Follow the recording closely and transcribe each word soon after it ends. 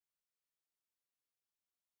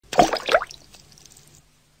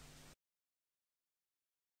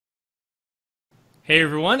Hey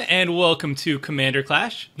everyone, and welcome to Commander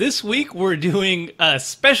Clash. This week we're doing a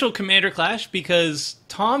special Commander Clash because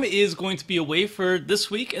Tom is going to be away for this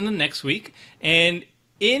week and the next week, and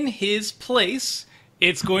in his place,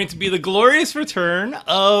 it's going to be the glorious return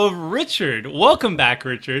of Richard. Welcome back,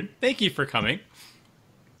 Richard. Thank you for coming.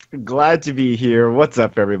 Glad to be here. What's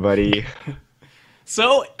up, everybody?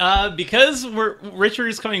 So, because Richard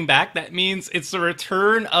is coming back, that means it's the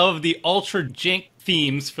return of the Ultra Jank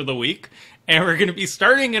themes for the week. And we're going to be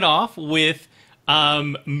starting it off with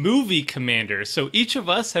movie commanders. So each of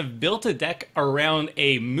us have built a deck around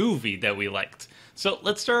a movie that we liked. So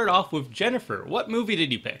let's start off with Jennifer. What movie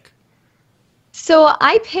did you pick? So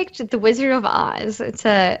I picked The Wizard of Oz. It's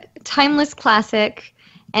a timeless classic,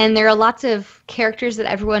 and there are lots of characters that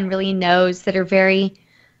everyone really knows that are very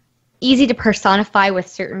easy to personify with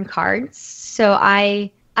certain cards. So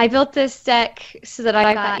I built this deck so that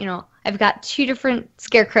I've got two different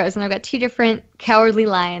scarecrows, and I've got two different cowardly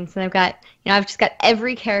lions, and I've just got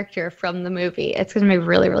every character from the movie. It's going to be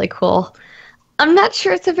really, really cool. I'm not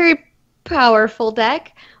sure it's a very powerful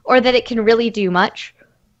deck, or that it can really do much,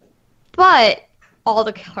 but all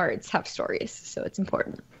the cards have stories, so it's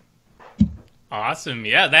important. Awesome.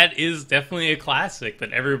 Yeah, that is definitely a classic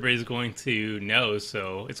that everybody's going to know,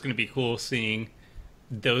 so it's going to be cool seeing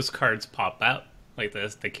those cards pop out, like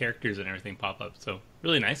the characters and everything pop up, so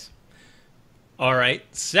really nice. All right,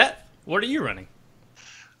 Seth, what are you running?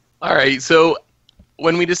 All right, so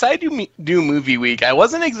when we decided to do movie week, I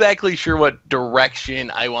wasn't exactly sure what direction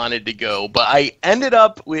I wanted to go, but I ended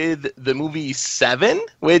up with the movie Seven,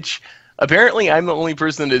 which apparently I'm the only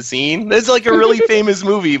person that has seen. It's like a really famous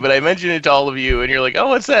movie, but I mentioned it to all of you, and you're like, oh,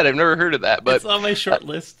 what's that? I've never heard of that. But it's on my short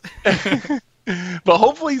list. But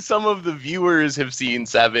hopefully some of the viewers have seen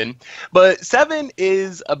Seven. But Seven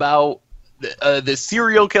is about the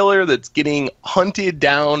serial killer that's getting hunted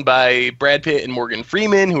down by Brad Pitt and Morgan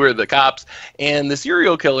Freeman, who are the cops, and the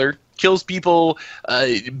serial killer kills people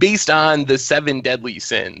based on the 7 deadly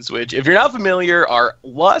sins, which, if you're not familiar, are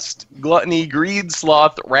lust, gluttony, greed,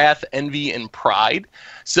 sloth, wrath, envy, and pride.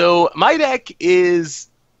 So my deck is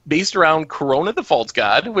based around Karona the False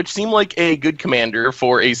God, which seemed like a good commander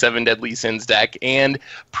for a 7 deadly sins deck, and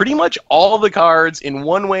pretty much all the cards in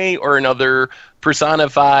one way or another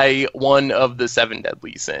personify one of the 7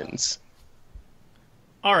 deadly sins.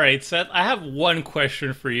 All right, Seth, I have one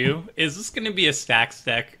question for you. Is this going to be a stacks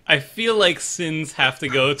deck? I feel like sins have to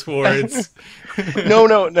go towards... No.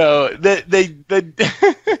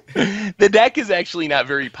 The deck is actually not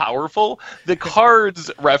very powerful. The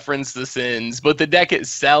cards reference the sins, but the deck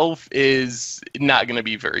itself is not going to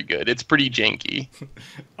be very good. It's pretty janky.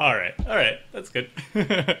 All right. That's good.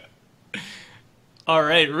 All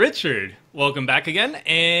right, Richard, welcome back again.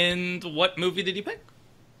 And what movie did you pick?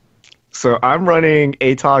 So I'm running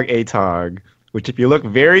Atogatog, which, if you look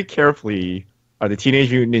very carefully, are the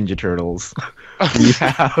Teenage Mutant Ninja Turtles.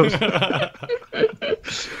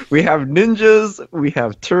 We have ninjas, we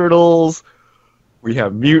have turtles, we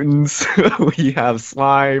have mutants, we have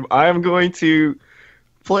slime. I am going to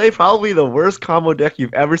play probably the worst combo deck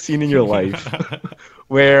you've ever seen in your life,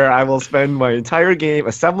 where I will spend my entire game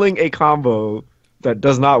assembling a combo that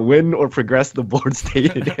does not win or progress the board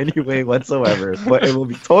state in any way whatsoever, but it will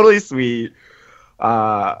be totally sweet.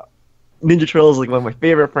 Ninja Turtles is like one of my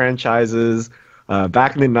favorite franchises.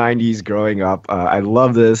 Back in the 90s growing up, I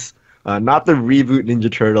love this. Not the reboot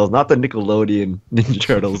Ninja Turtles, not the Nickelodeon Ninja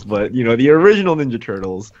Turtles, but the original Ninja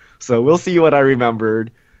Turtles. So we'll see what I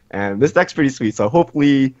remembered. And this deck's pretty sweet, so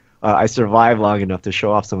hopefully I survive long enough to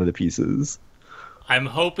show off some of the pieces. I'm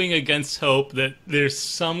hoping against hope that there's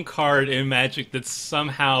some card in Magic that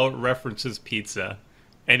somehow references pizza.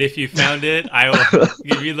 And if you found it, I will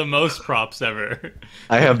give you the most props ever.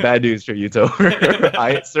 I have bad news for you, Tomer.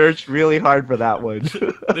 I searched really hard for that one.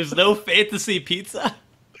 There's no faith to see pizza?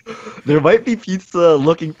 There might be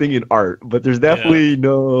pizza-looking thing in art, but there's definitely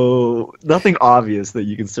nothing obvious that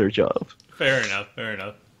you can search up. Fair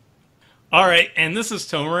enough. All right, and this is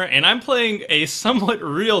Tomer, and I'm playing a somewhat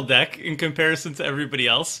real deck in comparison to everybody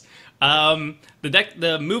else.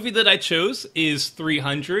 The movie that I chose is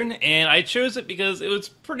 300, and I chose it because it was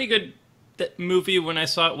a pretty good movie when I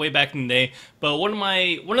saw it way back in the day. But one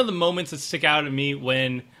of the moments that stick out to me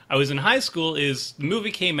when I was in high school is the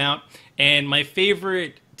movie came out, and my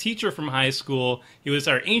favorite teacher from high school, he was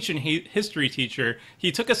our ancient history teacher.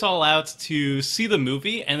 He took us all out to see the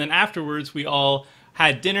movie, and then afterwards we all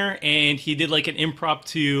had dinner, and he did like an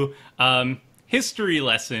impromptu history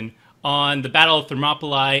lesson on the Battle of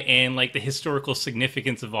Thermopylae and like the historical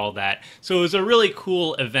significance of all that. So it was a really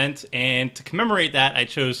cool event, and to commemorate that, I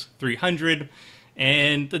chose 300.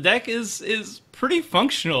 And the deck is pretty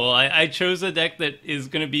functional. I chose a deck that is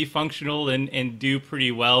going to be functional and do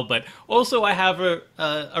pretty well, but also I have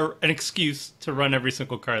an excuse to run every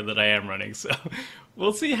single card that I am running, so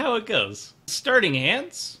we'll see how it goes. Starting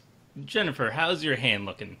hands? Jennifer, how's your hand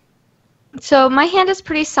looking? So my hand is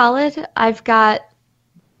pretty solid. I've got,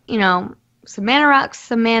 some mana rocks,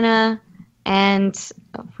 some mana, and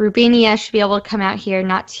Rubinia should be able to come out here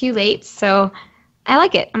not too late, so I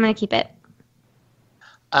like it. I'm going to keep it.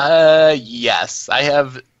 Yes. I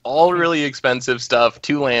have all really expensive stuff,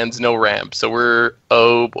 2 lands, no ramp, so we're...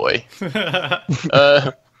 Oh, boy. Well,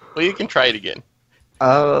 you can try it again.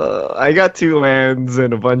 I got 2 lands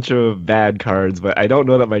and a bunch of bad cards, but I don't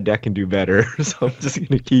know that my deck can do better, so I'm just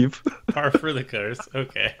gonna keep. Par for the course.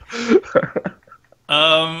 Okay.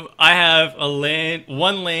 I have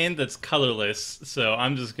one land that's colorless, so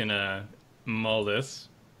I'm just gonna mull this.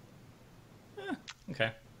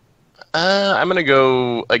 Okay. I'm gonna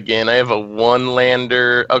go again. I have a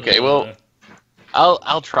 1-lander. Okay, well,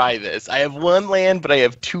 I'll try this. I have 1 land, but I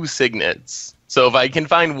have 2 signets. So if I can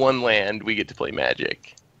find 1 land, we get to play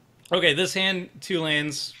Magic. Okay, this hand, 2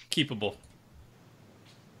 lands, keepable.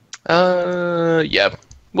 Yeah,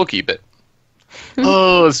 we'll keep it.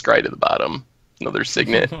 Oh, Scry to the bottom. Another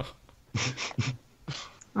signet.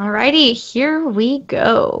 Alrighty, here we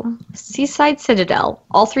go. Seaside Citadel.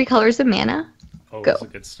 All 3 colors of mana. Oh, Go. that's a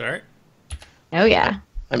good start. Oh, yeah.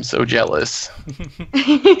 I'm so jealous.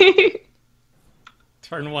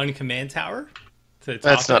 Turn 1 command tower.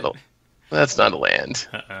 That's not a land.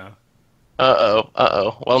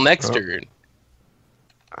 Uh-oh. Well, next turn.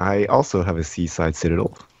 I also have a Seaside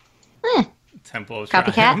Citadel. Temple of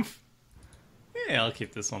Copycat? Triumph. Yeah, I'll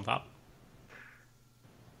keep this on top.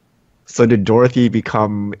 So did Dorothy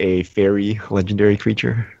become a fairy legendary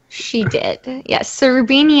creature? She did. Yes. So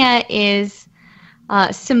Rubinia is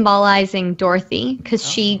symbolizing Dorothy because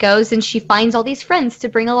she goes and she finds all these friends to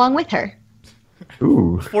bring along with her.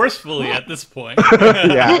 Ooh. Forcefully at this point.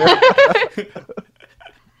 Yeah.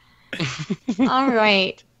 All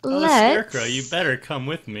right. Oh, Scarecrow, you better come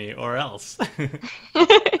with me or else.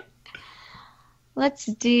 Let's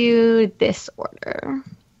do this order.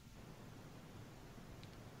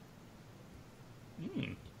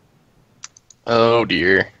 Oh,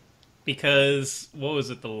 dear. Because, what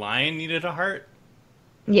was it, the lion needed a heart?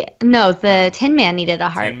 Yeah. No, the 10-man needed a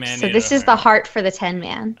heart. 10-man So needed this a is the heart for the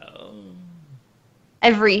 10-man. Oh.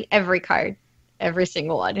 Every card. Every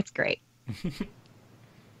single one. It's great.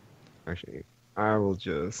 Actually, I will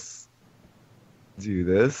just do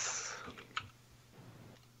this.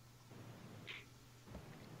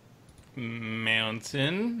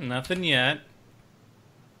 Mountain, nothing yet.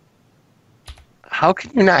 How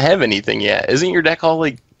can you not have anything yet? Isn't your deck all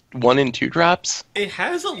like 1 and 2 drops? It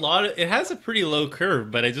has a pretty low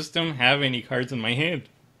curve, but I just don't have any cards in my hand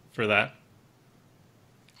for that.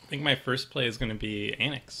 I think my first play is going to be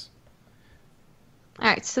Anax.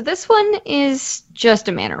 Alright, so this one is just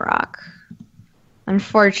a mana rock.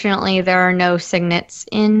 Unfortunately, there are no signets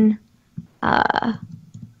in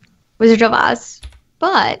Wizard of Oz.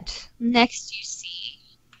 But next you see...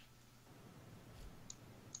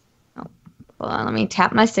 Oh, hold on, let me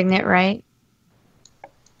tap my signet right.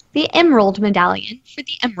 The Emerald Medallion for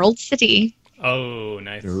the Emerald City. Oh,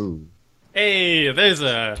 nice. Ooh. Hey, there's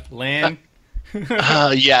a land.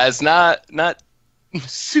 Yeah, it's not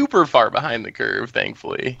super far behind the curve,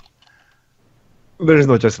 thankfully. There's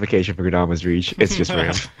no justification for Kodama's reach. It's just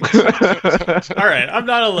ramp. All right, I'm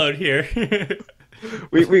not alone here.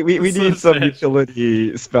 we need So some sad.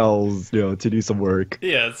 utility spells, to do some work.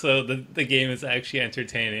 Yeah, so the game is actually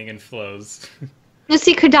entertaining and flows. You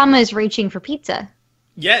see, Kodama is reaching for pizza.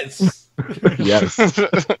 Yes. Yes. I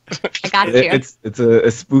got you. It's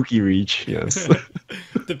a spooky reach, yes.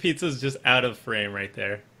 The pizza's just out of frame right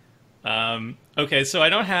there. Okay, so I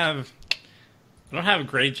don't have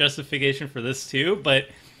great justification for this too, but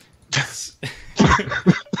it's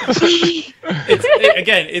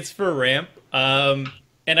for ramp. And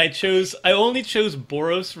I only chose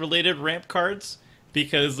Boros related ramp cards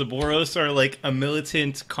because the Boros are like a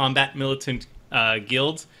combat militant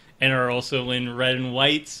guild and are also in red and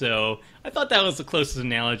white, so I thought that was the closest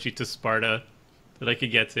analogy to Sparta that I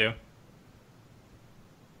could get to.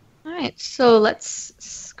 Alright, so let's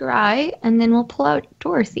scry, and then we'll pull out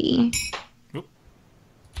Dorothy. Oop.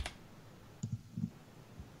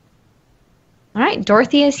 Alright,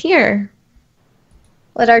 Dorothy is here.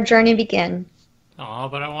 Let our journey begin. Oh,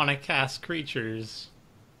 but I want to cast creatures.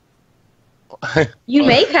 You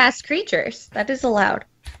may cast creatures. That is allowed.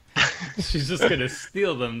 She's just gonna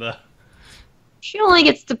steal them, though. She only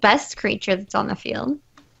gets the best creature that's on the field.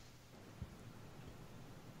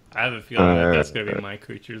 I have a feeling that that's going to be my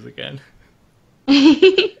creatures again.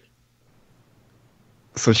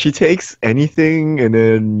 So she takes anything, and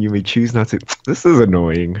then you may choose not to. This is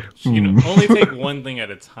annoying. She can only take one thing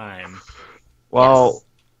at a time. Well,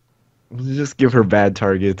 let's just give her bad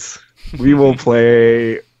targets. We will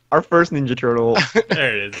play our first Ninja Turtle,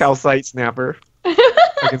 There it is. Calcite Snapper.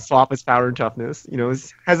 I can swap his power and toughness. You know,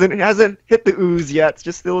 it hasn't hit the ooze yet. It's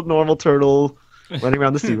just still a normal turtle running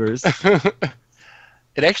around the sewers.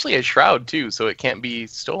 It actually has Shroud, too, so it can't be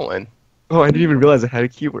stolen. Oh, I didn't even realize it had a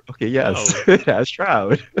keyword. Okay, yes, Oh. it has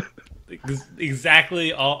Shroud,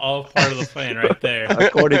 Exactly all part of the plan right there.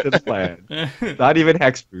 according to the plan. Not even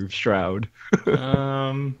hexproof Shroud.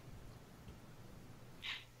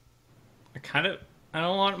 I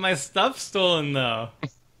don't want my stuff stolen though.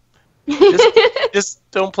 Just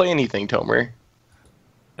don't play anything, Tomer.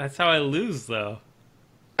 That's how I lose though.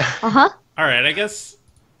 Uh-huh. All right, I guess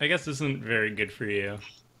this isn't very good for you.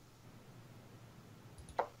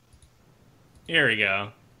 Here we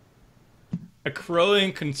go. A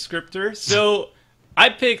crowing conscriptor. So I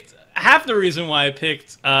picked half the reason why I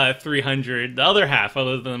picked 300. The other half,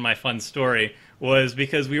 other than my fun story, was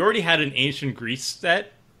because we already had an ancient Greece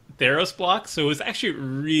set, Theros block, so it was actually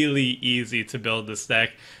really easy to build this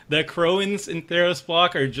deck. The Crowans in Theros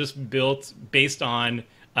block are just built based on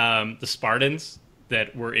the Spartans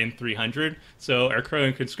that were in 300. So our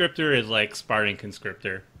Crowing conscriptor is like Spartan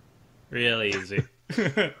conscriptor. Really easy.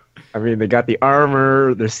 I mean, they got the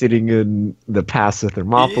armor. They're sitting in the pass of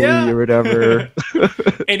Thermopylae Yeah. or whatever.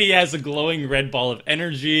 And he has a glowing red ball of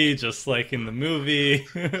energy, just like in the movie.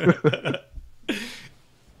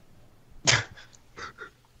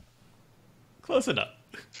 Close enough.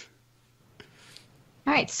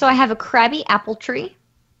 All right, so I have a crabby apple tree.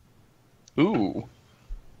 Ooh.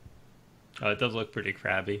 Oh, it does look pretty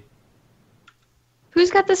crabby. Who's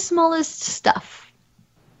got the smallest stuff?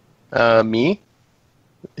 Me?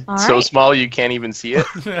 All So right, small you can't even see it?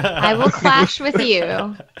 I will clash with you.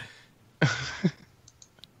 Do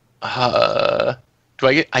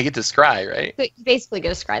I get to scry, right? So you basically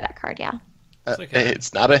get to scry that card, yeah. It's like a-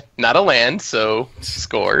 It's not a land, so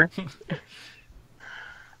score.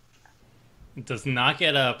 It does not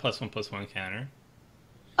get a +1/+1 counter.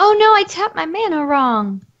 Oh no, I tapped my mana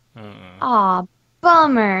wrong. Uh-uh. Aw,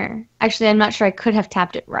 bummer. Actually, I'm not sure I could have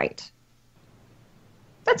tapped it right.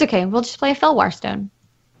 That's okay. We'll just play a Felwar Stone.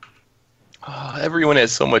 Oh, everyone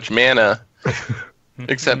has so much mana,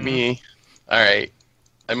 except me. All right,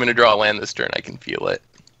 I'm gonna draw a land this turn. I can feel it.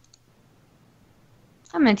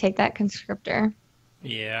 I'm going to take that Conscriptor.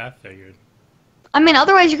 Yeah, I figured. I mean,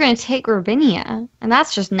 otherwise you're going to take Rubinia, and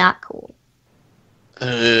that's just not cool.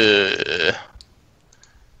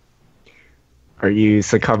 Are you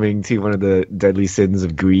succumbing to one of the deadly sins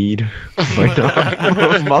of greed by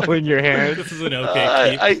not mulling your hands? This is an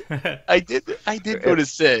okay keep. I did go to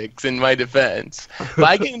 6 in my defense, but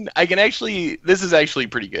I can actually. This is actually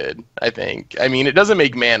pretty good. I think. I mean, it doesn't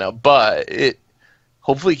make mana, but it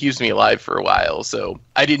hopefully keeps me alive for a while. So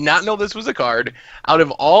I did not know this was a card. Out of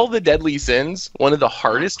all the deadly sins, one of the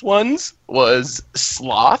hardest ones was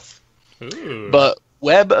Sloth, Ooh. but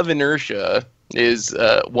Web of Inertia is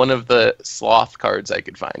one of the sloth cards I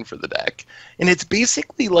could find for the deck. And it's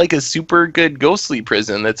basically like a super good Ghostly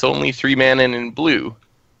Prison that's only 3 mana and in blue.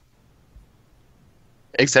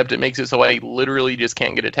 Except it makes it so I literally just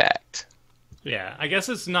can't get attacked. Yeah, I guess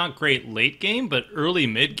it's not great late game, but early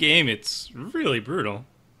mid game, it's really brutal.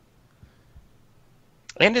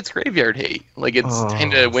 And it's graveyard hate. Like, it's Oh.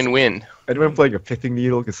 kind of win-win. Anyone playing a pithing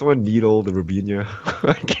needle? Can someone needle the Rubinia?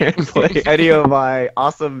 I can't play any of my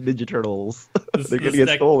awesome Ninja Turtles. This- They're gonna this get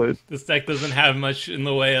deck- stolen. This deck doesn't have much in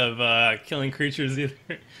the way of killing creatures either.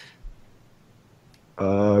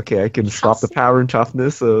 Okay, I can swap the power and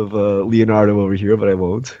toughness of Leonardo over here, but I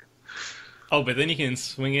won't. Oh, but then you can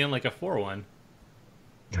swing in like a 4/1.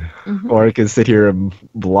 Or I can sit here and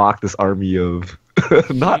block this army of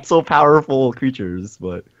not so powerful creatures,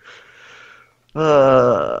 but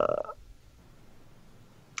I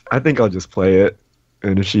think I'll just play it.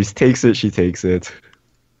 And if she takes it, she takes it.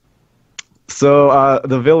 So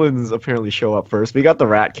the villains apparently show up first. We got the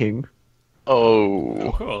Rat King.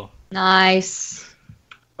 Oh. Cool. Nice.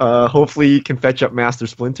 Hopefully you can fetch up Master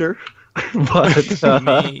Splinter. But Let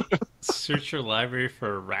me search your library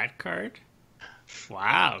for a rat card.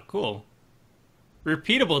 Wow, cool.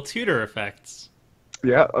 Repeatable tutor effects.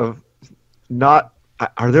 yeah, not.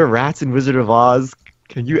 Are there rats in Wizard of Oz?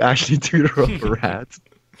 Can you actually tutor up a rat?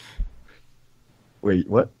 Wait,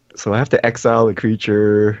 what? So I have to exile the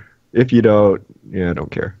creature. If you don't, yeah, I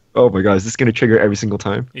don't care. Oh my god, is this gonna trigger every single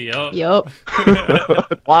time? Yup. Yup.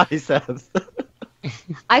 Why, Seth?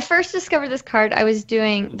 I first discovered this card. I was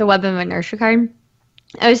doing the Web of Inertia card.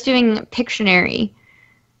 I was doing Pictionary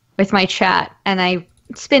with my chat, and I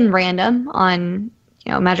spin random on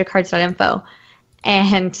magiccards.info.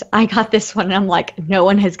 And I got this one, and I'm like, no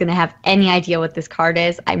one is going to have any idea what this card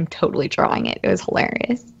is. I'm totally drawing it. It was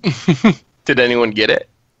hilarious. Did anyone get it?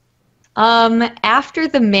 After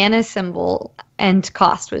the mana symbol and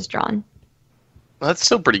cost was drawn. Well, that's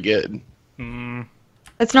still pretty good.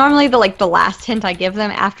 That's normally the last hint I give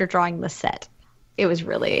them after drawing the set. It was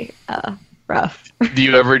really rough. Do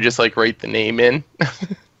you ever just write the name in?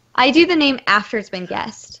 I do the name after it's been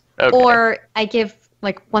guessed. Okay. Or I give,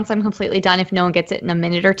 once I'm completely done, if no one gets it in a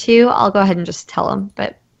minute or two, I'll go ahead and just tell them.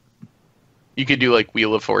 But you could do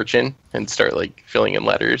Wheel of Fortune and start filling in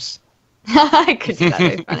letters. I could do that.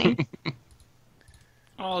 It'd be funny.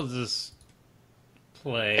 I'll just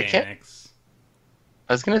play I can't- Anax.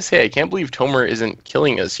 I was gonna say, I can't believe Tomer isn't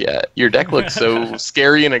killing us yet. Your deck looks so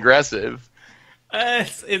scary and aggressive.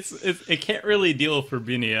 It can't really deal with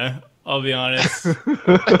Rubinia, I'll be honest.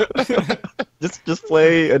 Just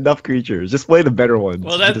play enough creatures. Just play the better ones.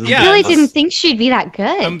 Well, that's- It doesn't- yeah. I really that's- didn't think she'd be that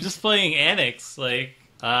good. I'm just playing Anax.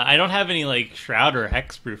 I don't have any Shroud or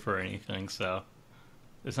Hexproof or anything, so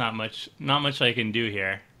there's not much I can do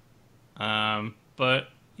here. But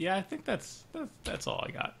yeah, I think that's all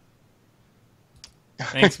I got.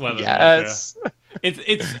 Thanks, Web. Yes. It's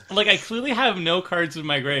I clearly have no cards in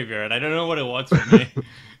my graveyard. I don't know what it wants from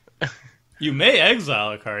me. You may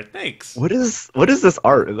exile a card. Thanks. What is this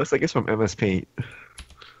art? It looks like it's from MS Paint.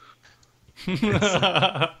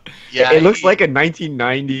 Yeah, It looks like a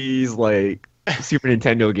 1990s Super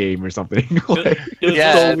Nintendo game or something. It was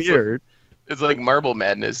Yeah, so it's weird. it's like Marble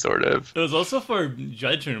Madness, sort of. It was also for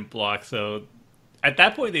Judgment Block, so at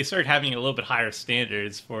that point they started having a little bit higher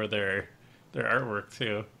standards for their artwork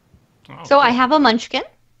too. Oh, So I have a Munchkin.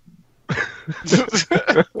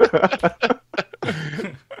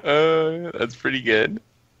 That's pretty good.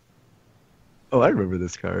 Oh, I remember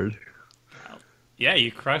this card. yeah,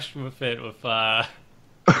 you crushed with it with the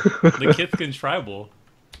Kithkin Tribal.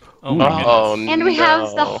 Oh my Oh, goodness. And we have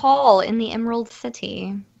the no. hall in the Emerald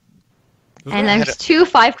City. Does And that- there's 2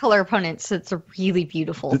 5-color opponents, so it's a really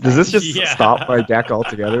beautiful Does this thing. just Yeah. stop my deck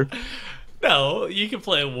altogether? No, you can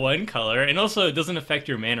play one color, and also it doesn't affect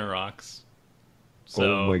your mana rocks. So,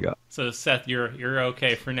 Oh my god. So Seth, you're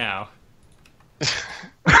okay for now.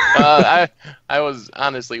 I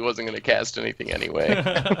honestly wasn't going to cast anything anyway.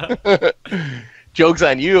 Joke's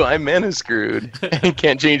on you. I'm mana screwed.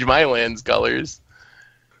 Can't change my land's colors.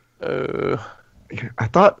 I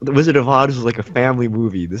thought The Wizard of Oz was a family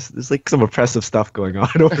movie. There's some oppressive stuff going on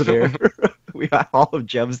over there. We got Hall of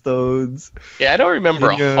Gemstones. Yeah, I don't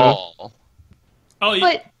remember Yeah. a hall. Oh,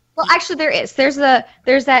 Well, actually, there is. There's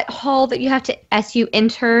that hall that you have to SU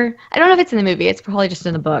enter. I don't know if it's in the movie. It's probably just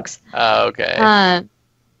in the books. Okay. Uh,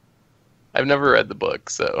 I've never read the book,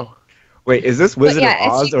 so. Wait, is this Wizard yeah,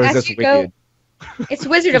 of as Oz you- or is as this you go- Wicked? it's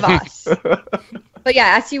Wizard of Oz. But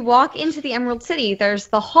yeah, as you walk into the Emerald City, there's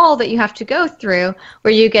the hall that you have to go through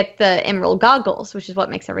where you get the emerald goggles, which is what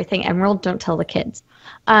makes everything emerald. Don't tell the kids.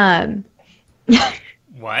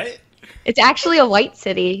 what? It's actually a white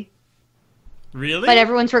city, Really? but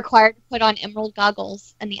everyone's required to put on emerald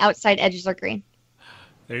goggles, and the outside edges are green.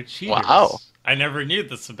 They're cheaters. Wow. I never knew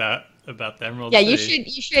this about the Emerald Yeah, City.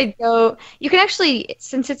 you should go. You can actually,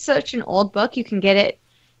 since it's such an old book, you can get it.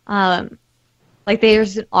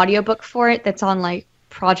 There's an audiobook for it that's on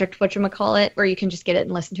Project Whatchamacallit, where you can just get it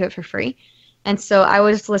and listen to it for free. And so I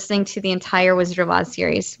was listening to the entire Wizard of Oz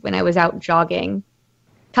series when I was out jogging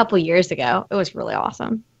a couple years ago. It was really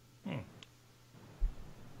awesome.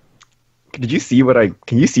 Can you see what I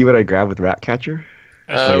grabbed with Ratcatcher?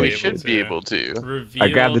 We should be able to. Reveal I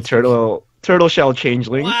grabbed the turtle shell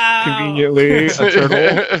changeling, Wow. conveniently a turtle,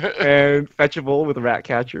 and fetchable with a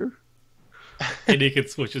Ratcatcher. And he could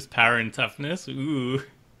switch his power and toughness. Ooh.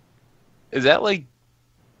 Is that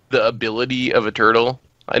the ability of a turtle?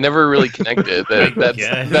 I never really connected that.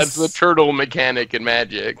 guess. That's the turtle mechanic in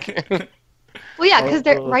Magic. Well, yeah, because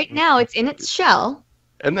right now it's in its shell.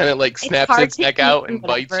 And then it snaps hard its to neck keep out and and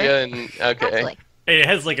bites you. whatever. And okay, Actually. It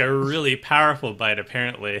has a really powerful bite,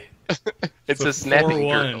 apparently. it's a snapping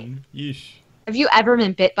turtle. 4-1. Yeesh. Have you ever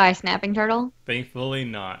been bit by a snapping turtle? Thankfully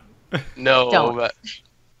not. No, Don't. but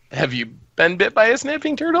have you been bit by a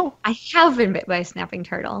snapping turtle? I have been bit by a snapping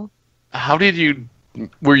turtle. How did you?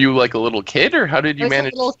 Were you a little kid, or how did you I was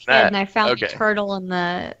manage a little kid, that? and I found Okay. a turtle in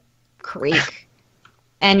the creek,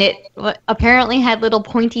 and it apparently had little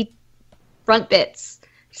pointy front bits,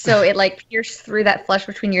 so it pierced through that flesh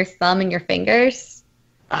between your thumb and your fingers.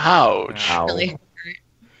 Ouch! Ow. Really hurt.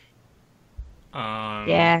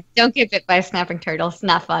 Yeah, don't get bit by a snapping turtle. It's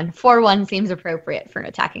not fun. 4-1 seems appropriate for an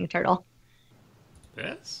attacking turtle.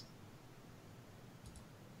 This?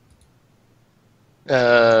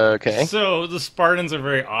 Okay. So the Spartans are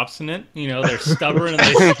very obstinate. You know, they're stubborn.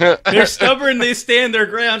 They're stubborn. They stand their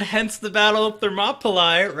ground. Hence the Battle of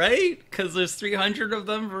Thermopylae, right? Because there's 300 of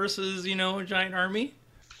them versus a giant army.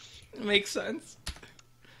 It makes sense.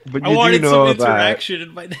 But I you do wanted some know that interaction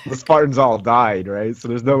in my deck. the Spartans all died, right? So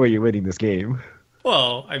there's no way you're winning this game.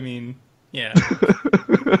 Well, I mean, yeah.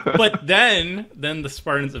 But then the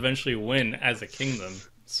Spartans eventually win as a kingdom.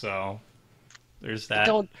 So there's that.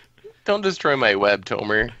 Don't destroy my web,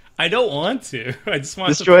 Tomer. I don't want to. I just want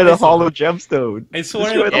Destroy to the hollow gemstone. I just want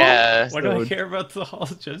Destroy to. the Yeah. Why do I care about the hollow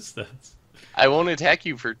gemstones? I won't attack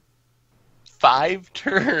you for 5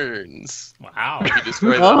 turns. Wow, You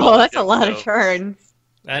destroy the Oh, hollow that's a lot of gemstone. turns.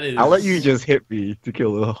 that is. I'll let you just hit me to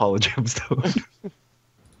kill the hollow gemstone.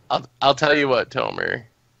 I'll tell you what, Tomer.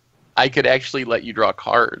 I could actually let you draw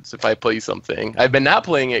cards if I play something. I've been not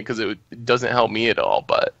playing it because it doesn't help me at all,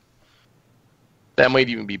 but that might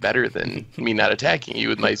even be better than me not attacking you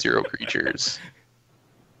with my 0 creatures.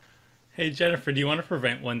 Hey Jennifer, do you want to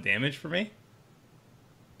prevent 1 damage for me?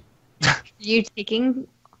 You taking?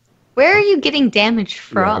 Where are you getting damage Yeah,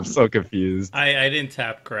 from? I'm so confused. I didn't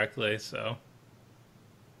tap correctly, so.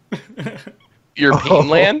 Your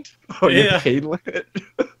Painland? Oh, you're Yeah. Painland?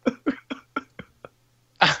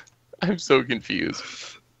 I'm so confused.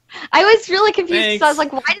 I was really confused. Thanks. So I was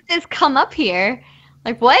like, why did this come up here?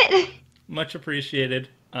 Like, what? Much appreciated.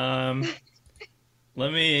 Let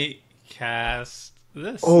me cast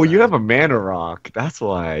this. Oh, you then. have a mana rock. That's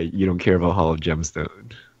why you don't care about hollow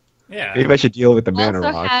gemstone. Yeah. Maybe I should deal with the mana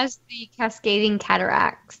Also rock. has the cascading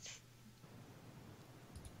cataracts.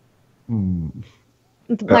 Hmm.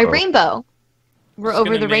 My Uh-oh. rainbow. We're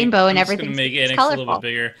over the rainbow and I'm just everything's gonna make Anax a colorful. little bit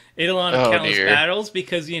bigger. Eidolon Oh, of countless dear. battles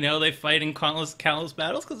because they fight in countless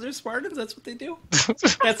battles because they're Spartans. That's what they do.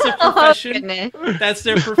 That's their Oh, profession. goodness. That's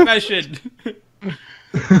their profession.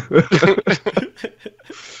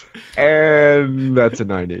 And that's a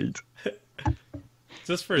 9/8.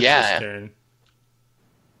 Just for Yeah. this turn.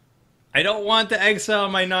 I don't want to exile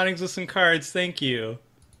my non-existent cards. Thank you.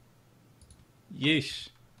 Yeesh.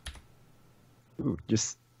 Ooh,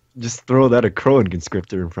 just throw that a Crowan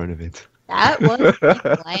conscriptor in front of it. That was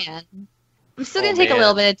the plan. I'm still going Oh, to take a man.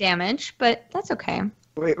 little bit of damage, but that's okay.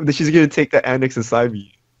 Wait, she's gonna take the Anax and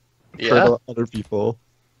Cymede for Yeah, the other people.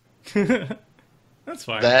 That's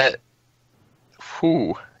fine. that.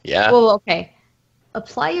 Whew. Yeah. Well, okay.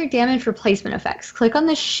 Apply your damage replacement effects. Click on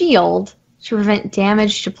the shield to prevent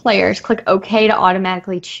damage to players. Click OK to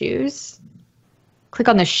automatically choose. Click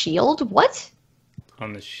on the shield? What?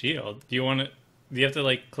 On the shield. Do you have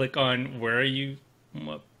to click on where you I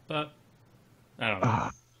don't know.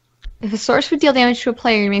 Ah, If a source would deal damage to a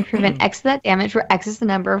player, you may prevent X of that damage, where X is the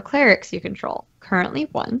number of clerics you control. Currently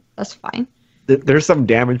 1. That's fine. there's some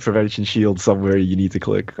damage prevention shield somewhere you need to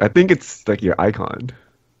click. I think it's like your icon.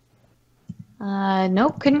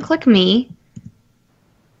 Nope, couldn't click me.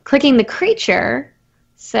 Clicking the creature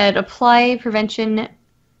said apply prevention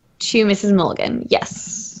to Mrs. Mulligan.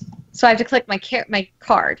 Yes. So I have to click my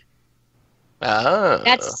card. Ah.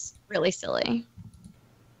 That's really silly.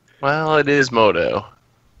 Well, it is Moto.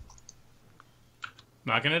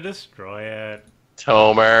 Not gonna destroy it.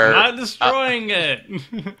 Tomer. Not destroying it.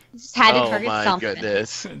 Just had to Oh target my something.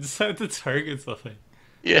 goodness. Just have to target something.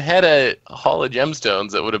 You had a Hall of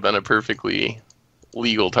Gemstones that would have been a perfectly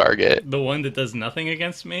legal target. The one that does nothing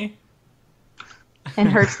against me. And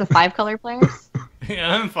hurts the 5-color players.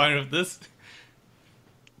 Yeah, I'm fine with this.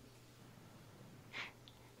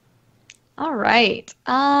 All right.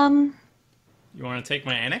 You want to take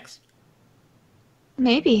my Anax?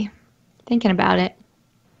 Maybe. Thinking about it.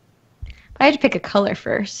 But I had to pick a color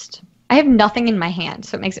first. I have nothing in my hand,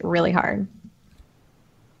 so it makes it really hard.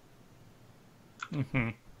 Mm-hmm.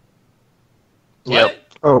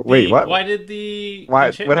 Yep. Oh wait, what? Why did the What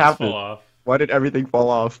enchantments happened? fall off? Why did everything fall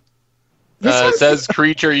off? This It one's- says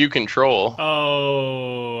creature you control,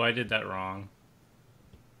 Oh, I did that wrong.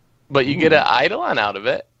 but you get an Eidolon out of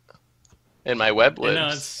it. And my web lives. No,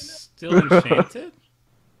 it's still enchanted.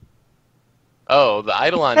 Oh, the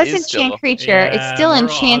Eidolon That's is enchant still. creature. Yeah, It's still Moral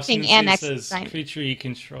enchanting Obstinacy and X says design. creature you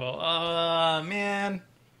control. Man.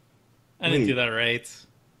 I didn't Wait. do that right.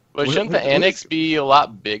 But What- shouldn't the what Anax is- be a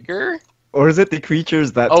lot bigger? Or is it the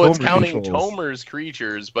creatures that Oh, it's Tomer counting controls? Tomer's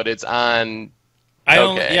creatures, but it's on. I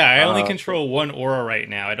Okay. only control one aura right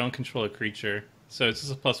now. I don't control a creature. So it's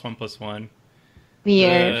just a +1/+1.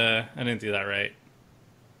 Weird. I didn't do that right.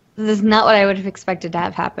 This is not what I would have expected to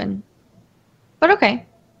have happen. But okay.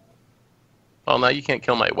 Well, now you can't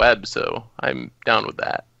kill my web, so I'm down with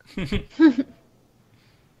that.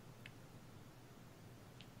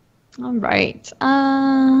 All right.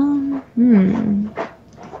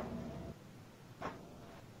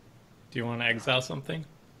 Do you want to exile something?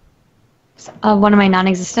 One of my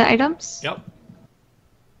non-existent items? Yep.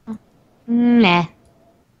 Nah.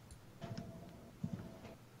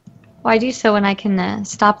 Why do so when I can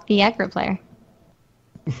stop the aggro player?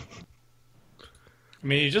 I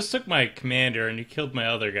mean, you just took my commander and you killed my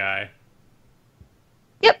other guy.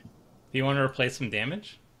 Yep. Do you want to replace some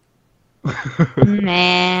damage?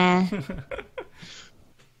 Nah.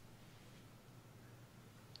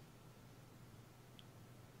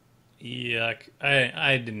 Yuck.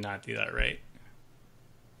 I did not do that right.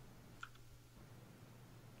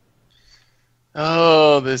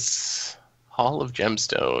 Oh, this Hall of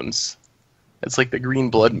Gemstones. It's like the green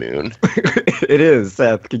blood moon. It is,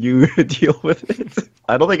 Seth. Can you deal with it?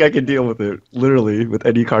 I don't think I can deal with it, literally, with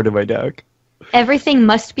any card in my deck. Everything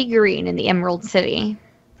must be green in the Emerald City.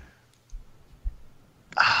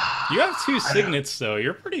 You have 2 signets, though.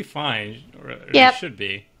 You're pretty fine. Or Yep. You should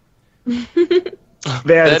be. Man,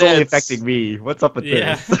 That it's only is- affecting me. What's up with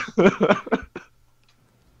Yeah.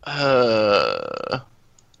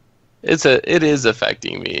 this? It is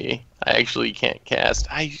affecting me. I actually can't cast.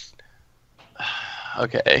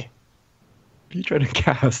 Okay. What are you trying to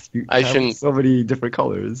cast? You I have shouldn't- so many different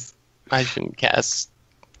colors. I shouldn't cast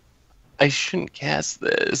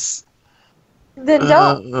this. Then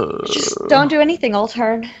just don't do anything all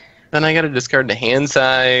turn. Then I gotta discard the hand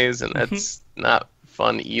size, and that's not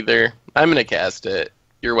fun either. I'm gonna cast it.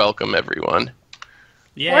 You're welcome, everyone.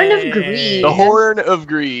 Horn of Yay. Greed. The Horn of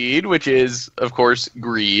Greed, which is, of course,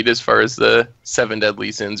 greed as far as the 7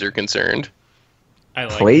 deadly sins are concerned. I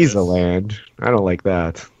like Plays a this. land. I don't like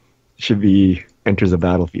that. Should be enters a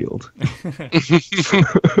battlefield.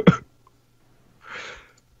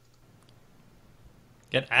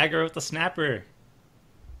 Get aggro with the snapper.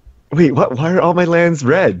 Wait, what? Why are all my lands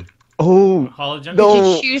red? Oh, Hall of Gemstones. No.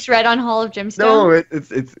 Did you choose red on Hall of Gemstone? no,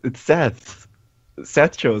 it's Seth.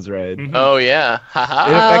 Seth chose red. Mhm. Oh, yeah. It Haha.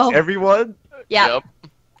 affects Oh. everyone. Yeah. Yep.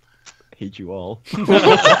 Hate you all.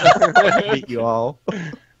 Hate you all.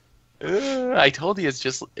 I told you it's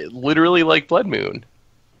just literally like Blood Moon.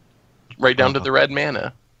 Right down to the red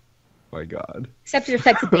mana. My God. Except it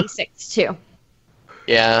affects basics too.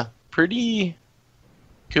 Yeah, pretty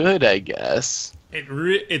good, I guess.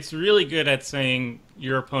 It's really good at saying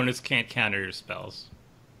your opponents can't counter your spells.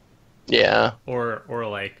 Yeah. Or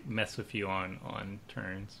like mess with you on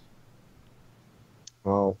turns.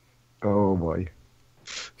 Oh, oh boy.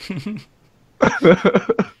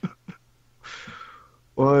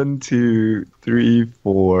 1, 2, 3,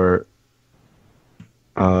 4.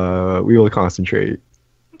 We will concentrate.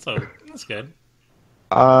 So that's good.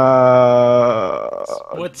 What's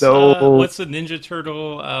the Ninja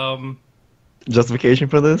Turtle? Justification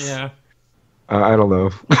for this? Yeah. I don't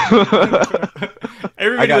know.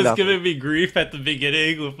 Everybody got was nothing. giving me grief at the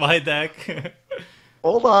beginning with my deck.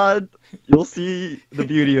 Hold on. You'll see the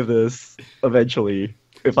beauty of this eventually.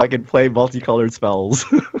 If I can play multicolored spells.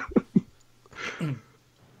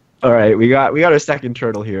 Alright, we got our second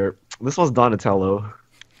turtle here. This one's Donatello.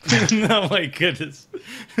 Oh my goodness.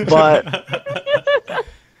 But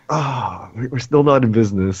we're still not in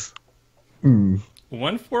business.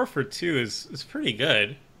 1-4 for 2 is pretty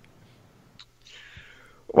good.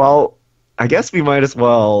 Well, I guess we might as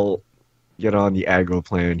well get on the aggro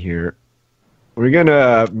plan here. We're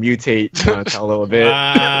gonna mutate Donatello a bit.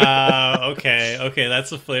 Wow. Okay,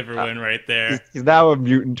 that's a flavor win right there. He's now a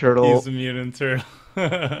mutant turtle. He's a mutant turtle.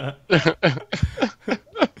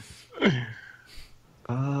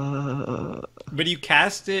 But you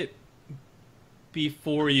cast it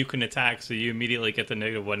before you can attack, so you immediately get the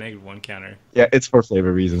 -1/-1 counter. Yeah, it's for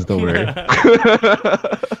flavor reasons. Don't worry.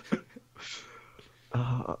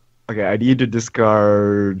 Okay, I need to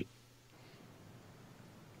discard.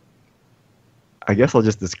 I guess I'll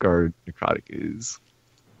just discard Necrotic Ooze.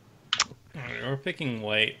 Alright, we're picking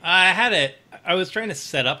white. I was trying to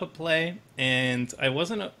set up a play, and I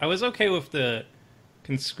was okay with the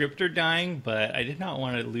Conscriptor dying, but I did not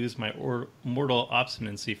want to lose my Mortal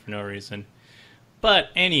Obstinacy for no reason.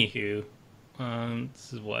 But anywho,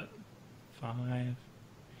 this is what 5. All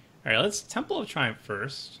right, let's Temple of Triumph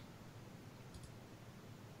first.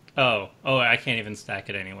 Oh, I can't even stack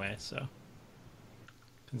it anyway, so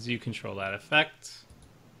because you control that effect.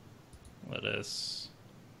 Let us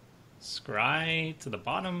scry to the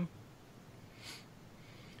bottom,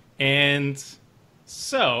 and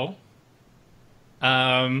so,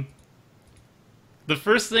 The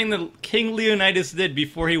first thing that King Leonidas did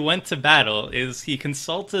before he went to battle is he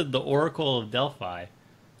consulted the Oracle of Delphi.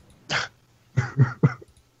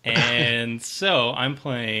 And so I'm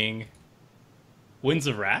playing Winds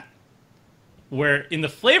of Wrath, where in the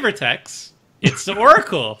flavor text, it's the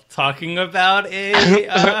Oracle talking about a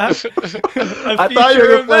I thought you were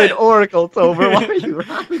going to play an Oracle, Tomer. Why are you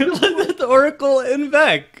rapping? The Oracle in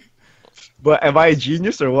Beck. But am I a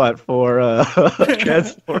genius or what for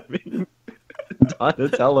transforming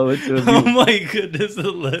Donatello into a Oh mutant? my goodness, it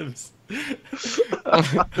lives.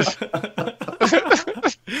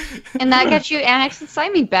 And that got you Anax and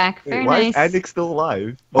Cymede back. Very Why nice. is Anax still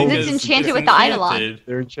alive? Because it's enchanted with the Eidolon.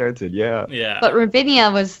 They're enchanted, yeah. Yeah. But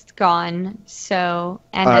Rubinia was gone, so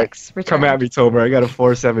Anax returned. Come at me, Tomer. I got a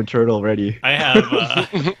 4/7 turtle ready. I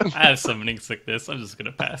have summoning sickness. I'm just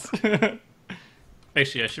gonna pass.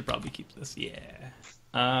 Actually, I should probably keep this. Yeah.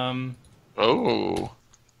 Oh.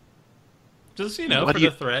 Just for What do the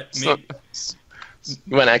you- threat. So, Maybe,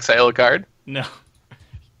 you want to exile a card? no.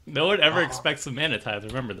 No one ever expects a mana tithe.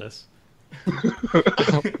 Remember this.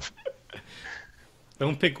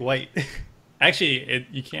 Don't pick white. Actually,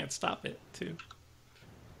 you can't stop it too.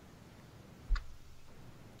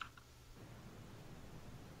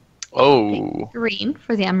 Oh. Green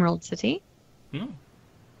for the Emerald City. Hmm.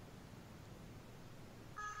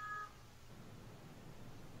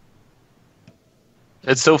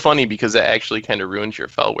 It's so funny because it actually kind of ruins your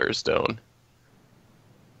Fellware Stone.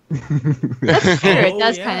 That's true. It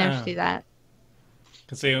does kind yeah. of do that.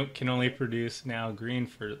 Because they can only produce now green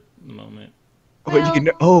for the moment.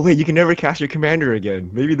 Wait, you can never cast your commander again.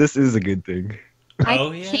 Maybe this is a good thing. I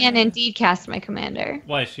Oh, yeah. can indeed cast my commander.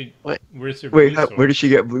 Why she? What? Where's her? Wait, blue where did she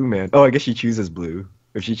get blue, man? Oh, I guess she chooses blue.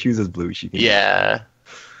 If she chooses blue, she can. Yeah.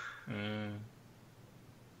 sword?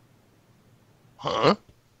 Huh?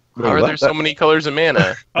 Wait, How are what? there so many colors of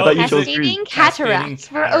mana? I thought you chose Cascading Cascading Cataracts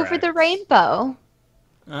for Over the Cataracts. Rainbow.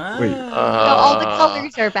 Ah, Wait. So all the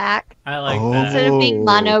colors are back I like Oh. that. instead of being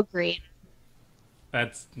mono green.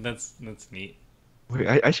 That's neat. Wait,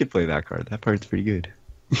 I should play that card. That part's pretty good.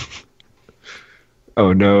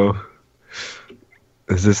 Oh no.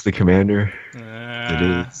 Is this the commander? It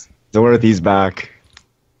is. Dorothy's back.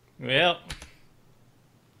 Well,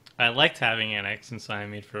 I liked having Anax and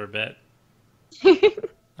Cymede for a bit.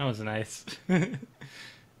 That was nice.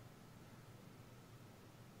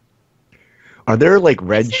 Are there like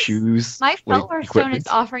red shoes? My like, Fellware Stone equipment? is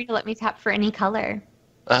offering to let me tap for any color.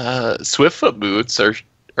 Swiftfoot boots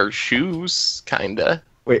are shoes, kinda.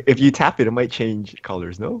 Wait, if you tap it, it might change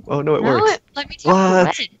colors. No? Oh no, it No, works. let me tap for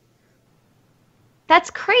What? red. That's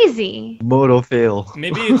crazy. Moto fail.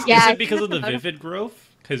 Maybe it's Yeah, is I it because of think the that's vivid growth?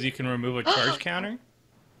 Because you can remove a charge counter.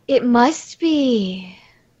 It must be.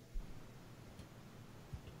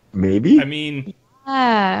 Maybe. I mean,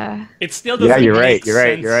 Ah. it still doesn't. Yeah, you're make right. You're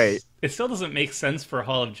right. sense- You're right. It still doesn't make sense for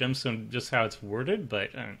Hall of Gemstone just how it's worded, but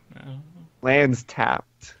I don't know. Lands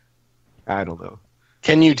tapped. I don't know.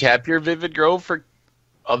 Can you tap your Vivid Grove for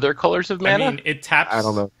other colors of mana? I mean, it taps. I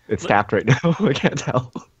don't know. It's Look- tapped right now. I can't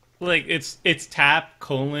tell. Like it's tap :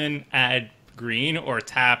 add green or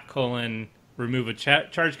tap : remove a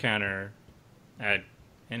charge counter, add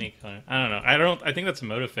any color. I don't know. I think that's a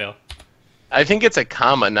motive fail. I think it's a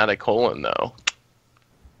comma, not a colon, though.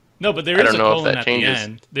 No, but there I is don't a know if colon that at changes. the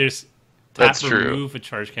end. There's tap That's true. remove a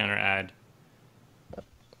charge counter add.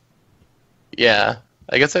 Yeah.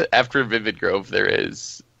 I guess after Vivid Grove there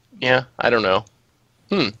is. Yeah, I don't know.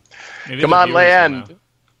 Maybe Come the on, viewers will land. know.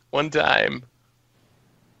 One time.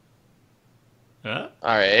 Huh?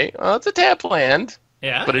 Alright. Well, it's a tap land,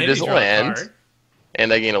 Yeah, But it maybe is a draw land. card.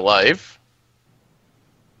 and I gain a life.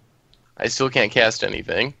 I still can't cast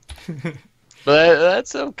anything. But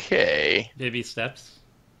that's okay. Baby steps.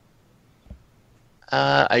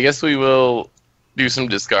 I guess we will do some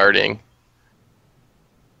discarding.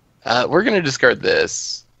 We're going to discard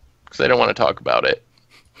this, because I don't want to talk about it.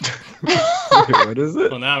 What is it?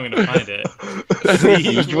 Well, now I'm gonna find it.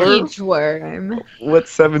 Siege worm? Siege worm. What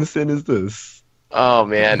 7 sin is this? Oh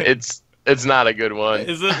man, it's not a good one.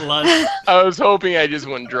 Is it lust? I was hoping I just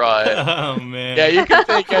wouldn't draw it. Oh man. Yeah, you can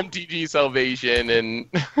take MTG Salvation,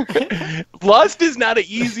 and Lust is not an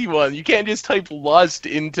easy one. You can't just type Lust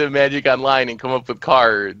into Magic Online and come up with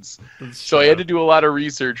cards. That's So I had to true. do a lot of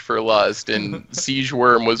research for Lust, and Siege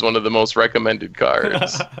Worm was one of the most recommended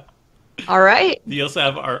cards. All right. You also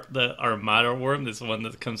have the Armada Worm. This one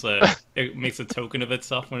that it makes a token of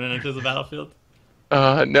itself when it enters the battlefield.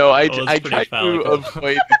 No, I it's pretty tried to phallic.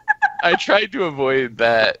 avoid. I tried to avoid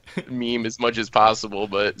that meme as much as possible,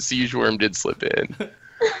 but Siege Worm did slip in.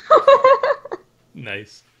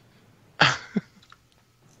 Nice.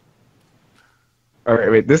 All All right,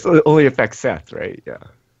 wait. This only affects Seth, right? Yeah.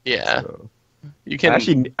 Yeah. So, You can.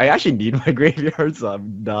 I actually need my graveyard, so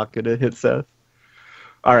I'm not gonna hit Seth.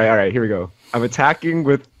 All right. Here we go. I'm attacking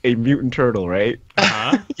with a mutant turtle, right?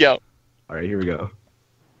 Uh-huh. Yeah. All right, here we go.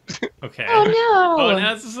 Okay. Oh no! Oh,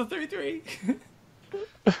 now this is a 3/3.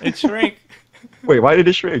 It shrank Wait, why did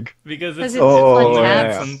it shrink? because Because it's it's Oh, untap.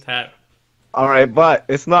 yeah. untap. All right, but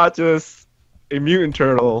it's not just a mutant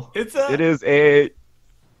turtle. It's a. It is a.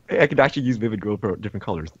 Hey, I could actually use vivid glow for different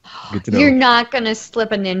colors. Good to know. You're not gonna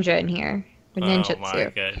slip a ninja in here. A Oh ninjutsu.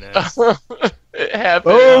 my goodness. It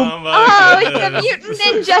happened. Boom! Oh my Oh, it's a goodness. mutant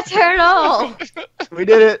ninja turtle! We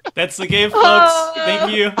did it. That's the game, folks. Oh.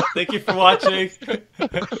 Thank you. Thank you for watching.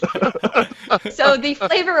 So the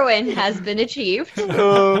flavor win has been achieved.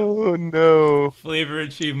 Oh no. Flavor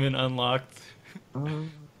achievement unlocked.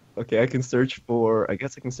 Okay, I can search for. I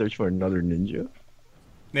guess I can search for another ninja.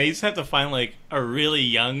 Now you just have to find like a really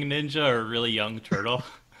young ninja or a really young turtle.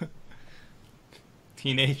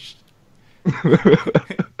 Teenage.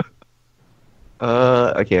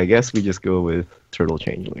 Okay, I guess we just go with turtle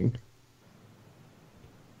changeling.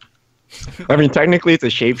 I mean, technically it's a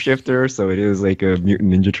shapeshifter, so it is like a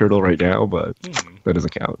mutant ninja turtle right now, but that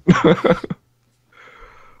doesn't count.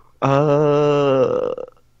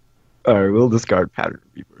 Alright, we'll discard pattern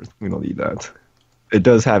reapers. We don't need that. It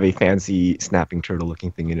does have a fancy snapping turtle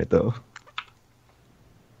looking thing in it, though.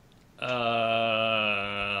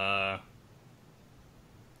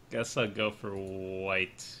 Guess I'll go for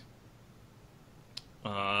white.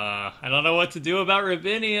 I don't know what to do about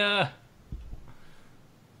Rubinia.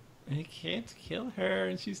 I can't kill her,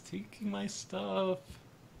 and she's taking my stuff.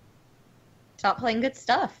 Stop playing good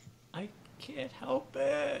stuff. I can't help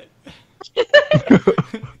it.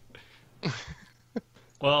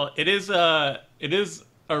 Well, it is a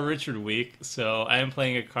Richard week, so I am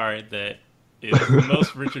playing a card that is the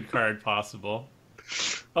most Richard card possible.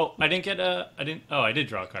 Oh, I didn't. Oh, I did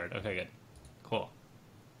draw a card. Okay, good, cool.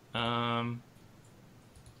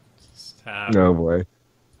 Just have Oh boy.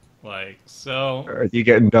 like so. Alright, you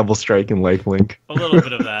getting double strike and lifelink. A little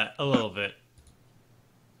bit of that. A little bit.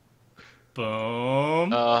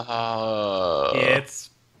 Boom. It's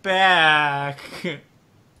back.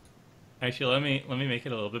 Actually, let me make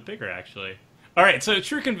it a little bit bigger. Actually, all right. So,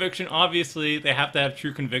 true conviction. Obviously, they have to have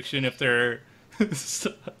true conviction if they're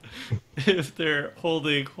if they're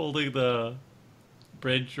holding the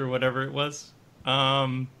bridge or whatever it was.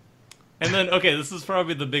 And then, okay, this is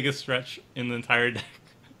probably the biggest stretch in the entire deck.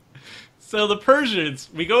 So the Persians,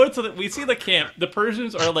 we see the camp. The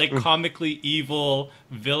Persians are like comically evil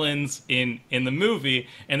villains in the movie,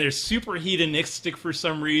 and they're super hedonistic for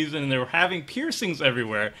some reason, and they're having piercings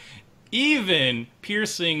everywhere, even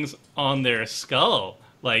piercings on their skull,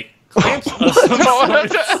 like clamps of some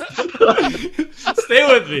sort. Stay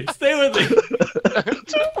with me.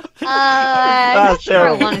 I sure.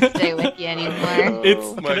 don't want to stay with you anymore.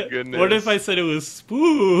 Oh my goodness. What if I said it was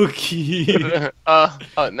spooky? Now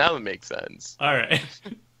it makes sense. All right.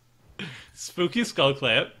 Spooky skull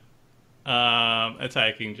clamp.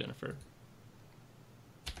 Attacking Jennifer.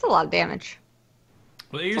 It's a lot of damage.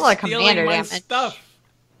 Well, you're a lot of stealing commander my damage. stuff.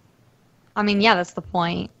 I mean, yeah, that's the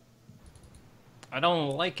point. I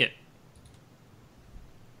don't like it.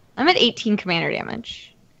 I'm at 18 commander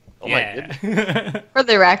damage. Oh my goodness. For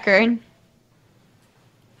the record.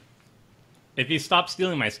 If you stop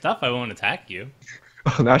stealing my stuff, I won't attack you.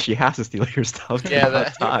 Oh, now she has to steal your stuff. Yeah,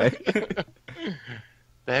 That's high.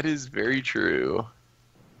 That is very true.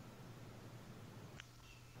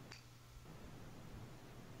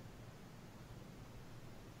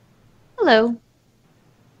 Hello.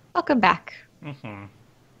 Welcome back. Mm-hmm.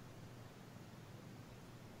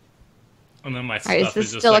 And then my Alright, is stuff this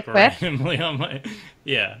is just still like equipped? randomly on my.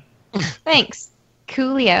 Yeah. Thanks.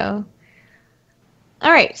 Coolio.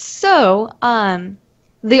 Alright, so,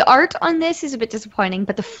 the art on this is a bit disappointing,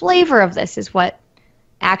 but the flavor of this is what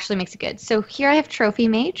actually makes it good. So here I have Trophy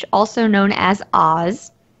Mage, also known as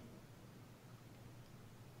Oz.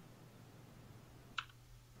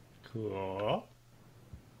 Cool.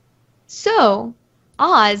 So,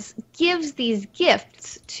 Oz gives these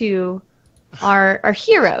gifts to our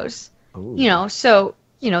heroes. Ooh.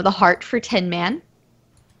 The heart for Tin Man,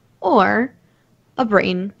 or a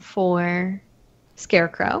brain for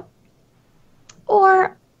Scarecrow,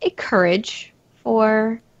 or a courage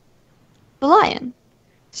for the lion.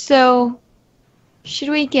 So, should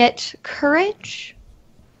we get courage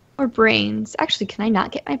or brains? Actually, can I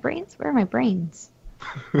not get my brains? Where are my brains?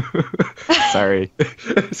 Sorry.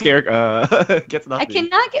 Scare gets nothing. I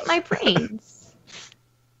cannot get my brains.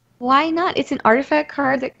 Why not? It's an artifact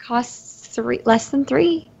card that costs less than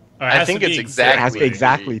 3. Or it I has think to be it's It has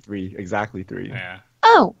exactly exactly three. Yeah.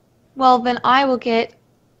 Oh, well then I will get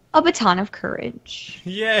a baton of courage.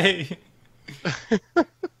 Yay!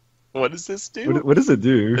 What does this do? What does it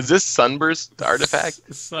do? Is this sunburst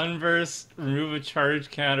artifact? Sunburst. Remove a charge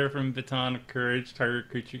counter from Baton of Courage. Target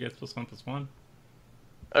creature gets +1/+1.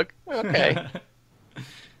 Okay.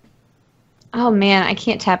 Oh man, I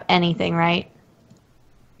can't tap anything, right?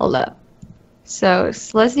 Hold up. So,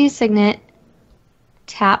 Selesnya Signet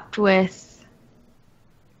tapped with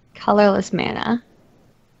colorless mana.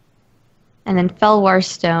 And then Felwar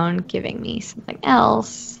Stone giving me something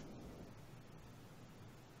else.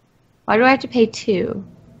 Why do I have to pay 2?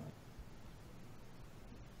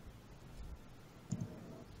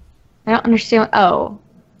 I don't understand. Oh.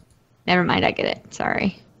 Never mind, I get it.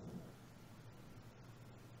 Sorry.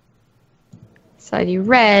 So I do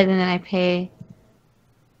red, and then I pay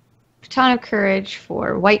Baton of Courage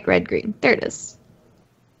for white, red, green. There it is.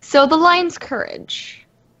 So the line's courage.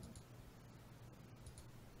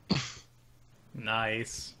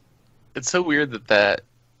 Nice. It's so weird that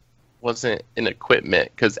wasn't an equipment,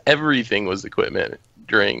 because everything was equipment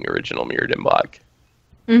during original Mirrodin Block.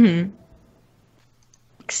 Mm-hmm.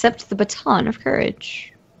 Except the Baton of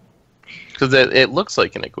Courage. Because it looks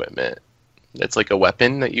like an equipment. It's like a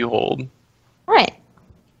weapon that you hold. Right.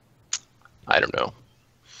 I don't know.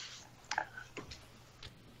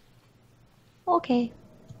 Okay.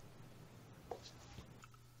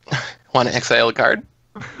 Want to exile a card?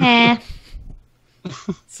 Eh.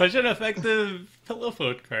 Such an effective pillow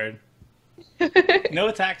float card. No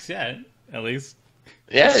attacks yet, at least.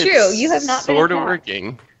 Yeah, It's true. You have not been sort of attacked.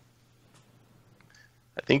 working.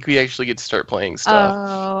 I think we actually get to start playing stuff.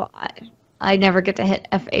 Oh, I never get to hit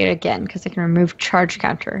F8 again because I can remove charge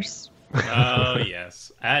counters. Oh,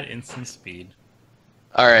 yes. Add instant speed.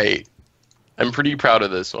 All right. I'm pretty proud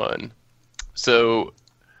of this one. So,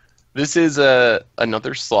 this is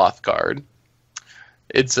another sloth card.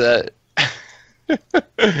 It's a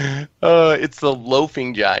it's the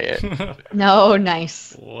loafing giant. No,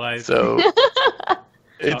 nice. What? So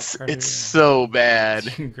it's so bad.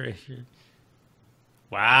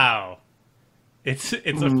 Wow. It's a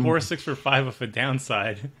 4/6 for 5 with a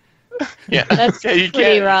downside. Yeah, That's yeah, you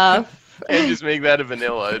pretty can't, rough. can't just make that a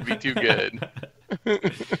vanilla. It'd be too good.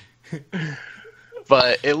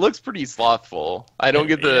 But it looks pretty slothful. I don't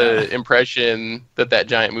get the impression that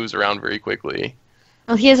giant moves around very quickly.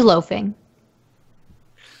 Well, he is loafing.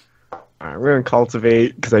 Alright, we're gonna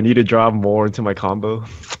cultivate because I need to draw more into my combo.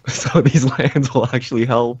 So these lands will actually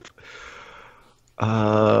help.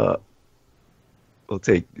 We'll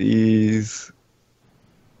take these.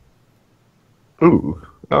 Ooh,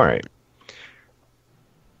 alright.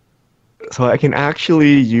 So I can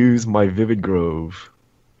actually use my Vivid Grove,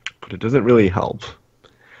 but it doesn't really help.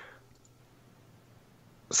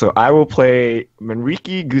 So I will play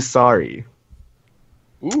Manriki Gusari.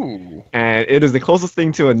 Ooh. And it is the closest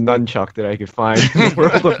thing to a nunchuck that I could find in the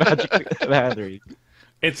world of Magic Battery.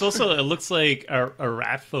 It's also, it looks like a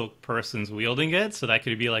ratfolk person's wielding it, so that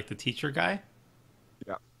could be like the teacher guy.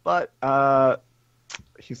 Yeah, but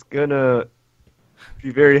he's gonna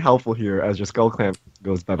be very helpful here as your Skull Clamp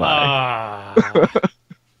goes bye-bye. Ah.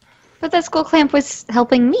 But that skull clamp was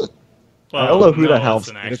helping me. I don't know who that it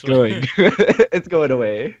helps, wasn't, but it's actually. going. It's going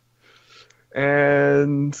away.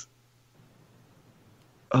 And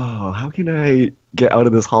oh, how can I get out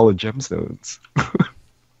of this Hall of Gemstones?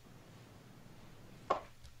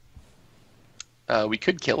 We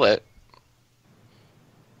could kill it.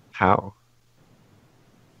 How?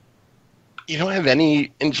 You don't have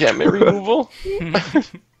any enchantment removal?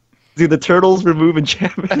 Do the turtles remove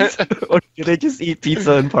enchantments? Or do they just eat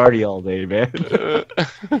pizza and party all day, man?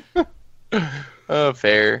 Oh,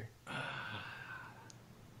 fair.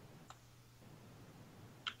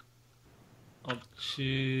 I'll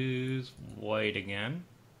choose white again.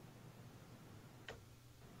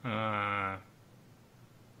 That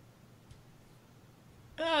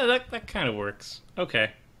kind of works.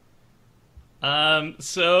 Okay.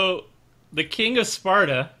 So the king of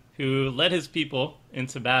Sparta, who led his people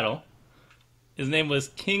into battle, his name was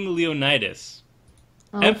King Leonidas.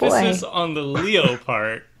 Oh, Emphasis boy. on the Leo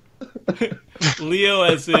part. Leo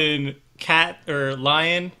as in cat or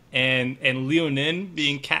lion, and Leonin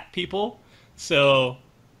being cat people. So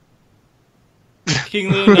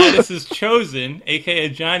King Leonidas is chosen, aka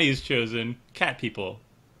Johnny is chosen, cat people.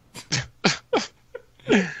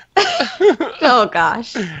 Oh,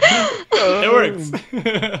 gosh. It works.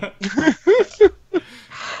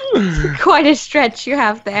 Quite a stretch you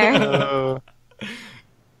have there.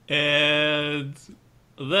 And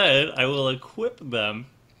then I will equip them.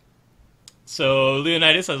 So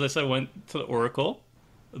Leonidas, as I said, went to the Oracle.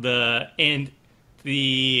 In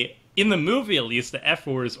the movie at least, the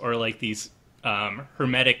F4s are like these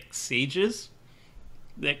hermetic sages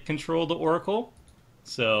that control the Oracle.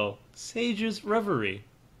 So sages reverie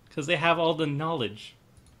because they have all the knowledge.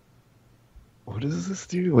 What does this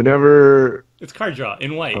do? Whenever... It's card draw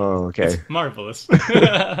in white. Oh, okay. It's marvelous.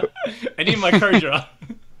 I need my card draw.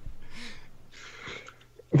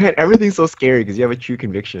 Man, everything's so scary because you have a true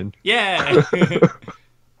conviction. Yeah.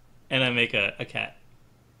 And I make a cat.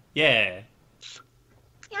 Yeah.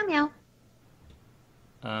 Meow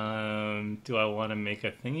meow. Do I want to make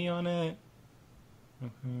a thingy on it?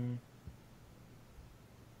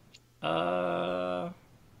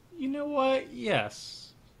 You know what?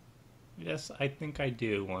 Yes. Yes, I think I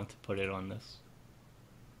do want to put it on this.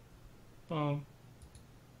 Boom.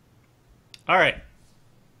 Alright.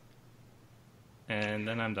 And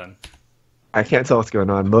then I'm done. I can't tell what's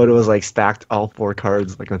going on. Moto is like stacked all 4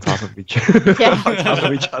 cards like on top of each Yeah. on top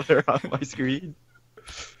of each other on my screen.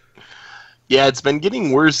 Yeah, it's been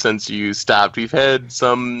getting worse since you stopped. We've had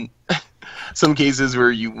some cases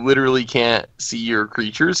where you literally can't see your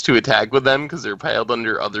creatures to attack with them because they're piled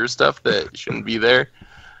under other stuff that shouldn't be there.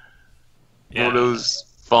 Yeah. Moto's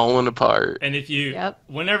falling apart. And if you, Yep.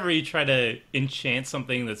 whenever you try to enchant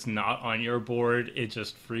something that's not on your board, it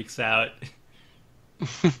just freaks out.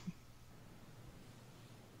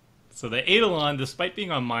 So the Eidolon, despite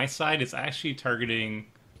being on my side, is actually targeting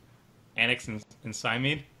Anax and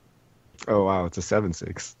Cymede. Oh wow, it's a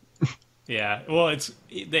 7/6. Yeah, well,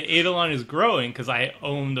 the Eidolon is growing because I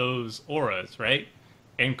own those auras, right?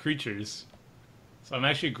 And creatures. So I'm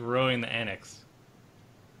actually growing the Anax.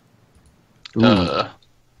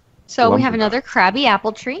 So we have Lumber. another crabby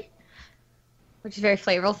apple tree, which is very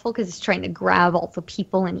flavorful because it's trying to grab all the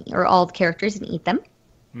people or all the characters and eat them.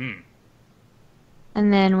 Hmm.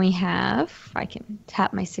 And then we have, if I can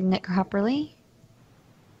tap my signet properly.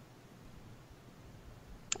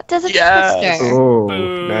 It does a Yes! twister. Oh,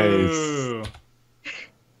 Boo. nice.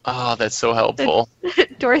 Oh, that's so helpful.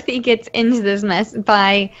 Dorothy gets into this mess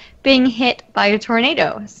by being hit by a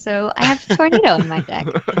tornado. So I have a tornado in my deck.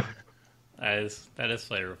 That is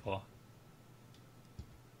flavorful.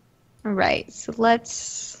 All right, so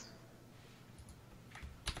let's...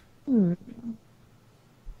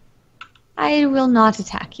 I will not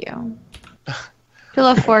attack you.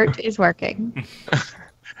 Pillow Fort is working.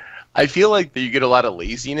 I feel like that you get a lot of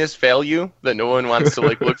laziness value that no one wants to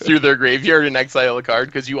like look through their graveyard and exile a card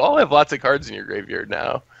because you all have lots of cards in your graveyard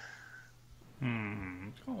now.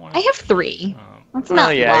 I have 3. That's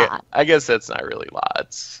not a yeah, lot. I guess that's not really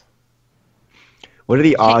lots. What are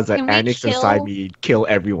the odds that can we Anax and kill- Cymede kill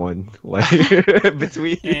everyone? Like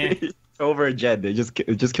between Eh. over a gen, it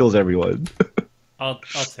just kills everyone. I'll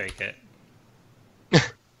take it.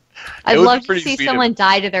 I'd would love be to pretty see sweet someone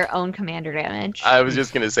die to their own commander damage. I was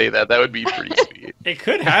just gonna say that would be pretty sweet. It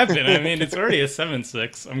could happen. I mean, it's already a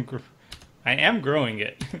 7/6. I am growing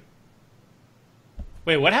it.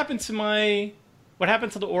 Wait, what happened to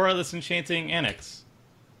the aura that's enchanting Anax?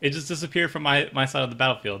 It just disappeared from my side of the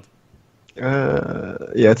battlefield. Yeah,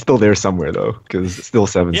 it's still there somewhere though, because it's still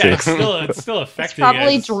 7/6. Yeah, it's still It's affecting.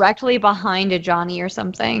 probably us. directly behind a Johnny or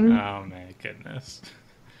something. Oh my goodness.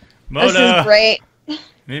 This Moda. is great.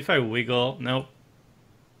 Maybe if I wiggle. Nope.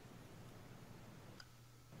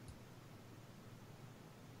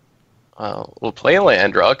 We'll play a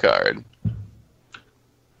land, draw a card.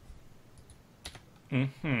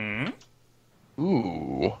 Mm-hmm.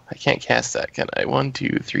 Ooh, I can't cast that, can I? 1,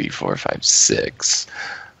 2, 3, 4, 5, 6.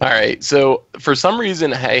 All right, so for some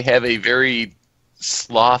reason I have a very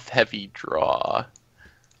sloth-heavy draw.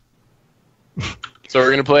 So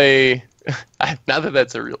we're gonna play. Not that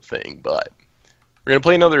that's a real thing, but we're gonna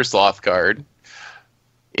play another sloth card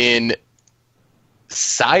in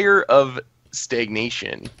Sire of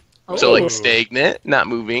Stagnation. So like Ooh. stagnant, not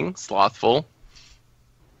moving, slothful.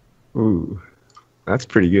 Ooh, that's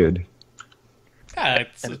pretty good. Yeah,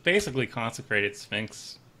 it's basically consecrated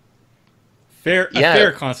Sphinx. A Yeah.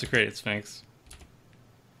 fair consecrated Sphinx.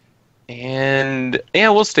 And yeah,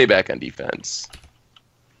 we'll stay back on defense.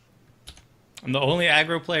 I'm the only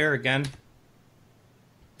aggro player again.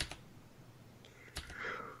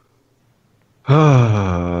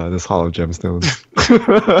 This Hollow Gemstones.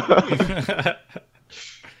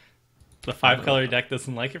 The 5-color deck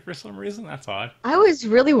doesn't like it for some reason. That's odd. I was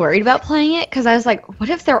really worried about playing it because I was like, what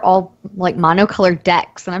if they're all like monocolored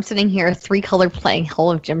decks? And I'm sitting here 3-color playing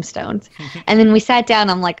Hall of Gemstones. And then we sat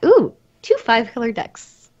down, I'm like, ooh, 2 5-color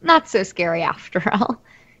decks. Not so scary after all.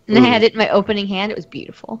 And then I had it in my opening hand. It was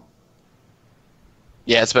beautiful.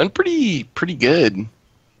 Yeah, it's been pretty good.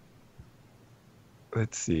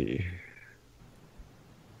 Let's see.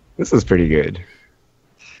 This is pretty good.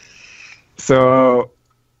 So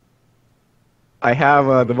I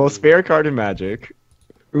have the most fair card in Magic,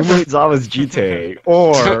 Umezawa's Jite,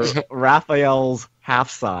 or Raphael's Half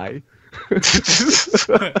Sai.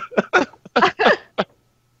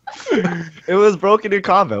 It was broken in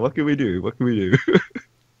combat. What can we do? What can we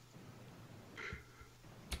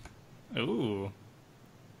do? Ooh.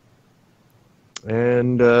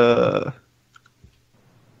 And time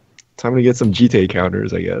to get some Jite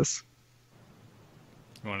counters, I guess.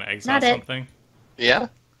 You want to exile Not it. something? Yeah.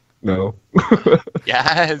 No.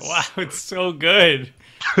 Yes. Wow, it's so good.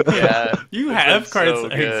 Yeah. You This have looks cards so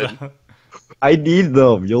to good. exile. I need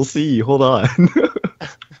them. You'll see. Hold on.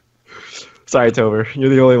 Sorry, Tomer. You're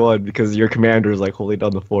the only one because your commander is like holding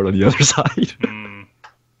down the fort on the other side. Hmm.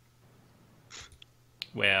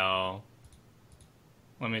 Well,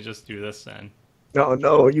 let me just do this then.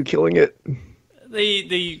 No, you killing it.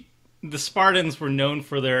 The Spartans were known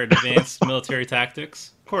for their advanced military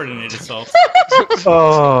tactics, coordinated assaults.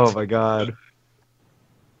 Oh my god.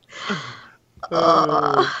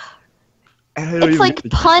 It's like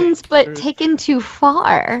puns, but taken too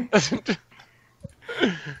far.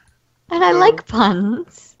 And I like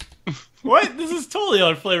puns. What? This is totally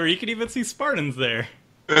on flavor. You can even see Spartans there.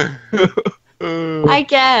 I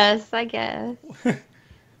guess.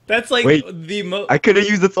 That's like Wait, the most. I could have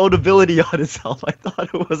used its own ability on itself. I thought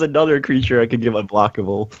it was another creature I could give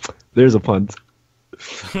unblockable. There's a punt.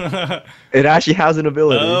 It actually has an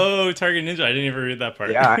ability. Oh, target ninja. I didn't even read that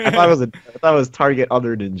part. Yeah, I thought it was target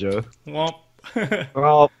other ninja. Womp.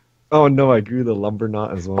 Well, oh no, I grew the lumber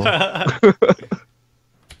knot as well.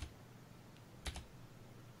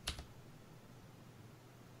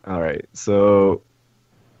 All right, so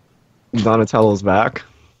Donatello's back.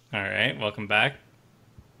 All right, welcome back.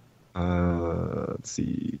 Let's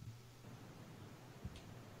see.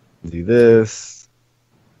 Do this,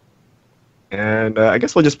 and I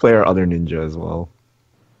guess we'll just play our other ninja as well.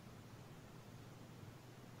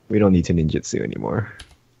 We don't need to ninjutsu anymore.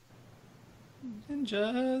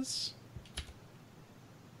 Ninjas.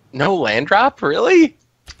 No land drop, really?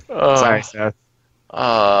 Sorry, Seth.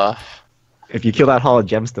 Uh, If you kill that Hall of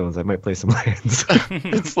Gemstones, I might play some lands.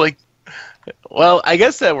 it's like, well, I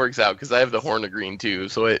guess that works out because I have the Horn of Green too,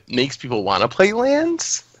 so it makes people want to play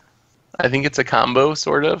lands. I think it's a combo,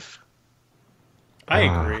 sort of. I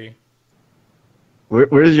agree.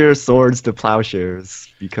 Where's your swords to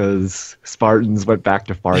plowshares? Because Spartans went back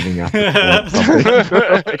to farming after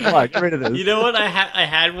something. Come on, get rid of this. You know what? I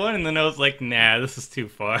had one, and then I was like, nah, this is too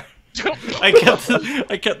far. I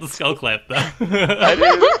kept the skull clamp though.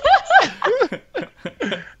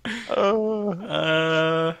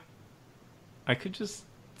 I I could just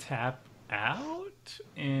tap out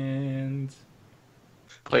and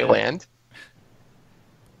play land.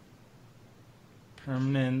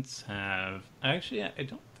 permanents have. Actually, I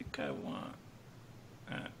don't think I want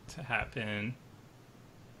that to happen.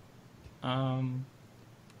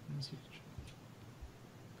 Let's see.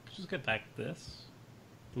 Just get back this.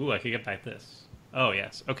 Ooh, I could get back this. Oh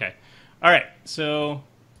yes. Okay. All right. So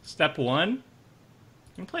step one.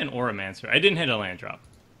 I'm playing Oromancer. I didn't hit a land drop.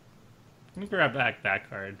 Let me grab back that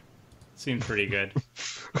card. Seemed pretty good.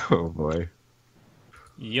 Oh boy.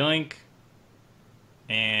 Yoink.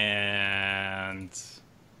 And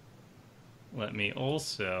let me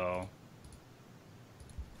also.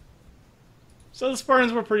 So the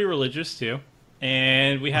Spartans were pretty religious too.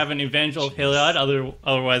 And we have an Evangel of Heliod,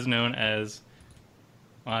 otherwise known as,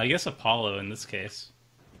 well, I guess Apollo in this case.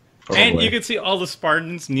 Oh, and boy. you can see all the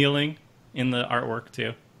Spartans kneeling in the artwork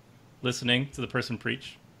too, listening to the person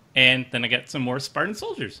preach. And then I get some more Spartan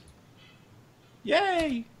soldiers.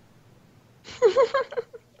 Yay!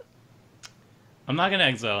 I'm not gonna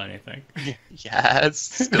exile anything. Yes,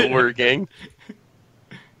 still working.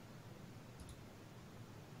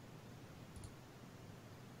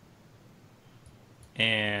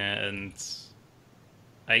 And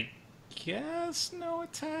I guess no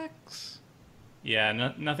attacks.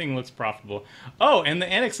 Yeah, nothing looks profitable. Oh, and the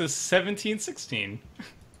Anax is 1716.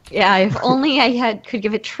 Yeah, if only I could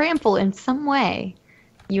give it trample in some way,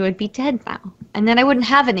 you would be dead now. And then I wouldn't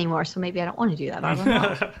have it anymore, so maybe I don't want to do that. I don't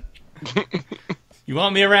know. You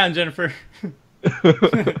want me around, Jennifer?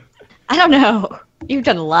 I don't know. You've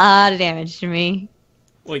done a lot of damage to me.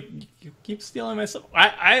 Wait, you keep stealing my stuff?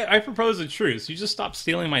 I propose a truce. You just stop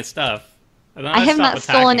stealing my stuff. And then I have stop not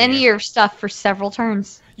stolen attacking any of you. your stuff for several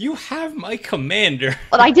turns. You have my commander.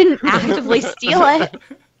 But I didn't actively steal it.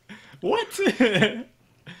 What?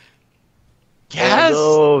 Yes,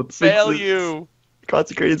 Oh, no, fail Sphinxes. you.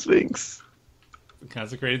 Consecrated Sphinx.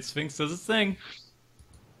 Consecrated Sphinx does its thing.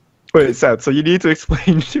 Wait, Seth. So you need to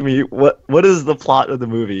explain to me what is the plot of the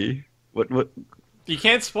movie? What? You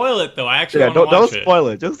can't spoil it though. I actually Yeah, want to don't watch it. spoil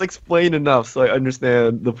it. Just explain enough so I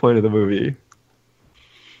understand the point of the movie.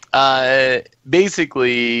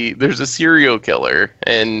 Basically, there's a serial killer,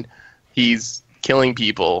 and he's killing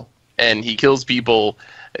people, and he kills people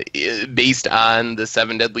based on the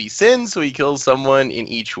 7 deadly sins. So he kills someone in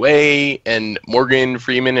each way, and Morgan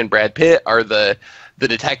Freeman and Brad Pitt are the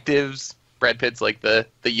detectives. Brad Pitt's like the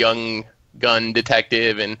young gun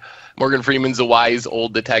detective, and Morgan Freeman's a wise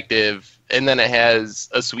old detective. And then it has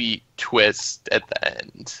a sweet twist at the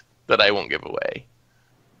end that I won't give away.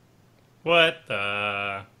 What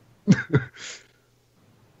the?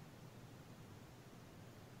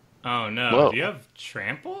 Oh no! Whoa. Do you have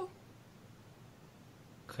trample?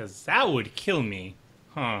 Cause that would kill me.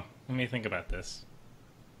 Huh? Let me think about this.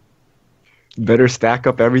 Better stack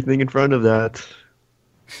up everything in front of that.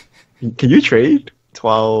 Can you trade?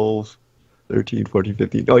 12, 13, 14,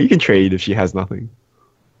 15. Oh, you can trade if she has nothing.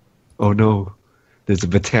 Oh no. There's a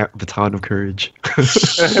baton of courage.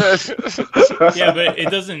 Yeah, but it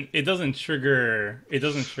doesn't trigger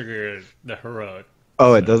the heroic.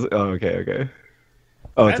 Oh, it doesn't. Oh, okay.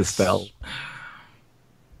 Oh, it's a That's- spell.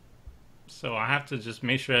 So I have to just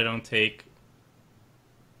make sure I don't take.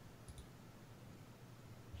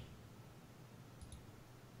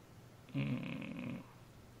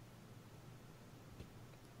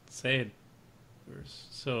 Say it.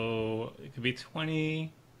 So it could be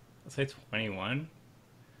 20. Let's say 21.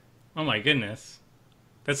 Oh my goodness,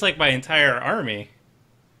 that's like my entire army.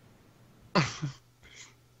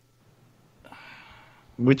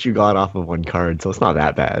 Which you got off of one card, so it's not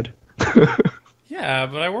that bad. Yeah,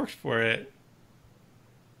 but I worked for it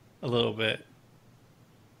a little bit.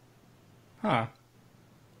 Huh.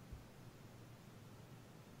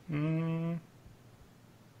 Hmm.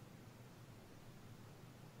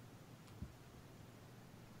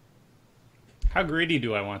 How greedy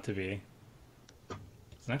do I want to be?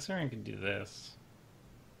 'Cause next turn I can do this.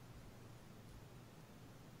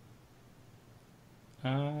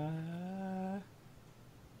 Oh,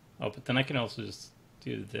 but then I can also just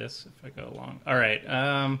do this if I go along. All right.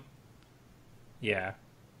 Yeah.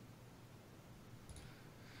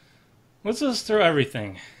 Let's just throw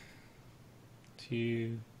everything.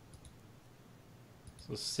 2.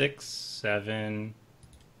 So 6, 7,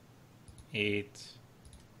 8,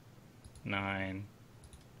 9.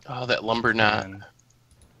 Oh, that lumber knot. 10,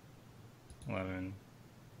 11.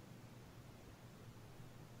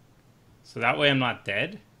 So that way I'm not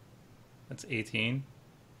dead. That's 18.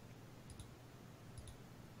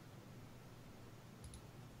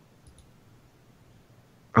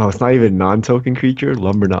 Oh, it's not even non-token creature.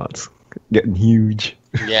 Lumbernauts getting huge.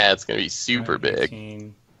 Yeah, it's gonna be super big.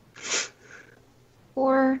 18.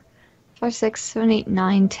 4, 5, 6, 7, 8,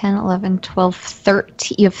 9, 10, 11, 12,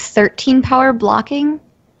 13. You have 13 power blocking,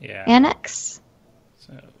 Yeah. Anax?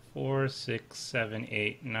 So 4, 6, 7,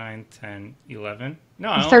 8, 9, 10, 11. No,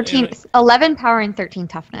 I don't- 13, 11 power and 13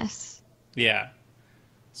 toughness. Yeah.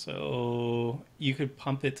 So you could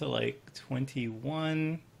pump it to like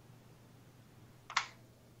 21.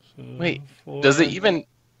 So Wait, 4. does it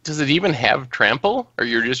even have trample, or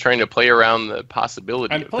you're just trying to play around the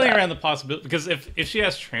possibility? I'm of playing that? around the possibility because if she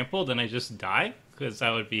has trample, then I just die because that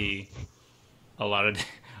would be a lot of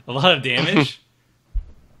a lot of damage.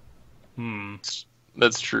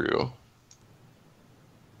 That's true.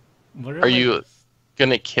 What Are you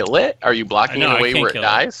gonna kill it? Are you blocking No, in I a way can't where it kill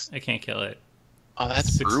dies? I can't kill it. Oh, that's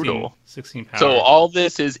 16, brutal. 16 power. So all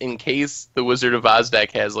this is in case the Wizard of Oz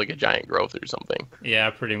deck has like a giant growth or something. Yeah,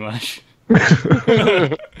 pretty much.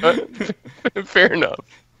 Fair enough.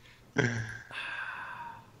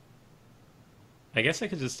 I guess I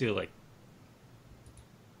could just do like.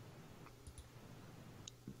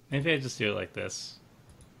 Maybe I just do it like this.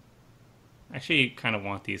 Actually, kind of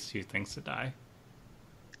want these two things to die.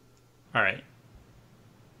 All right.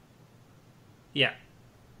 Yeah,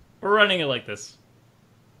 we're running it like this.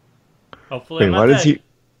 Hopefully, Wait, I'm why not does dead.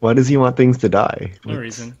 why does he want things to die? No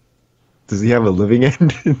reason. Does he have a living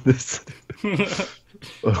end in this?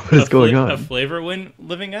 What is going A on? flavor win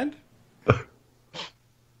living end?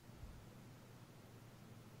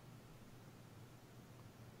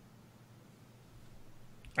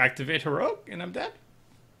 Activate heroic and I'm dead?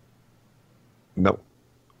 No.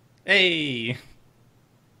 Hey!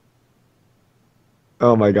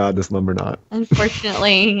 Oh my god, this Lumbernaught.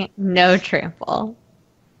 Unfortunately, no trample.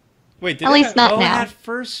 Wait, did At I least have, not oh, now. I had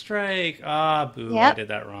first strike. Ah, boo, I Yep. did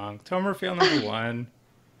that wrong. Tomer fail number 1.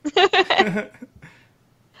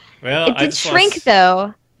 Well, It I did just shrink, lost,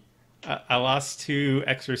 though. I lost 2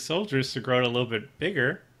 extra soldiers to grow it a little bit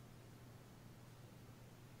bigger.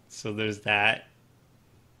 So there's that.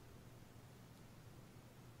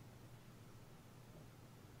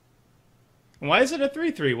 Why is it a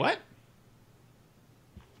 3/3? What?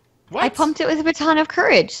 What? I pumped it with a baton of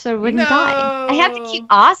courage so it wouldn't No. die. I have to keep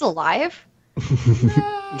Oz alive.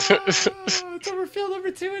 No! It's over field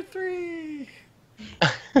number 2 and 3.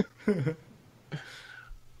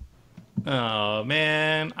 Oh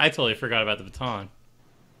man, I totally forgot about the baton.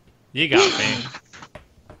 You got me.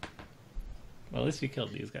 Well, at least you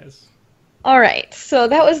killed these guys. All right, so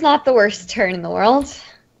that was not the worst turn in the world.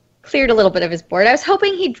 Cleared a little bit of his board. I was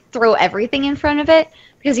hoping he'd throw everything in front of it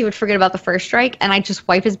because he would forget about the first strike, and I'd just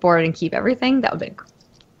wipe his board and keep everything. That would be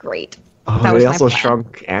great. Oh, That was they my also plan.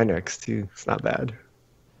 shrunk Anax too. It's not bad.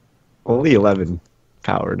 Only 11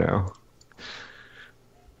 power now.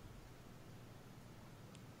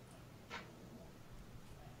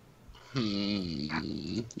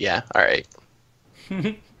 Yeah, alright.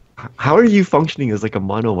 How are you functioning as like a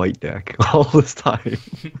mono white deck all this time?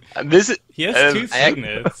 This is, He has 2 I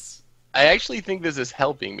signets. actually think this is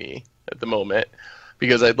helping me at the moment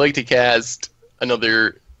because I'd like to cast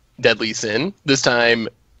another Deadly Sin. This time.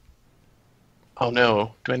 Oh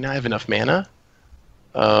no, do I not have enough mana?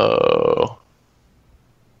 Oh.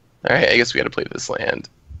 Alright, I guess we gotta play this land.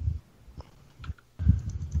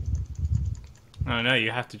 Oh no,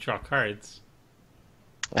 you have to draw cards.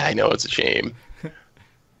 I know, it's a shame.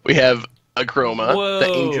 We have a Chroma, Whoa. the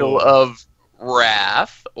Angel of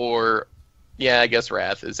Wrath, or yeah, I guess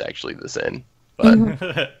Wrath is actually the Sin. But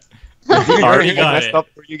You Already already got messed it. up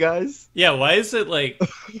for you guys? Yeah, why is it like...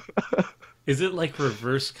 Is it like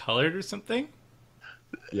reverse colored or something?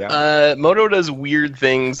 Yeah. Moto does weird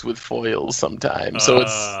things with foils sometimes, so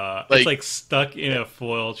It's like stuck in a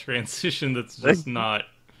foil transition that's just not...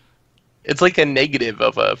 it's like a negative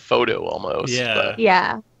of a photo almost. Yeah.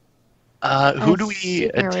 Yeah. Who do That's we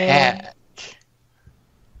super attack?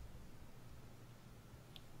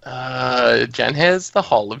 Jen has the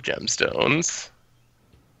Hall of Gemstones.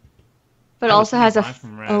 But That also was has a fine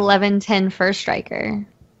from Red. 11-10 first striker.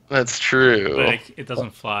 That's true. But it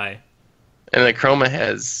doesn't fly. And the Chroma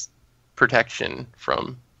has protection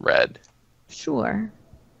from red. Sure.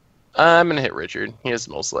 I'm gonna hit Richard. He has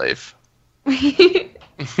the most life.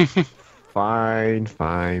 Fine,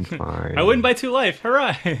 fine, fine. I win by 2 life.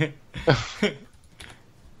 Hurrah!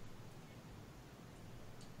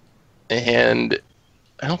 And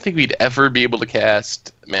I don't think we'd ever be able to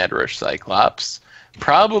cast Mad Rush Cyclops.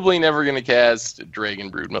 Probably never gonna cast Dragon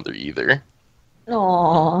Broodmother either.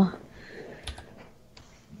 Aww.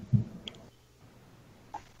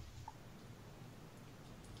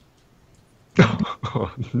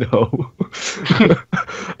 Oh, no.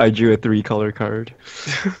 I drew a 3-color card.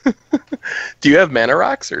 Do you have mana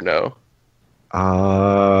rocks or no?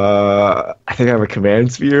 I think I have a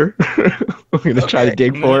command sphere. I'm gonna try to Okay.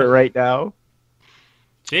 dig for it right now.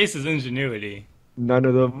 Jace's ingenuity. None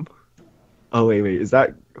of them. Oh wait, is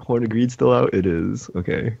that Horn of Greed still out? It is.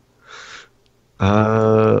 Okay.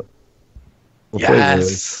 We'll play Yes.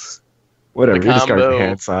 this. Whatever. The We discard the combo.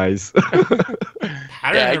 hand size.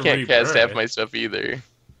 How did Yeah, I it can't cast half rebirth? my stuff either.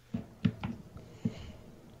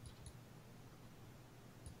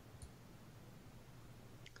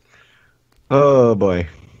 Oh boy.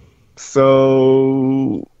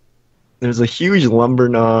 So there's a huge lumber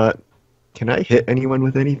knot. Can I hit anyone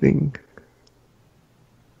with anything?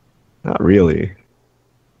 Not really.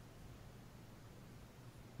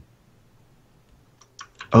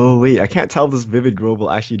 Oh wait, I can't tell if this Vivid Grove will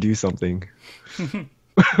actually do something.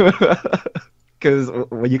 Because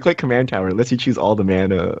when you click Command Tower, it lets you choose all the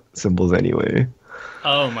mana symbols anyway.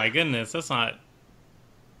 Oh my goodness, that's not...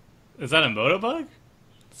 Is that a moto bug?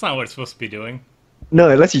 That's not what it's supposed to be doing. No,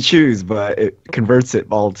 it lets you choose, but it converts it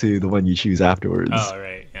all to the one you choose afterwards. Oh,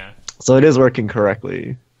 right, yeah. So it is working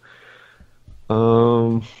correctly.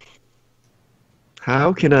 How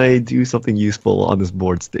can I do something useful on this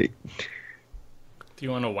board state? Do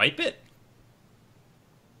you want to wipe it?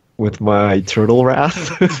 With my Turtle Wrath?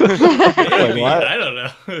 Maybe, what? I don't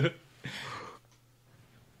know. There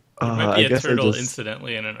might I be a guess turtle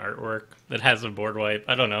incidentally in an artwork that has a board wipe.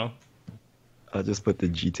 I don't know. I'll just put the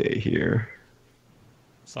GT here.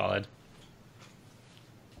 Solid.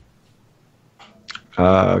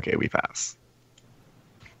 Okay, we pass.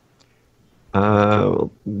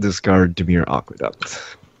 We'll discard Demir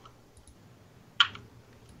Aqueduct.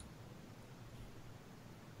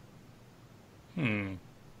 Okay,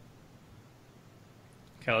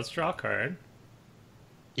 let's draw a card.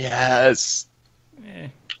 Yes. Eh.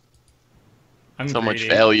 I'm So much greedy.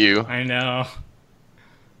 value. I know.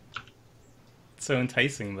 It's so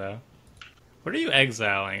enticing, though. What are you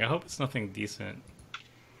exiling? I hope it's nothing decent.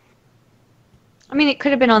 I mean, it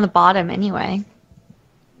could have been on the bottom anyway.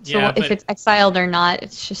 So Yeah, if but, it's exiled or not,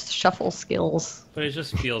 it's just shuffle skills. but it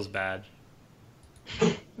just feels bad.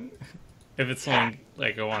 If it's something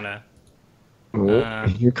like I want to. Oh,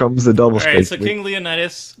 here comes the double All strike. right, so King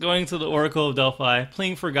Leonidas going to the Oracle of Delphi,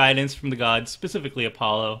 pleading for guidance from the gods, specifically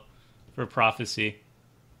Apollo, for prophecy.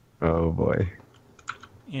 Oh boy.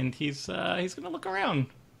 And he's gonna look around,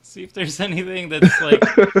 see if there's anything that's like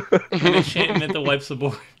an enchantment that wipes the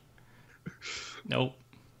board. Nope.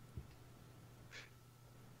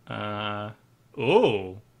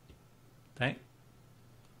 Oh. That.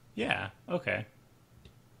 Yeah. Okay.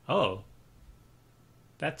 Oh.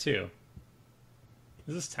 That too.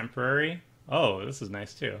 Is this temporary? Oh, this is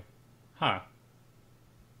nice too. Huh.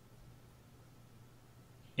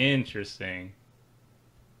 Interesting.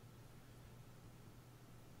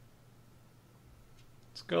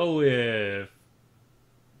 Let's go with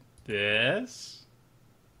this.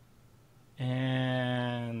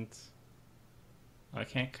 And I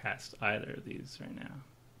can't cast either of these right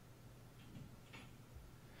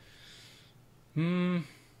now.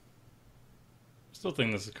 Still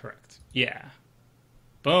think this is correct. Yeah.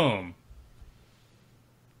 Boom.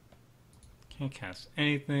 Can't cast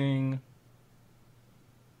anything.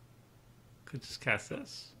 Could just cast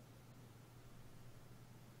this.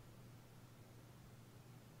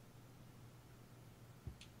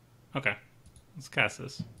 Okay. Let's cast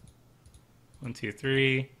this. 1, 2,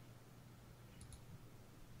 3.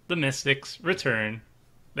 The Mystics return.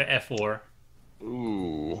 The F4.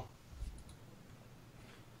 Ooh.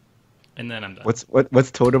 And then I'm done.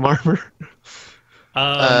 What's totem armor?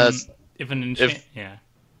 If an enchant, yeah.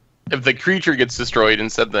 If the creature gets destroyed,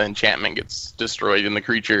 instead the enchantment gets destroyed, and the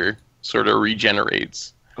creature sort of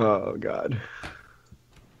regenerates. Oh god.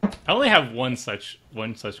 I only have one such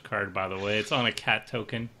card, by the way. It's on a cat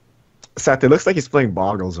token. Seth, it looks like he's playing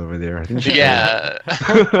Boggles over there. I think Yeah.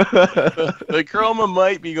 The Chroma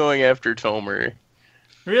might be going after Tomer.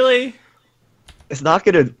 Really? It's not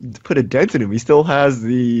gonna put a dent in him. He still has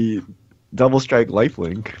the double strike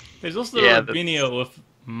lifelink. There's also the Yeah, Rubinia with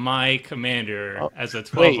my commander as a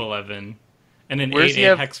 12/11 and an Where's 8/8 he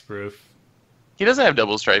have- hexproof. He doesn't have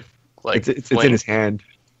double strike. Like It's in his hand.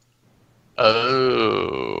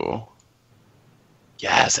 Oh.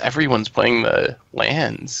 Yes, everyone's playing the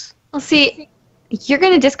lands. Well, see, you're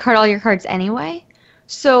going to discard all your cards anyway,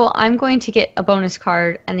 so I'm going to get a bonus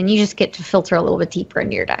card, and then you just get to filter a little bit deeper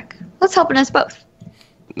into your deck. That's helping us both.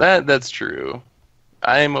 That's true.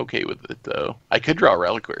 I'm okay with it, though. I could draw a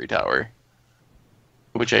Reliquary Tower,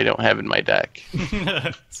 which I don't have in my deck.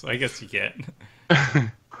 So I guess you get.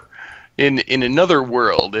 In another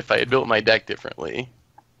world, if I had built my deck differently.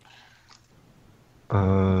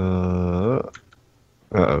 Uh-oh.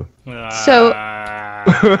 So,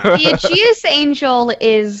 the Aegeus Angel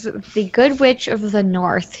is the Good Witch of the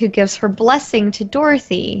North who gives her blessing to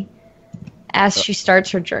Dorothy as she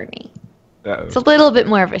starts her journey. It's a little bit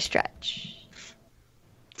more of a stretch.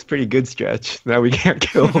 It's a pretty good stretch. Now we can't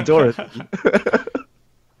kill Dorothy.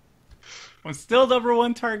 I'm still number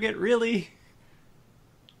one target, really?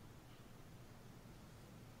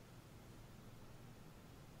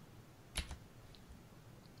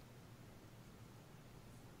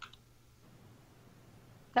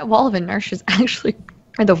 That wall of inertia is actually,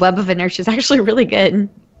 or the web of inertia is actually really good.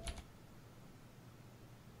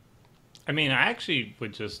 I mean, I actually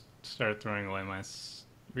would just start throwing away my...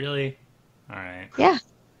 Really? Alright. Yeah.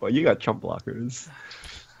 Well, you got chump blockers.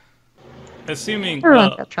 Assuming... Everyone's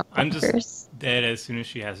Well, got trump I'm blockers. just dead as soon as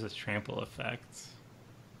she has this trample effect.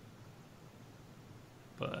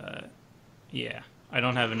 But... Yeah. I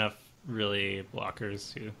don't have enough, really,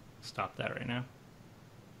 blockers to stop that right now.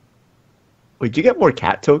 Wait, did you get more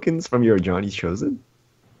cat tokens from your Johnny's Chosen?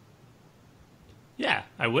 Yeah,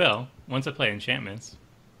 I will. Once I play enchantments.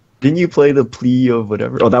 Didn't you play the plea of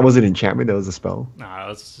whatever? Oh, that was an enchantment. That was a spell. Nah,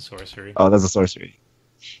 that's just a sorcery. Oh, that's a sorcery.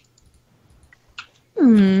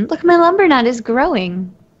 Look, my lumber nut is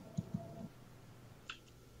growing.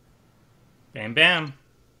 Bam, bam.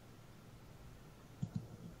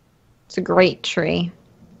 It's a great tree.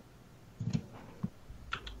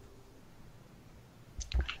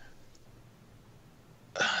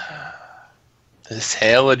 This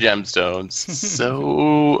hail of gemstones.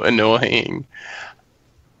 So annoying.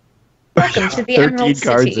 Welcome to the 13 Emerald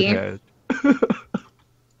cards City. ahead.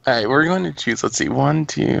 Alright, we're going to choose, let's see, 1,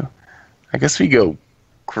 2. I guess we go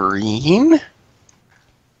green?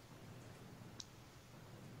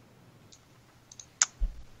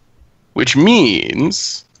 Which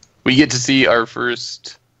means we get to see our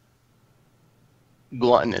first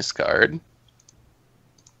gluttonous card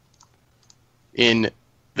in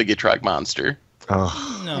the Gitrog monster.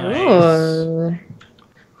 Oh, Nice. Ooh.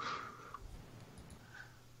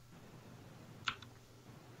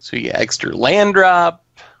 So you get extra land drop.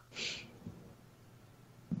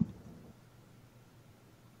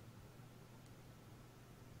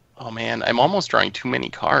 Oh man, I'm almost drawing too many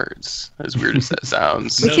cards. As weird as that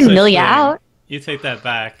sounds. We No can such mill you thing. out. You take that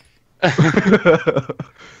back.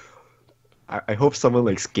 I hope someone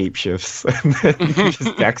like scape shifts and then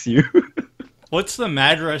just decks you. What's the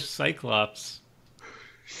Mad Rush Cyclops?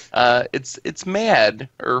 It's mad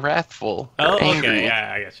or wrathful or Oh, angry. okay.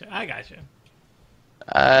 Yeah, I got you.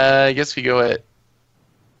 I guess we go at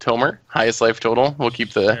Tomer, highest life total. We'll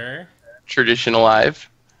keep the Sure. tradition alive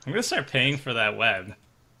I'm gonna start paying for that web.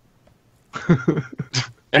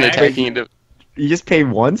 and Hey. attacking into. You just pay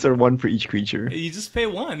once or one for each creature? You just pay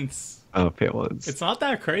once. Oh, pay once. It's not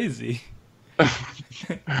that crazy.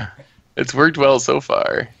 It's worked well so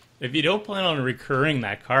far. If you don't plan on recurring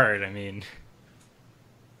that card, I mean,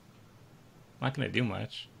 not gonna do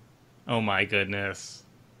much. Oh my goodness.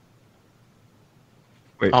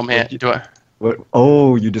 Wait, Oh man, what, do I? what?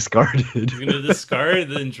 Oh, you discarded. You're gonna discard,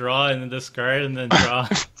 then draw, and then discard, and then draw.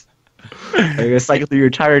 I'm gonna cycle through your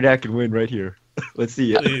entire deck and win right here. Let's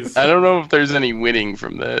see it. Please, I don't know if there's any winning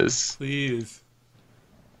from this. please.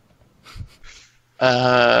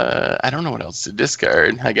 I don't know what else to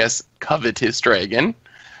discard. I guess Covetous Dragon,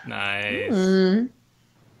 Nice. Mm.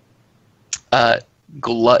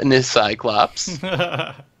 Gluttonous Cyclops,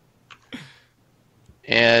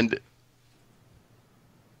 and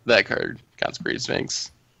that card, Consecrated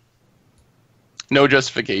Sphinx. No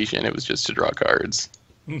justification. It was just to draw cards.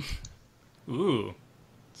 Ooh,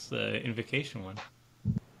 it's the invocation one.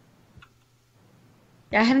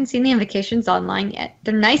 Yeah, I haven't seen the invocations online yet.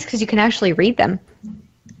 They're nice because you can actually read them.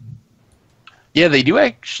 Yeah, they do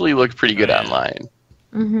actually look pretty good Oh, yeah. online.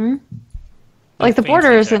 Mm-hmm. Like the fancy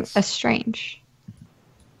border isn't text. as strange.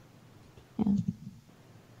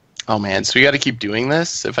 Oh man, so we got to keep doing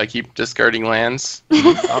this if I keep discarding lands.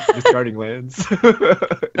 Stop discarding lands.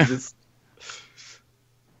 Just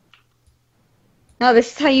No,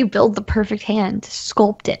 this is how you build the perfect hand.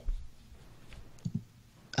 Sculpt it.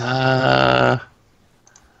 All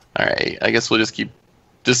right, I guess we'll just keep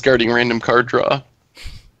discarding random card draw.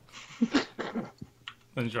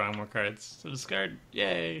 Then drawing more cards. So discard.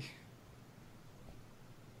 Yay.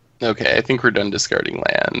 Okay, I think we're done discarding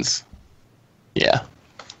lands. Yeah,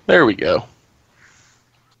 there we go.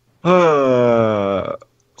 Hollow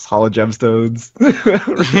gemstones.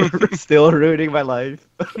 Still ruining my life.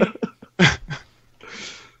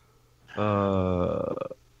 Oh,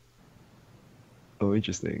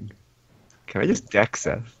 interesting. Can I just deck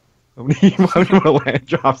Seth? How many more land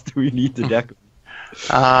drops do we need to deck?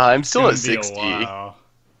 I'm still at It's gonna be a 60, while.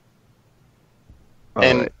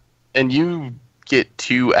 and and you get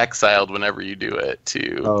 2 exiled whenever you do it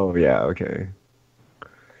too. Oh yeah, okay.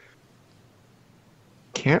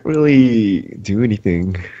 Can't really do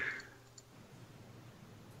anything.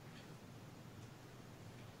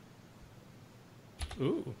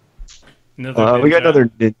 Ooh. Another We got ninja. another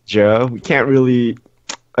ninja. We can't really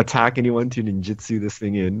attack anyone to ninjutsu this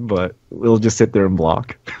thing in, but we'll just sit there and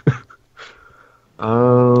block.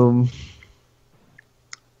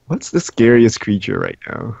 What's the scariest creature right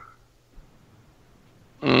now?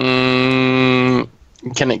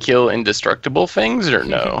 Can it kill indestructible things or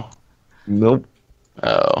no? Nope.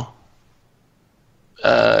 Oh.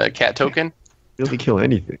 Cat token? Really kill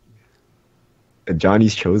anything.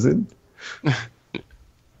 Johnny's Chosen?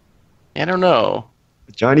 I don't know.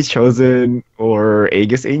 Johnny's Chosen or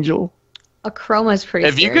Aegis Angel? A chroma's pretty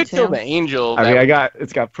If you scary, could kill too. the angel, I mean, that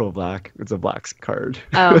it's got pro black. It's a black card.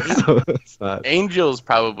 Oh. So it's not. angel's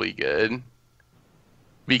probably good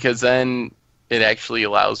because then it actually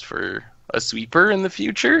allows for a sweeper in the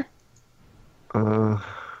future. Uh,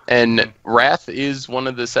 And wrath is one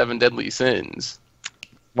of the 7 deadly sins.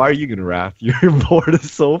 why are you gonna wrath? Your board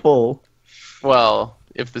is so full. Well,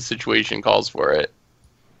 if the situation calls for it.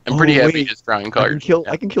 I'm pretty Oh, happy wait. just drawing I cards.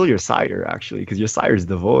 can kill your sire actually, because your sire's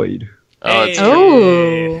the void. Oh, it's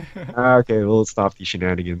Hey. Oh. Okay, we'll stop these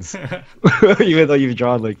shenanigans. Even though you've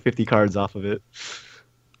drawn like 50 cards off of it.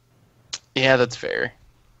 yeah, that's fair.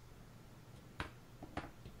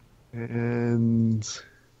 And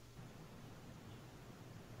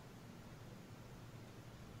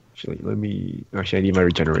actually, I need my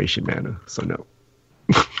regeneration mana, so no.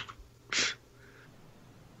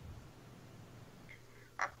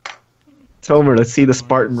 Tomer, let's see the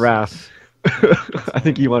Spartan Wrath. I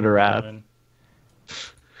think you want a Wrath.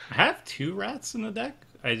 I have 2 rats in the deck.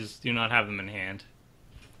 I just do not have them in hand.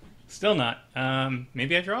 Still not.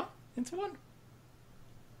 Maybe I draw into one?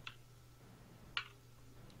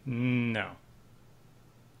 No.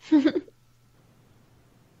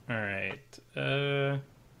 Alright.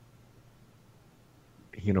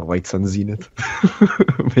 White Sun Zenith.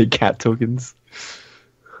 Make cat tokens.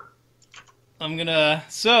 I'm gonna.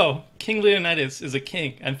 So, King Leonidas is a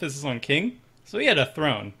king. Emphasis on king. So he had a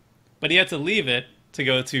throne, but he had to leave it to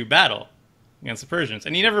go to battle against the Persians,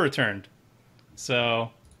 and he never returned.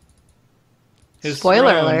 So, his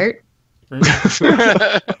Spoiler throne alert.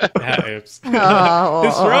 Yeah, oops. His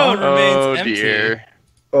throne remains empty. Dear.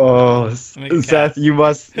 Oh, Make a Seth, cast. you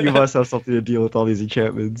must have something to deal with all these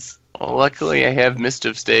enchantments. Well, luckily, I have Mist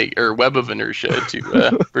of Stake or Web of Inertia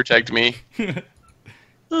to protect me.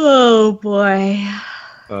 Oh boy.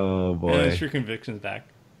 Oh And boy. True Conviction's back.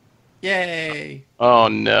 Yay! Oh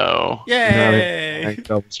no. Yay!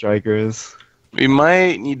 Double strikers. We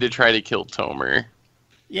might need to try to kill Tomer.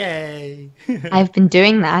 Yay! I've been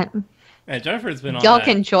doing that. Yeah, Jennifer's been on Y'all that.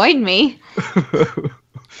 can join me.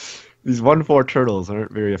 These 1/4 turtles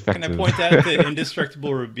aren't very Can effective. I point out the indestructible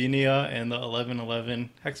Rubinia and the 1111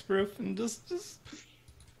 hexproof and just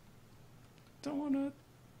don't want to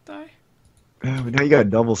die? But now you got a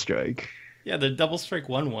double strike. Yeah, the double strike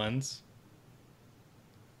 1/1s.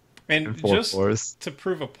 And And 4 just 4s. to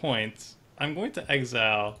prove a point, I'm going to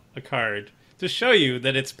exile a card to show you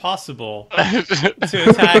that it's possible to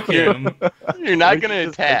attack him. You're not We going to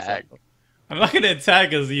just attack. exile. I'm not going to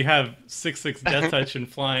attack as you have 6/6 death touch and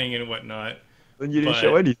flying and whatnot. Then you didn't But-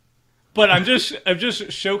 show anything. But I'm just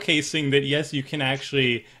showcasing that yes, you can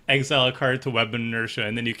actually exile a card to weapon inertia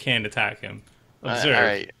and then you can attack him. Observe. All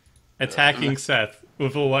right. Attacking Seth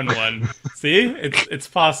with a 1/1. See? It's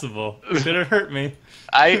possible. It didn't hurt me.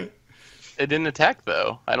 It didn't attack,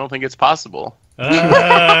 though. I don't think it's possible. All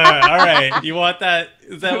right. You want that?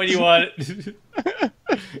 Is that what you want?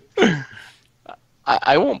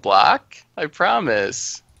 I won't block. I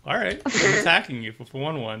promise. All right. I'm attacking you with a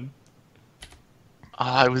 1/1.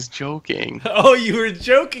 I was joking. Oh, you were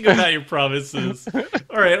joking about your promises.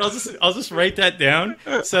 All right. I'll just write that down.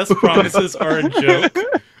 Seth's promises are a joke.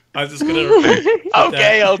 I'm just gonna.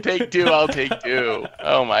 Okay, I'll take 2. I'll take 2.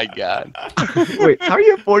 Oh my god. Wait, how are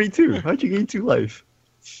you at 42? How'd you gain 2 life?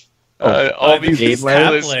 All because these it's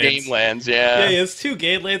tap game lands. lands, Yeah, yeah. he has 2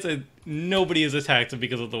 gate lands and nobody is attacked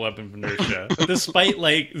because of the weapon of inertia, despite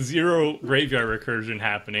like 0 graveyard recursion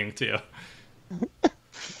happening too.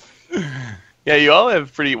 Yeah, you all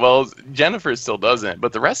have pretty well. Jennifer still doesn't,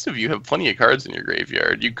 but the rest of you have plenty of cards in your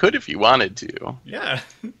graveyard. You could if you wanted to, Yeah.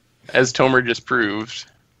 as Tomer just proved.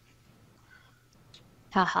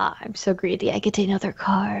 Haha, I'm so greedy. I get another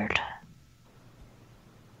card.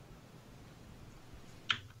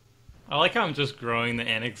 I like how I'm just growing the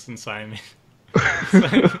Anax and Cymede.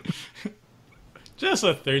 Just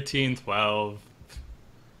a 13/12.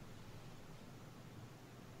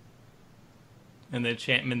 And the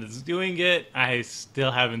enchantment that's doing it, I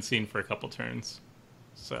still haven't seen for a couple turns.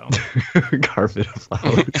 So, Carpet of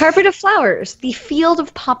flowers. Carpet of Flowers, the field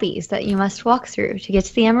of poppies that you must walk through to get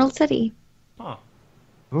to the Emerald City. oh.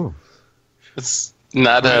 Oh. It's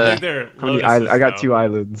not I a think they're How many lotuses, I got though. 2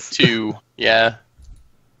 islands. 2. Yeah.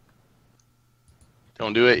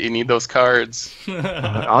 Don't do it. You need those cards.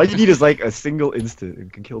 All you need is like a single instant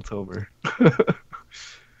and can kill Tomer.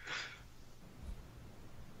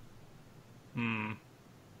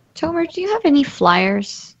 Tomer, do you have any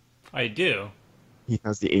flyers? I do. He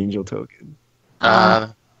has the angel token.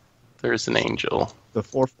 There's an angel. The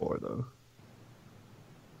 4/4 though.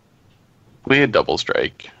 We had double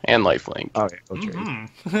strike and lifelink. Okay, I'll trade.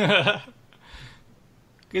 Mhm.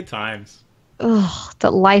 Good times. Ugh,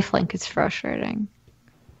 the lifelink is frustrating.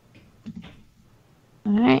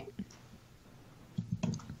 Alright.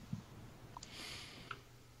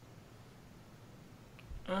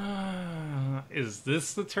 Is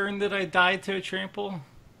this the turn that I died to a trample?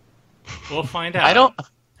 We'll find out.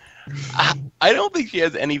 I don't think she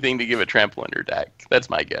has anything to give a trample in her deck. That's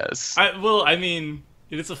my guess. I mean,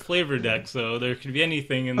 it is a flavor deck, so there could be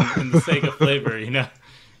anything in the sake of flavor, you know?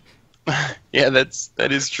 Yeah,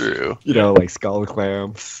 that is true. You know, like skull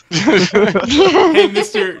clamps. Hey,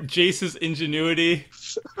 Mr. Jace's ingenuity.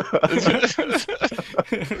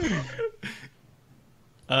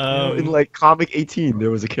 In like comic 18, there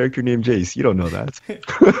was a character named Jace. You don't know that.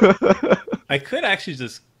 I could actually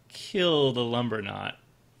just kill the lumber knot.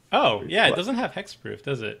 Oh, yeah, it What? doesn't have hexproof,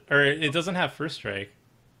 does it? Or it doesn't have first strike.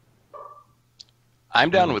 I'm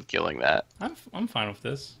down with killing that. I'm fine with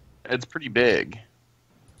this. It's pretty big.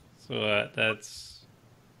 So that's...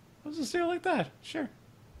 Let's just do it like that. Sure.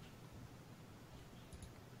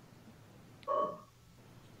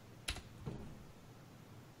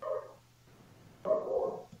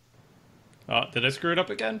 Oh, did I screw it up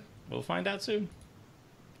again? We'll find out soon.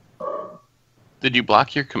 Did you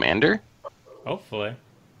block your commander? Hopefully.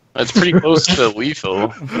 That's pretty close to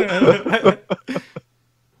lethal.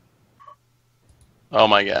 Oh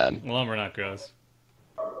my god. Lumber knot goes.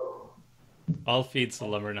 All feeds the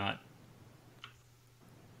lumber knot.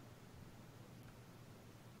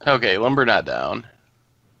 Okay, lumber not down.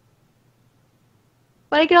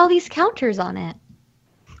 But I get all these counters on it.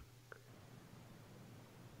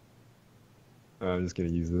 I'm just gonna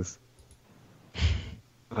use this.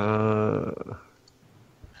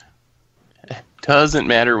 Doesn't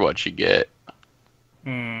matter what you get.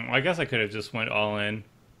 I guess I could have just went all in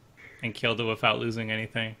and killed it without losing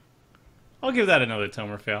anything. I'll give that another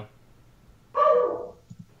Tomer fail.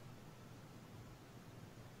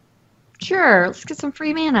 Sure, let's get some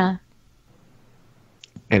free mana.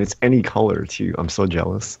 And it's any color too. I'm so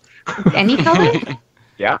jealous. Any color?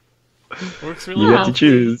 Yeah. Works really You well. get to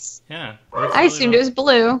choose. Yeah. Works I really assumed well. it was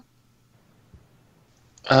blue.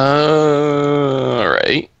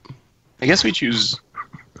 Alright. I guess we choose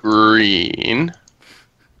green.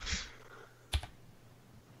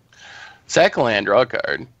 Sack land, draw a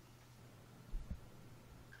card.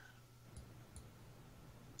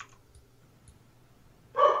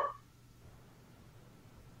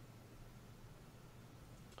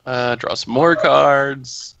 Draw some more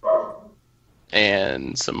cards.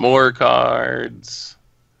 And some more cards.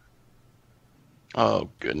 Oh,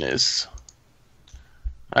 goodness.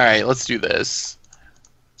 Alright, let's do this.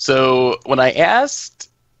 So, when I asked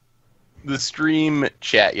the stream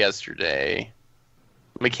chat yesterday,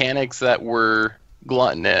 mechanics that were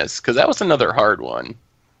gluttonous, because that was another hard one.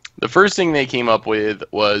 The first thing they came up with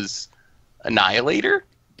was Annihilator.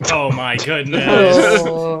 Oh my goodness.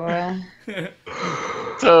 Oh.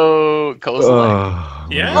 So,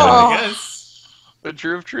 Coastline. Yeah, Oh. I guess. The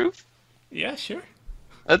truth. Yeah, sure.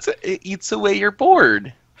 It eats away your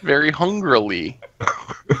board very hungrily.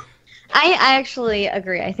 I actually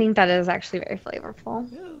agree. I think that is actually very flavorful.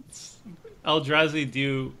 Yeah, Eldrazi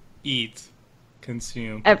do eat,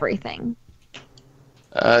 consume. Everything.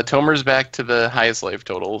 Tomer's back to the highest life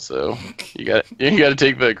total, so you got to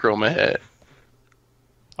take the chroma hit.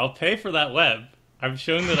 I'll pay for that web. I've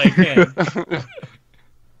shown that I can.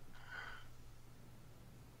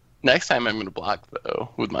 Next time I'm going to block, though,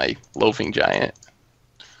 with my Loafing Giant.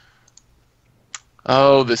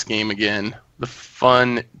 Oh, this game again. The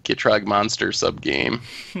fun Gitrog Monster sub-game.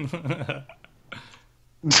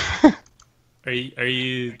 Are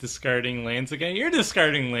you discarding lands again? You're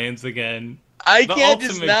discarding lands again. I The can't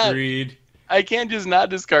just ultimate not. greed. I can't just not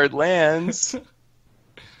discard lands.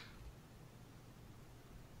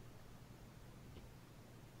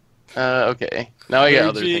 Okay. Now I got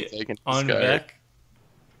other Clergy things I can on discard. deck.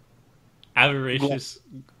 Avaricious.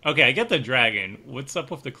 Okay, I get the dragon. What's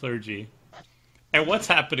up with the clergy? And what's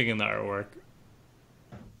happening in the artwork?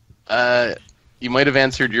 You might have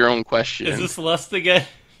answered your own question. Is this Lust again?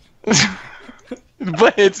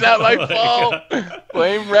 But it's not my Oh my fault. God.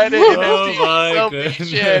 Blame Reddit and Oh my Salvation.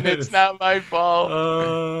 goodness. It's not my fault.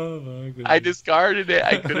 Oh my goodness. I discarded it.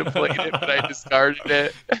 I could have played it, but I discarded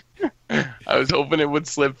it. I was hoping it would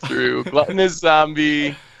slip through. Gluttonous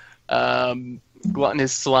zombie,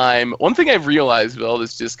 gluttonous slime. One thing I've realized with all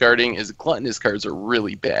this discarding is gluttonous cards are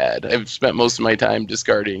really bad. I've spent most of my time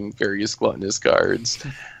discarding various gluttonous cards.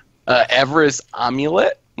 Avarice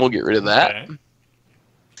Amulet. We'll get rid of that.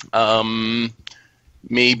 Okay.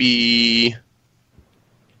 Maybe you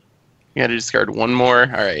got to discard one more.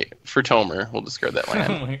 All right, for Tomer, we'll discard that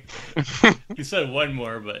land. You said one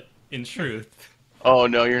more, but in truth, Oh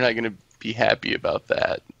no, you're not gonna be happy about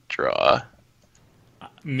that draw.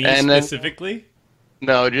 me And then- specifically.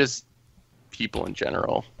 No, just people in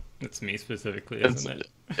general. It's me specifically, It's, isn't it?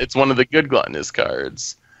 it's one of the good gluttonous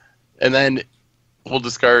cards, and then we'll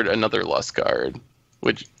discard another lust card.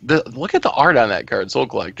 Which look at the art on that card, Soul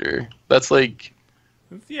Collector. That's like,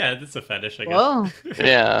 Yeah, that's a fetish, I guess. Whoa.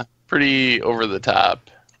 yeah, pretty over the top.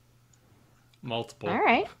 Multiple. All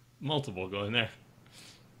right. Multiple going there.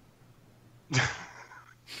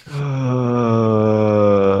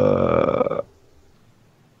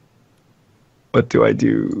 What do I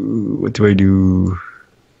do? What do I do?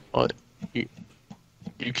 Well, you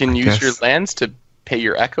can use your guess. lands to pay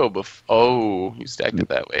your echo. Oh, you stacked it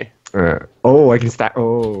that way. Oh, I can stack.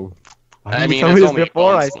 Oh, why I didn't you mean, tell it's me this only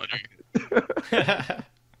before one I. splitter.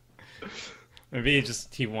 Maybe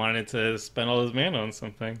he wanted to spend all his mana on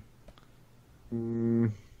something.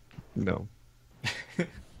 No.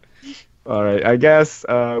 All right, I guess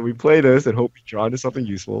we play this and hope we draw into something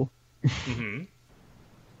useful. Hmm.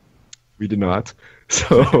 We did not.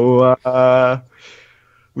 So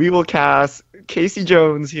we will cast Casey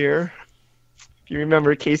Jones here. If you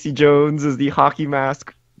remember, Casey Jones is the hockey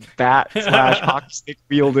mask bat / hockey stick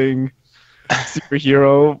wielding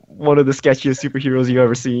superhero, one of the sketchiest superheroes you've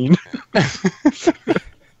ever seen.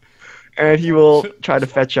 And he will try to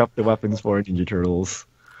fetch up the weapons for Ninja Turtles.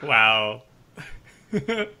 Wow. Kind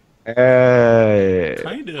of. Oh,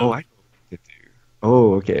 I know what to do.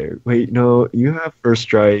 Oh, okay. Wait, no, you have first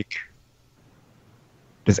strike.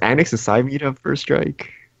 Does Anax and Cymede have first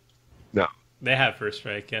strike? No. They have first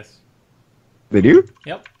strike, yes. They do?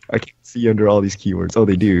 Yep. I can't see under all these keywords. Oh,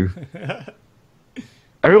 they do.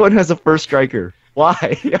 Everyone has a first striker. Why?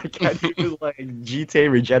 I can't do like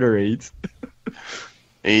GTA regenerates.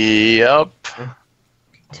 Yep.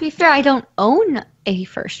 To be fair, I don't own a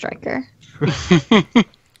first striker.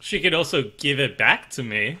 She could also give it back to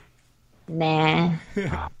me. Nah.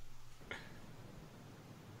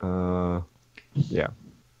 Yeah.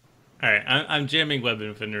 Alright, I'm jamming Web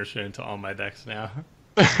of Inertia into all my decks now.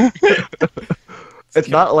 It's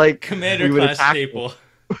not like Commander we would class attack staple.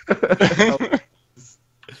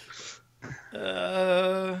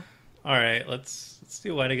 Alright, let's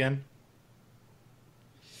do white again.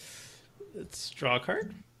 Let's draw a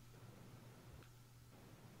card.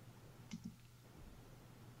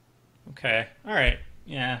 Okay. Alright.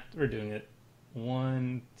 Yeah, we're doing it.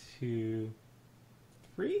 1, 2,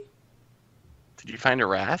 3? Did you find a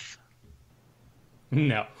wrath?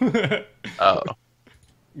 No. Oh.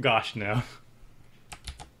 Gosh, no.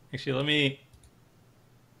 Actually,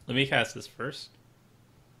 let me cast this first.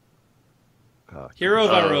 Hero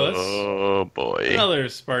of Aroas. Oh boy. Another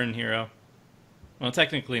Spartan hero. Well,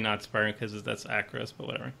 technically not Spartan because that's Acros, but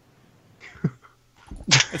whatever.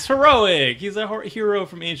 It's heroic. He's a hero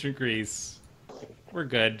from ancient Greece. We're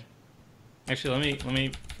good. Actually, let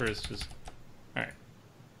me first just. All right.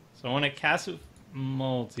 So I want to cast a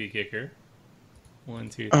multi-kicker. 1,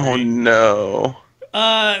 2, 3. Oh no.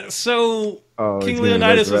 So Oh, King he's gonna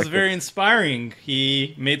Leonidas was resurrect it. very inspiring.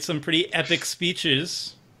 He made some pretty epic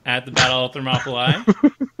speeches at the Battle of Thermopylae.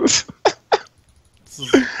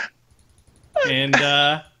 And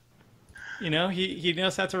he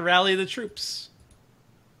knows how to rally the troops.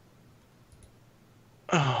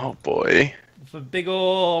 Oh boy. With a big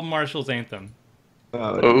ol' Marshall's anthem.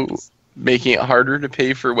 Oh, making it harder to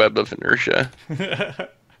pay for Web of Inertia.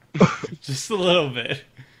 Just a little bit.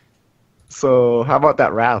 So, how about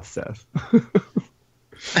that Wrath, Seth?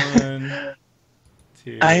 1,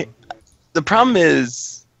 2. The problem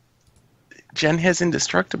is, Jen has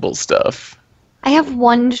indestructible stuff. I have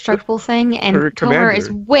one destructible thing, and Her Tomer commander. is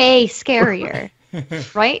way scarier.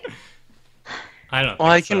 Right? I don't Well,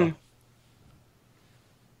 I think so. can.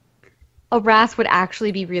 A Wrath would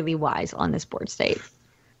actually be really wise on this board state.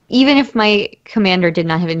 Even if my commander did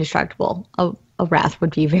not have indestructible, a Wrath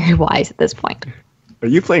would be very wise at this point. Are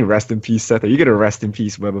you playing Rest in Peace, Seth? Are you gonna Rest in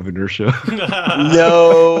Peace Web of Inertia?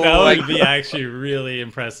 No. That would be actually really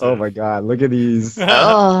impressive. Oh my god, look at these.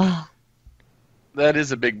 Ugh. That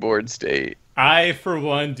is a big board state. I, for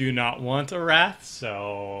one, do not want a Wrath,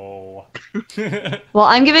 so... Well,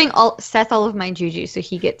 I'm giving Seth all of my juju, so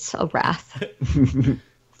he gets a Wrath.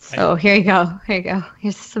 So here you go. Here you go.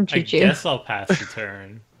 Here's some I juju. guess I'll pass the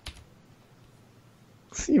turn.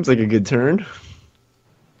 Seems like a good turn.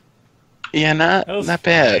 Yeah, That was not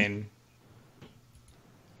bad. fine.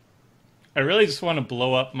 I really just want to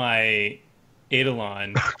blow up my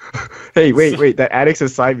Eidolon. Hey, wait, that Anax and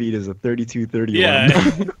Cymede is a 32-31. Yeah.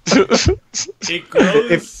 It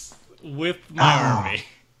grows with my army.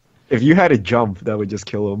 If you had a jump, that would just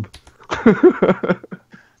kill him.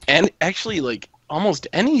 And actually, like, almost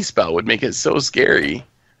any spell would make it so scary.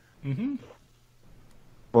 Mm-hmm.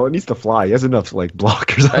 Well, it needs to fly. He has enough like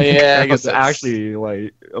blockers on the Yeah, I ground guess to that's- actually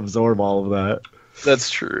like absorb all of that. That's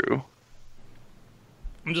true.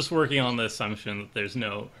 I'm just working on the assumption that there's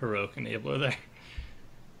no heroic enabler there.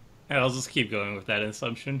 And I'll just keep going with that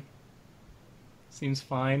assumption. Seems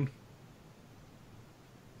fine.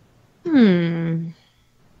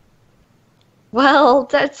 Well,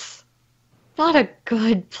 that's not a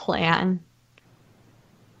good plan.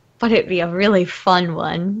 But it'd be a really fun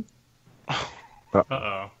one.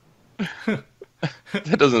 Uh-oh.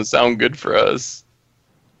 That doesn't sound good for us.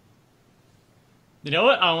 You know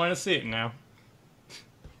what? I want to see it now.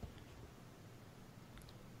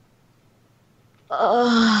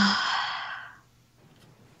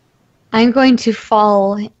 I'm going to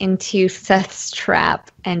fall into Seth's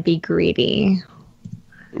trap and be greedy.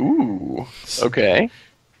 Ooh. Okay.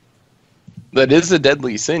 That is a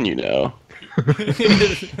deadly sin, you know.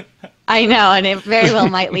 I know, and it very well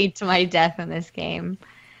might lead to my death in this game.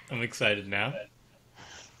 I'm excited now.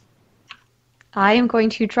 I am going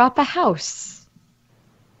to drop a house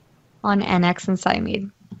on Anax and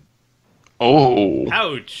Cymede. Oh.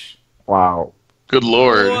 Ouch. Wow. Good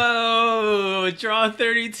lord. Whoa! Draw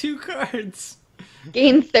 32 cards.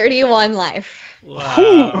 Gain 31 life.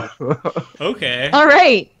 Wow. Okay. All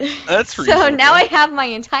right. That's So reasonable. now I have my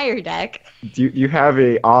entire deck. You have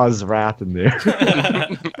a Oz Wrath in there.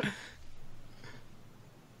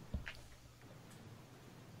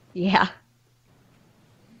 Yeah.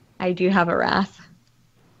 I do have a Wrath.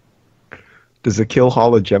 Does it kill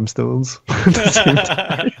Hall of Gemstones?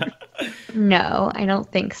 No, I don't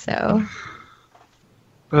think so.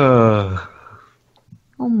 uh,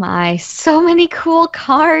 Oh my, so many cool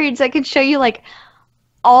cards. I could show you like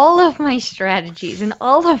all of my strategies and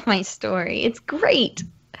all of my story. It's great.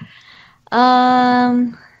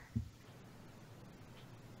 But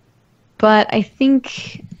I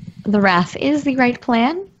think the Wrath is the right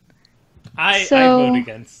plan. I So- vote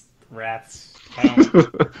against rats. I don't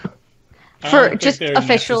For think just they're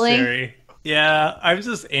officially? necessary. Yeah, I'm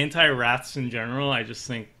just anti-rats in general. I just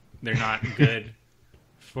think they're not good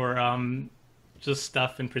for just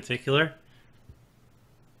stuff in particular.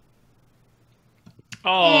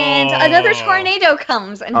 Oh, And another tornado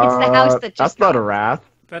comes and hits the house that just. that's not a Wrath.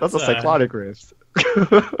 That's a That's, Cyclonic Rift.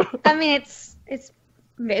 I mean, it's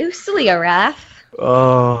mostly a Wrath.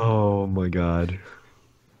 Oh my god.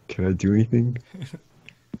 Can I do anything?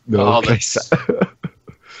 No. Oh, okay. that's-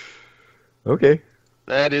 Okay.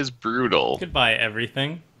 That is brutal. Goodbye,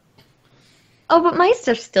 everything. Oh, but my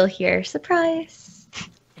stuff's still here. Surprise.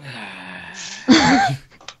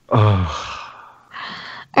 Oh.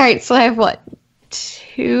 All right, so I have what?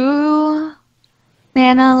 2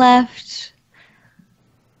 mana left.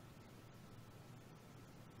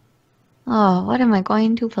 Oh, what am I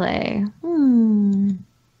going to play?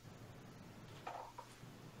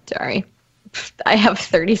 Sorry. I have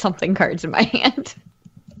 30-something cards in my hand.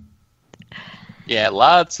 Yeah,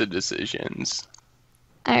 lots of decisions.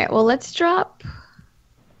 All right, well, let's drop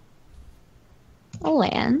a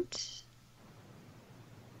land.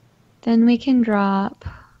 Then we can drop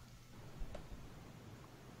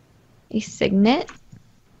a signet.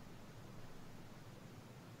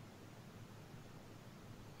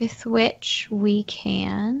 With which we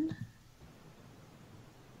can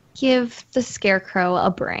give the scarecrow a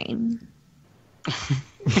brain.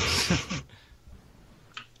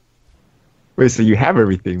 Wait, so you have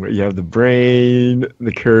everything, right? You have the brain,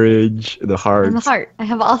 the courage, the heart. And the heart. I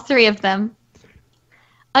have all 3 of them.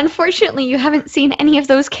 Unfortunately, you haven't seen any of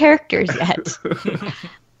those characters yet.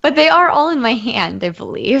 But they are all in my hand, I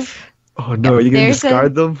believe. Oh no, are you gonna There's a-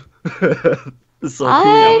 discard them? It's so I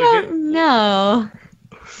cool. don't know.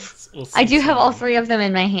 We'll see I do have all soon. 3 of them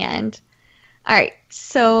in my hand. All right,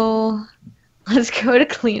 so let's go to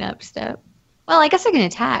cleanup step. Well, I guess I can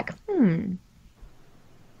attack.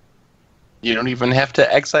 You don't even have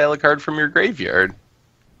to exile a card from your graveyard.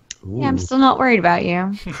 Yeah, I'm Ooh. still not worried about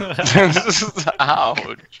you.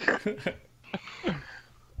 Ouch.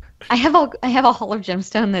 I have a Hall of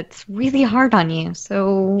Gemstone that's really hard on you,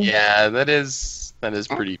 so Yeah, that is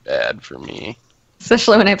pretty bad for me.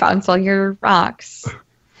 especially when I bounce all your rocks.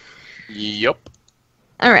 Yup.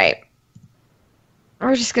 All right,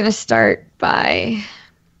 we're just gonna start by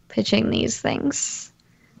pitching these things.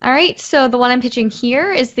 All right, so the one I'm pitching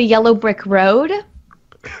here is the Yellow Brick Road.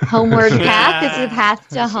 Homeward Path is the path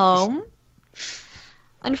to home.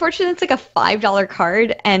 Unfortunately, it's like a $5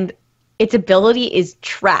 card, and its ability is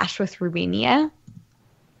trash with Rubinia.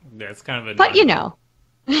 That's kind of a. But you know,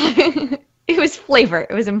 it was flavor.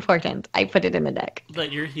 It was important. I put it in the deck.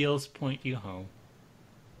 Let your heels point you home.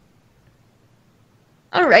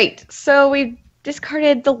 All right, so we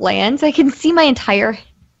discarded the lands. I can see my entire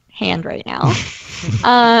hand right now.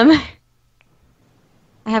 I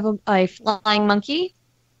have a flying monkey,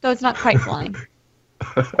 though it's not quite flying.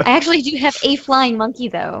 I actually do have a flying monkey,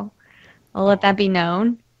 though. I'll let that be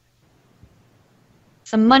known.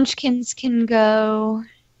 Some munchkins can go.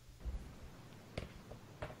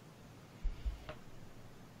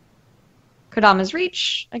 Kodama's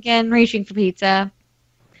Reach, again, reaching for pizza.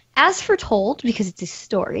 As foretold, because it's a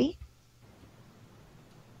story.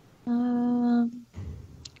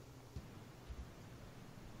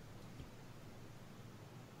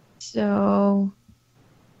 So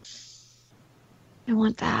I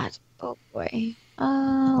want that. Oh boy.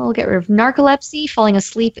 I'll get rid of narcolepsy, falling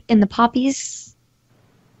asleep in the poppies.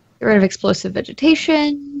 Get rid of explosive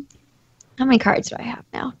vegetation. How many cards do I have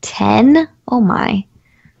now? 10? Oh my.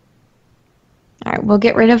 Alright, we'll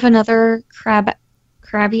get rid of another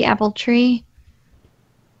crabby apple tree.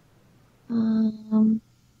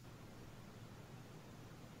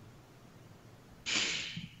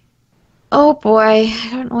 Oh boy, I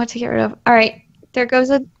don't know what to get rid of. Alright, there goes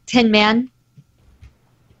a Tin Man.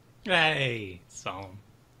 Hey, Solemn.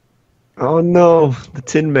 Oh no, the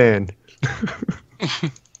Tin Man.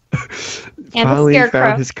 And the Finally Scarecrow.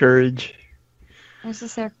 found his courage. There's the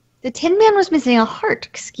Scarecrow. The Tin Man was missing a heart.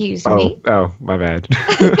 Excuse Oh, me. my bad.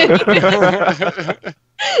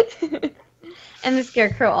 And the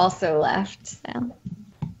Scarecrow also left. So.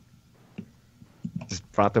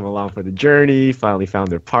 Just brought them along for the journey, finally found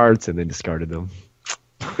their parts, and then discarded them.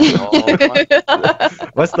 Oh,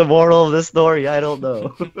 What's the moral of this story? I don't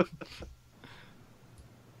know.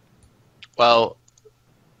 well,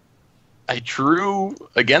 I drew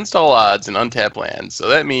against all odds an untapped land, so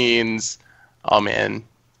that means, oh man,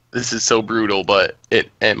 this is so brutal, but it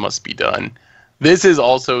must be done. This is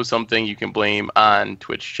also something you can blame on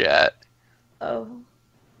Twitch chat. Oh.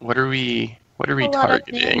 What are we A lot of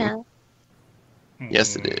targeting? mana.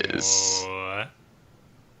 Yes, it is. What?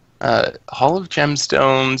 Hall of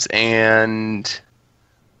Gemstones and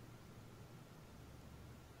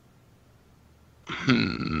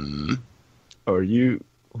Are you...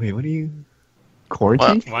 Wait, what are you...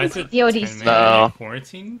 Quarantine? Why is it The ODC. 10 No. mana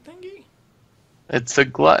quarantine thingy? it's a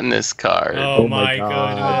gluttonous card. Oh, Oh my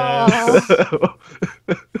my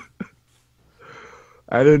goodness.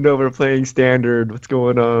 I didn't know we're playing standard. What's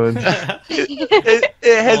going on?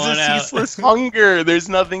 It has Going a out. ceaseless hunger. There's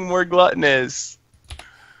nothing more gluttonous.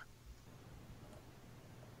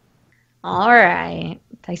 All right.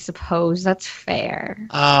 I suppose that's fair.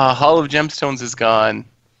 Hall of Gemstones is gone.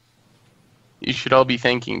 You should all be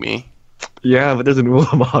thanking me. Yeah, but there's an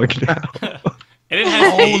Ulamog now. And it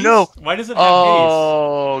has Oh, haste? no. Why does it have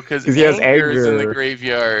Oh, because 'Cause he has anger is in the anger.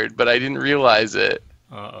 graveyard, but I didn't realize it. haste?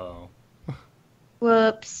 Uh-oh.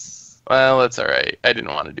 Whoops. Well, that's alright. I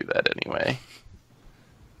didn't want to do that anyway.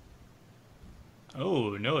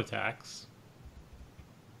 Oh, no attacks.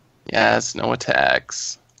 Yes, no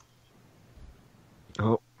attacks.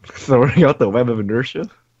 Oh, throwing out the web of inertia?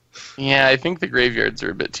 Yeah, I think the graveyards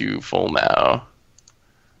are a bit too full now.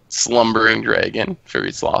 Slumbering dragon,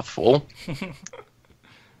 very slothful.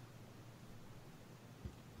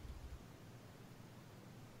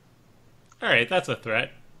 Alright, that's a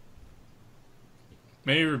threat.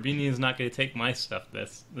 Maybe Rubinia is not going to take my stuff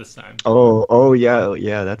this time. Oh,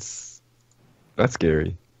 yeah, that's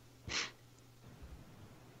scary.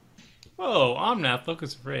 Whoa, Omnath,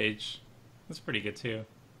 Focus of Rage. That's pretty good too.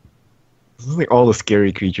 This is like all the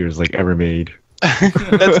scary creatures like ever made.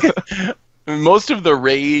 That's good. Most of the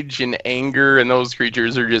rage and anger and those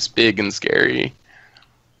creatures are just big and scary.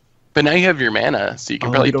 But now you have your mana, so you can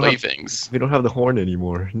Oh, probably you don't play have- things. We don't have the horn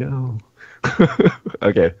anymore. No.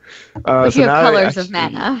 Okay. But So you now have I colors of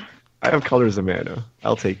actually- mana. I have colors of mana.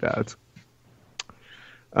 I'll take that.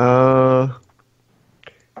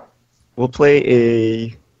 We'll play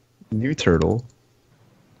a new turtle.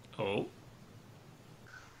 Oh.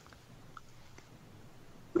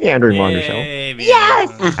 Meandering Wander Shell. Yay,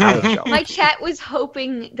 Yes! Meow. Out of shell. My chat was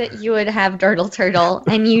hoping that you would have Dirtle Turtle,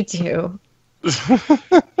 and you do.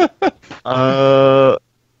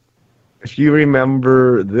 If you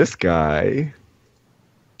remember this guy,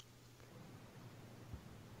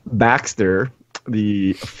 Baxter,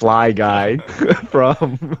 the fly guy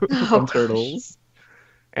from Oh, Turtles,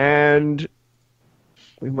 and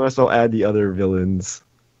we must all add the other villains.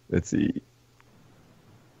 Let's see,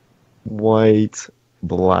 white,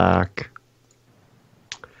 black.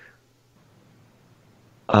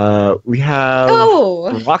 We have Oh!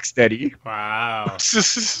 Rocksteady. Wow.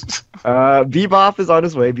 Bebop is on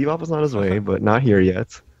his way. Bebop is on his way, but not here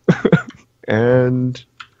yet. And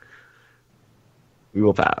we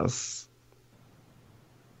will pass.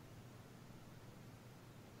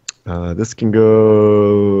 This can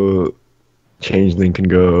go. Changeling can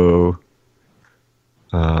go.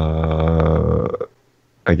 I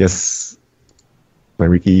guess. My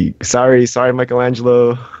Ricky. Sorry,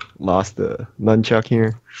 Michelangelo. Lost the nunchuck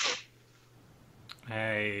here.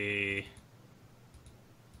 I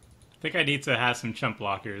think I need to have some chump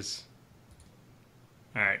blockers.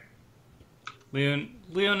 Alright.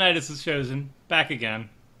 Leonidas is chosen. Back again.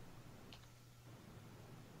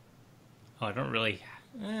 Oh, I don't really...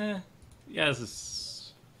 Yeah, this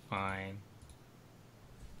is fine.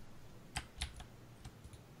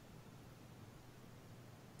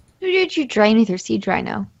 Who did you drain with your Siege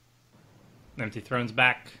Rhino? Empty Throne's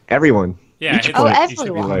back. Everyone. Yeah, Each it's point like- you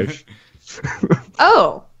should be Every life.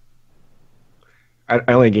 Oh! I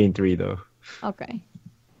only gained 3 though. Okay.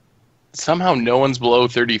 Somehow no one's below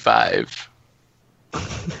 35.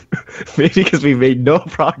 Maybe because we made no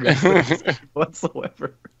progress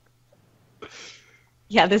whatsoever.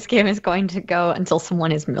 Yeah, this game is going to go until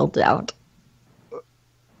someone is milled out.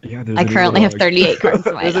 Yeah, there's I an currently have Ulamog. 38 cards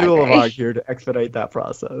in my There's an library. Ulamog here to expedite that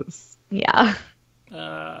process. Yeah.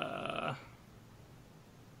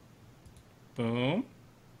 Boom.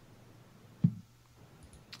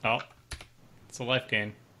 Oh, it's a life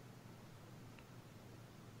gain.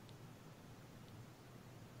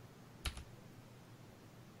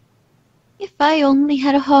 If I only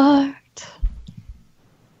had a heart.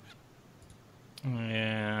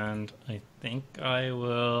 And I think I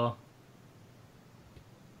will...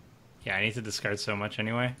 Yeah, I need to discard so much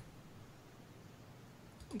anyway.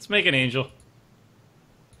 Let's make an angel.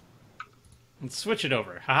 Let's switch it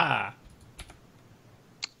over. Ha!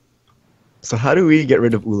 So how do we get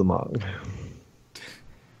rid of Ulamog?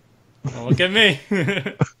 Well, look at me.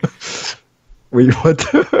 Wait, what?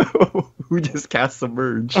 Who just cast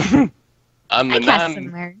Submerge? I'm the I cast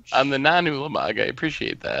Submerge. I'm the non-Ulamog. I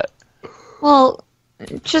appreciate that. Well,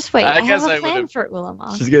 just wait. I I guess have I a plan would've- for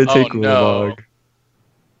Ulamog. She's gonna take Oh, no. Ulamog.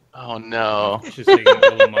 Oh no. She's taking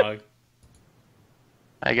Ulamog.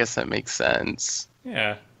 I guess that makes sense.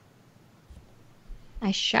 Yeah.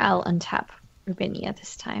 I shall untap Rubinia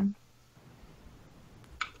this time.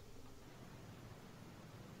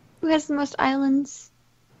 Who has the most islands?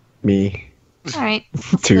 Me. Alright,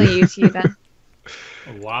 I'll Two. still use you then.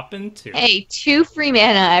 A whopping 2. Hey, 2 free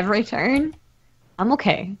mana every turn. I'm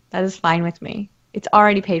okay. That is fine with me. It's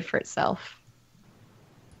already paid for itself.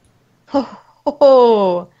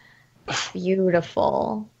 Oh,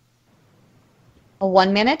 beautiful. A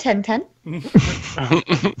 1 mana 10/10.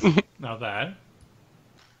 Not bad.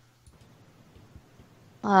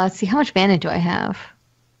 Let's see, how much mana do I have?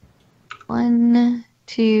 1,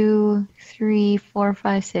 2, 3, 4,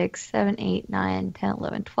 5, 6, 7, 8, 9, 10,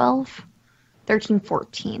 11, 12, 13,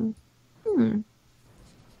 14.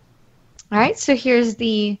 Alright, so here's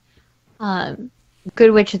the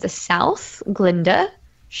Good Witch of the South, Glinda.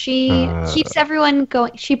 She keeps everyone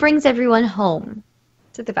going. She brings everyone home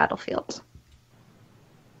to the battlefield.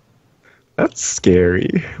 That's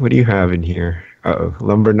scary. What do you have in here? Uh-oh.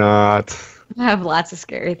 Lumberknot. I have lots of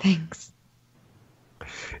scary things.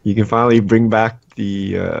 You can finally bring back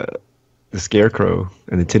the Scarecrow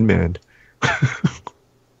and the Tin Man.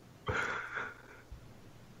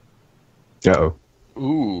 Uh-oh.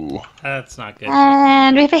 Ooh. That's not good.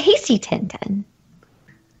 And we have a hasty 10/10.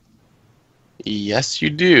 Yes, you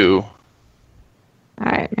do.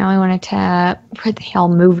 Alright, now I want to tap. Where the hell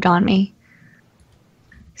moved on me?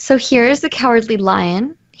 So here's the Cowardly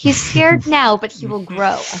Lion. He's scared now, but he will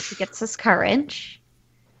grow as he gets his courage.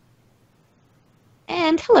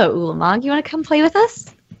 And hello, Ulamog. You want to come play with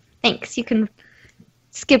us? Thanks. You can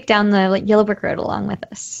skip down the yellow brick road along with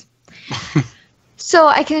us. So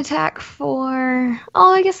I can attack for...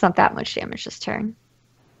 Oh, I guess not that much damage this turn.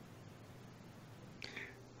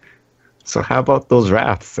 So how about those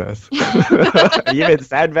wraths, Seth? You even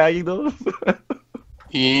sandbagging those?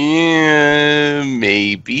 Yeah,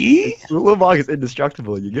 maybe. Ulamog is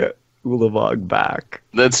indestructible. You get Ulamog back.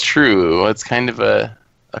 That's true. It's kind of a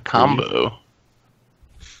combo.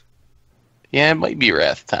 Yeah, it might be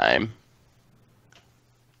wrath time.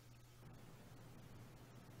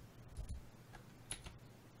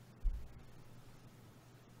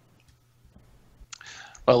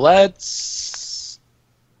 Well, let's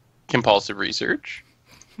compulsive research.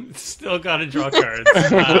 Still gotta draw cards.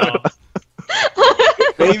 Wow.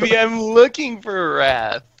 Maybe I'm looking for a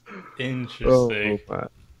wrath. Interesting. my.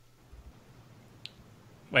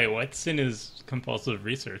 Wait, what's in his compulsive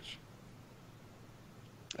research?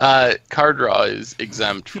 Card draw is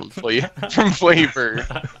exempt from from flavor.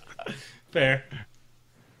 Fair.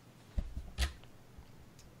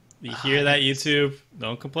 You hear that, YouTube?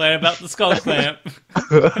 Don't complain about the skull clamp.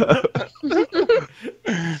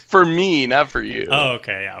 For me, not for you. Oh,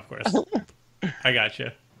 okay, yeah, of course. I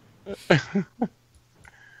gotcha.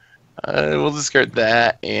 We'll discard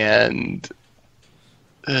that and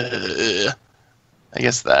I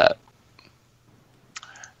guess that.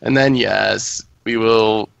 And then yes, we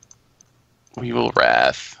will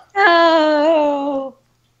wrath. Oh!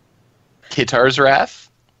 Kitar's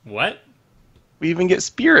wrath. What? We even get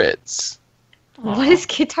spirits. What is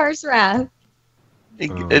Kitar's Wrath?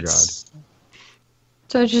 It's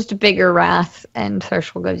So it's just a bigger Wrath, and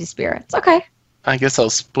Thirst will give you spirits. Okay. I guess I'll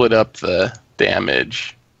split up the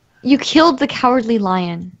damage. You killed the Cowardly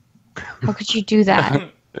Lion. How could you do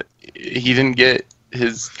that? He didn't get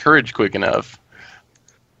his courage quick enough.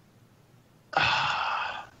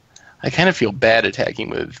 I kind of feel bad attacking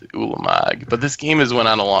with Ulamog, but this game has went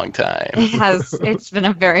on a long time. It's been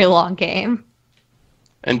a very long game.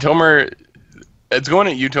 And Tomer, it's going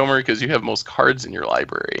at you, Tomer, because you have most cards in your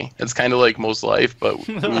library. It's kind of like Most Life, but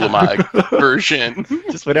Ulamog version.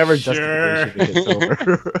 Just whatever Sure. justification it gets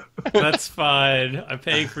over. That's fine. I'm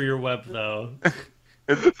paying for your web, though.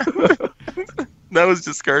 That was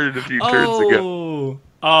discarded a few turns ago. Oh,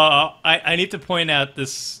 I need to point out the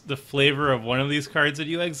flavor of one of these cards that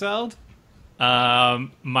you exiled.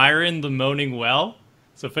 Myron the Moaning Well.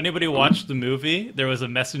 So if anybody watched the movie, there was a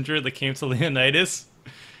messenger that came to Leonidas.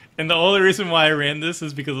 And the only reason why I ran this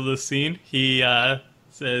is because of this scene. He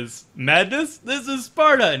says, "Madness, this is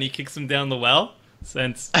Sparta!" And he kicks him down the well.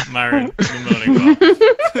 Since Myron the Moaning Well.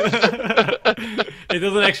 It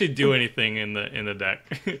doesn't actually do anything in the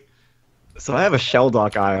deck. So I have a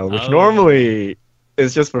Shelldock Isle, which normally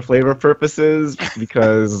is just for flavor purposes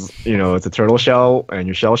because, it's a turtle shell and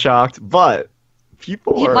you're shell shocked, but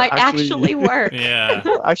people are might actually work. Yeah.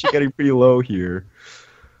 People are actually getting pretty low here.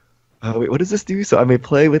 Wait, what does this do? So I may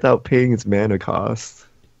play without paying its mana cost.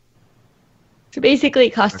 So basically,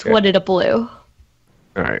 it costs Okay. 1 and a blue.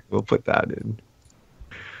 Alright, we'll put that in.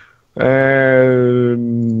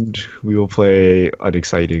 And we will play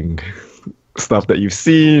unexciting stuff that you've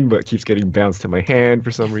seen, but keeps getting bounced to my hand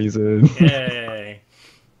for some reason. Yay.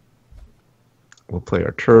 We'll play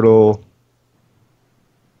our turtle.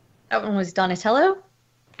 That one was Donatello?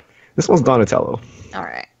 This one's Donatello. All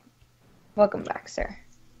right. Welcome back, sir.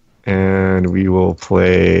 And we will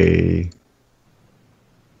play...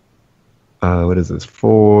 what is this?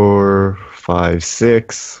 4, 5,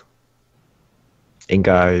 6. Ink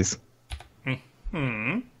Eyes.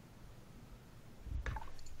 Hmm.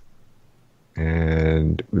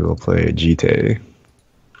 And we will play Jite.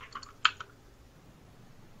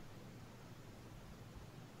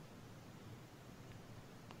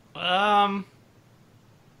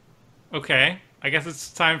 Okay. I guess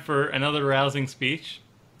it's time for another rousing speech.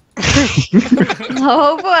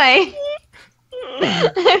 Oh, boy.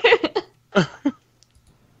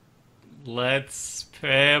 Let's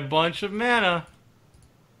pay a bunch of mana.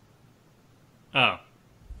 Oh,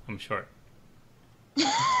 I'm short.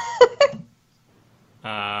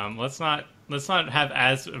 Let's not have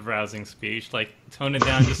as a rousing speech. Like tone it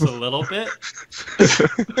down just a little bit,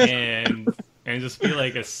 and just be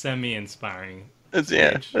like a semi-inspiring.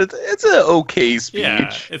 It's an okay speech.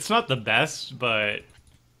 Yeah, it's not the best, but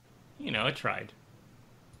it tried.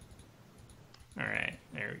 All right,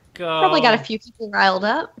 there we go. Probably got a few people riled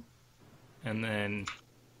up. And then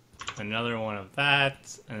another one of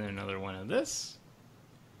that, and then another one of this.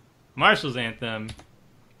 Marshall's Anthem.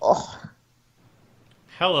 Oh.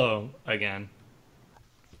 Hello again.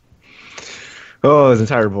 Oh, his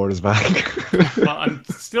entire board is back. Well, I'm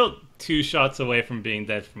still 2 shots away from being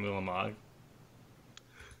dead from Ulamog.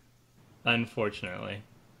 Unfortunately.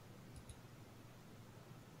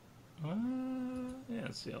 Yeah,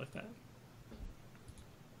 let's see it like that.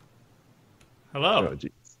 Hello. Oh,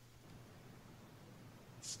 geez.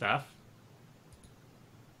 Stuff.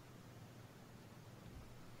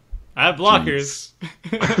 I have blockers.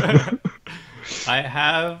 I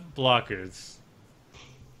have blockers.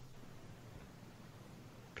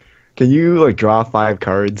 Can you draw 5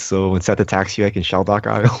 cards so when Seth attacks you I can Shelldock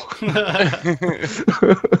Isle?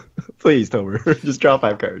 Please, Tomer. Just draw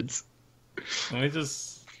 5 cards. Let me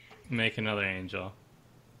just make another angel.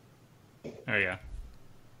 There we go.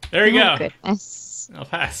 There we go. Goodness. I'll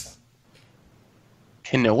pass.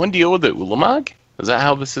 Can no one deal with the Ulamog? Is that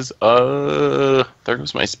how this is? There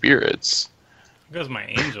goes my spirits. There goes my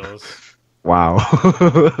angels. Wow.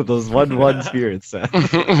 Those 1/1 spirits, Seth.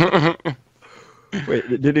 Wait,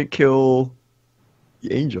 it didn't kill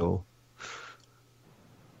the angel.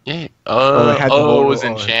 Yeah. it had the It logo was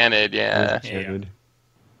on. enchanted, yeah. Enchanted.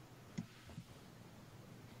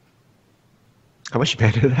 How much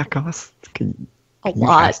mana did that cost? A Can you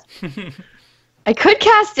lot. cast- I could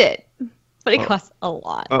cast it, but it Oh. costs a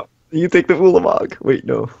lot. Oh, you take the Ulamog. Wait,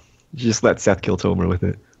 no. You just let Seth kill Tomer with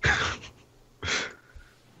it.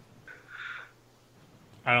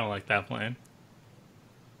 I don't like that plan.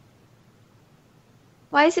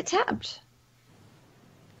 Why is it tapped?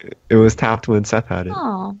 It was tapped when Seth had it.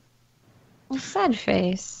 Oh. Well, sad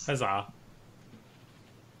face. Huzzah.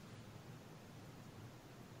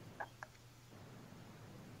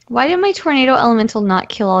 Why did my tornado elemental not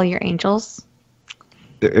kill all your angels?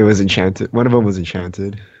 It was enchanted. One of them was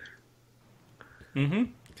enchanted. Mm-hmm.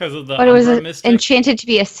 Because of the But it was Umbra Mystic. enchanted to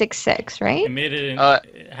be a 6/6, right? It made it,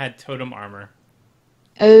 it had totem armor.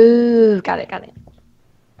 Oh, got it.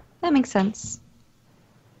 That makes sense.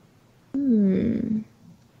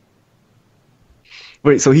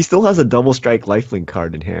 Wait, so he still has a double strike lifelink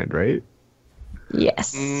card in hand, right?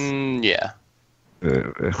 Yes. Yeah.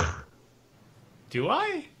 Do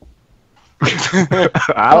I? I don't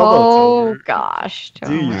Oh know. gosh.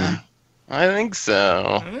 Do you? Tomer. I think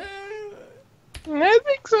so. I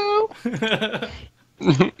think so.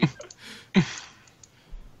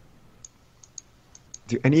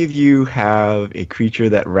 Do any of you have a creature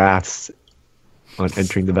that wraths on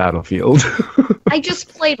entering the battlefield. I just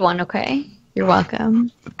played one, okay? You're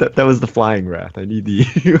welcome. That was the flying wrath. I need the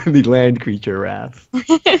the land creature wrath.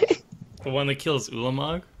 The one that kills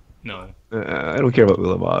Ulamog? No. I don't care about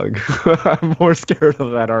Ulamog. I'm more scared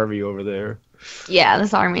of that army over there. Yeah,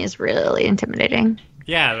 this army is really intimidating.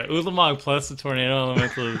 Yeah, the Ulamog plus the Tornado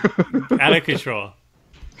Elemental out of control.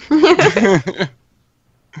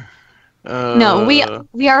 No,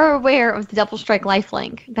 we are aware of the double strike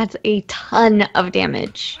lifelink. That's a ton of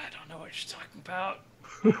damage. I don't know what you're talking about.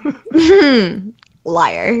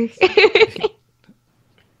 Liar.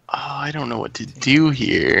 I don't know what to do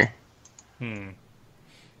here. There's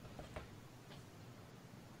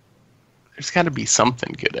got to be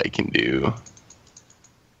something good I can do.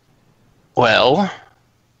 Well, I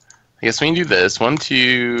guess we can do this. 1,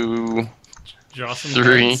 2, Draw some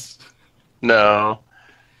 3. cards. No.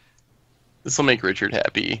 This will make Richard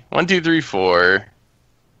happy. 1, 2, 3, 4.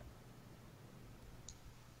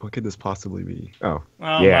 What could this possibly be? Oh,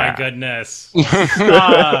 Oh yeah. my goodness.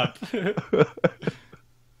 Stop.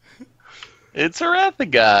 It's a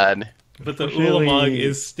Wrath-a-God. But the Unfortunately- Ulamog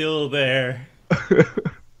is still there.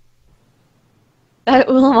 That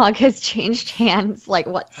Ulamog has changed hands like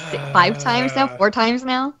what, 5 times now? 4 times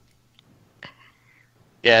now?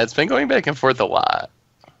 Yeah, it's been going back and forth a lot.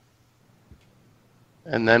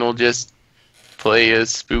 And then we'll just play a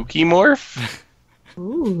spooky morph.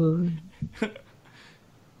 Ooh.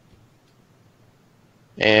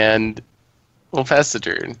 And we'll pass the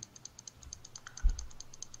turn.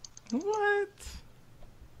 What?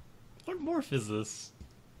 What morph is this?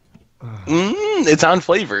 It's on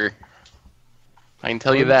flavor. I can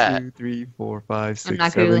tell you that. 1, 2, 3, 4, 5, 6,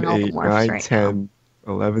 not 7, Googling all the 8, morphs 9, right 10,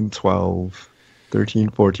 11, 12, 13,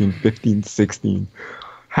 14, 15, 16.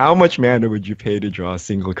 How much mana would you pay to draw a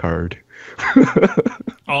single card?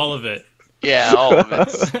 All of it. Yeah, all of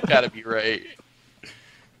it's gotta be right.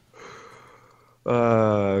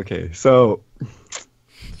 Okay, so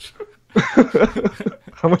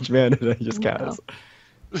how much mana did I just cast?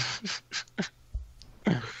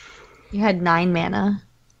 You had 9 mana.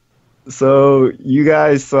 So you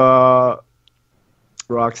guys saw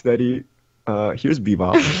Rocksteady. Here's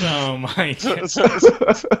Bebop. Oh my god.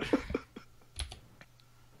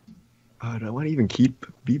 Do I want to even keep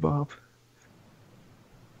Bebop?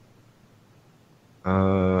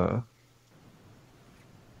 I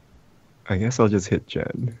guess I'll just hit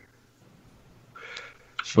Jen.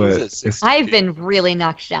 But Jesus. I've been really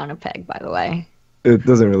knocked down a peg, by the way. it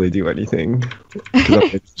doesn't really do anything.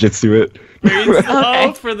 Because I jitsu it. Praise Okay.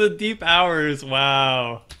 oh, for the deep hours.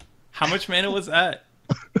 Wow. How much mana was that?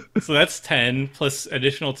 So that's 10 plus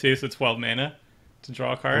additional 2, so 12 mana to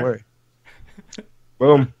draw a Don't card. worry.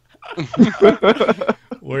 Boom.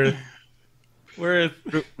 Worth.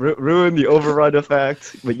 Ruin the overrun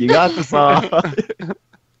effect, but you got the saw. Get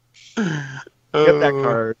that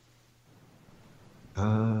card.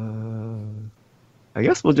 I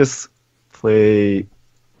guess we'll just play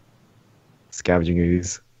Scavenging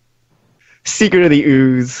Ooze. Secret of the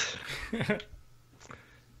Ooze.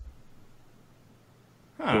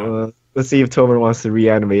 Huh. Let's see if Tomer wants to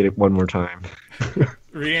reanimate it one more time.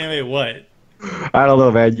 Reanimate what? I don't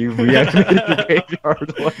know, man. You've reanimated your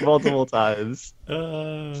graveyard multiple times.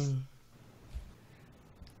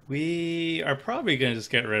 We are probably gonna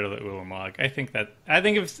just get rid of the Ulamog. I think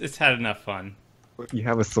it's had enough fun. You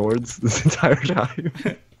have a swords this entire time.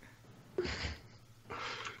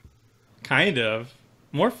 Kind of.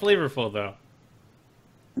 More flavorful though.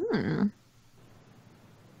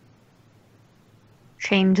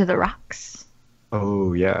 Chained to the rocks.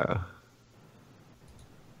 Oh, yeah.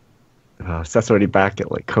 Seth's already back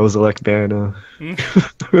at, like, Kozilek Bana.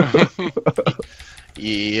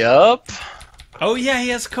 Yup. Oh yeah, he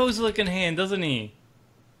has Kozilek in hand, doesn't he?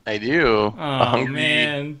 I do. Oh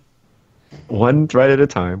man. One thread at a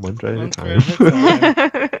time, one thread One at a thread time.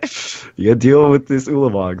 at a time. You gotta deal with this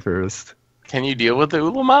Ulamog first. Can you deal with the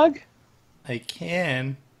Ulamog? I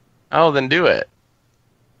can. Oh, then do it.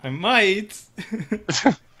 I might.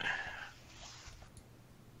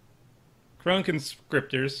 Crone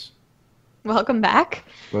conscriptors. Welcome back.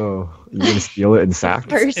 Oh, you gonna steal it and sack?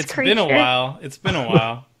 First It's creature. been a while. It's been a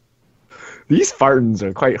while. These Spartans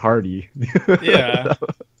are quite hardy. Yeah.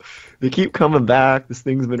 They keep coming back. This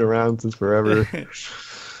thing's been around since forever.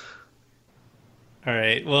 All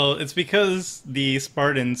right. Well, it's because the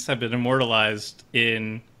Spartans have been immortalized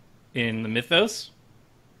in the mythos,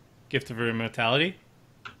 Gift of Immortality.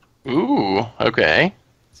 Ooh, okay.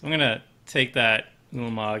 So I'm gonna take that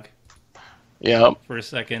Ulamog Yep, for a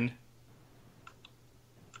second.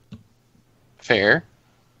 fair.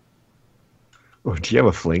 Oh, do you have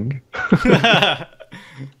a fling?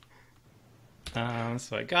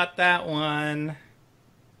 So I got that one.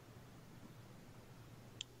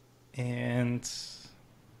 And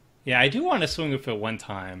yeah, I do want to swing with it one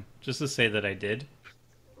time, just to say that I did.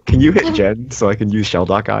 Can you hit Jen so I can use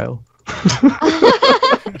Sheldock Isle?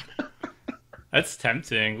 That's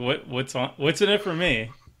tempting. What's in it for me?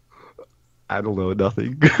 I don't know,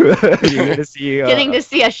 nothing. You're gonna see. Getting to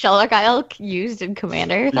see a Sheldock Isle used in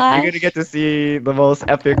Commander You're Clash. gonna get to see the most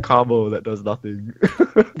epic combo that does nothing.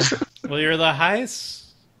 Well, you're the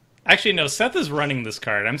highest. Actually, no. Seth is running this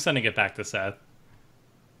card. I'm sending it back to Seth.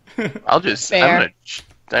 Fair.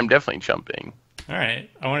 I'm definitely jumping. All right.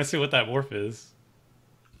 I want to see what that warp is.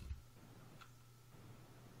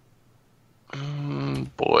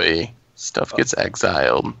 Boy, stuff gets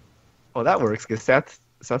exiled. Oh, that works, because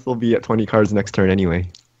Seth will be at 20 cards next turn anyway.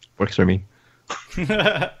 Works for me.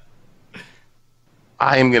 I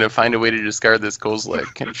am gonna find a way to discard this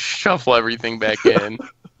Kozilek and shuffle everything back in.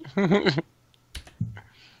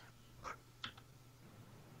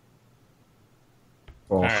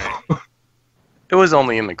 Oh. All right. It was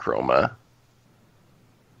only in the chroma.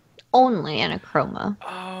 Only in a chroma.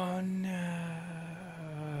 Oh no.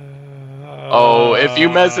 Oh, if you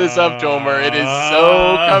mess this up, Tomer, it is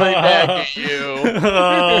so coming back at you.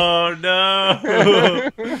 Oh no.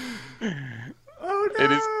 Oh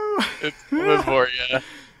no. It's coming for you.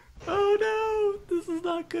 Oh no. This is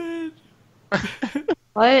not good.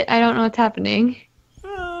 What? I don't know what's happening.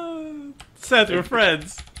 Seth, we're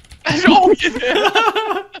friends. Oh,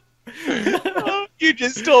 yeah. Oh, you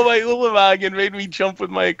just stole my Ulamog and made me jump with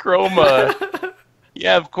my chroma.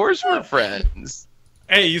 Yeah, of course we're friends.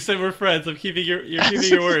 Hey, you said we're friends. You're keeping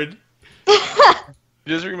your word.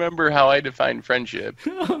 Just remember how I define friendship.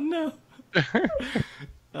 Oh no.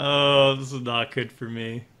 Oh, this is not good for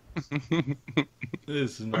me.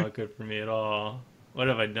 This is not good for me at all. What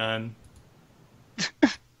have I done?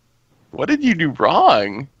 What did you do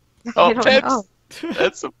wrong? Oh, I don't know.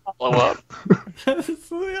 that's a follow-up.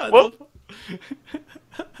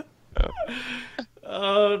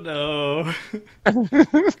 Oh no.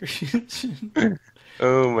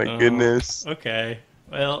 Oh my goodness. Okay.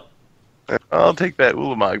 Well, I'll take that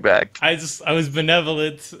Ulamog back. I was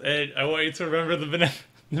benevolent, and I want you to remember the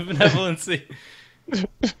benevolency.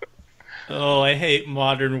 Oh, I hate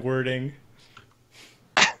modern wording.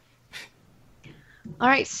 All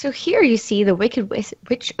right, so here you see the Wicked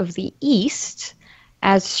Witch of the East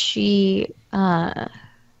as she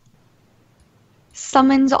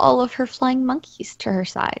summons all of her flying monkeys to her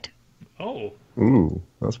side. Oh. Ooh,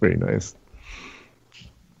 that's pretty nice.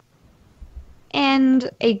 And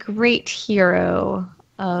a great hero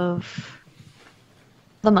of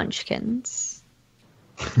the Munchkins.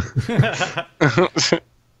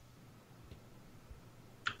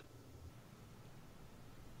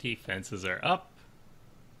 Defenses are up.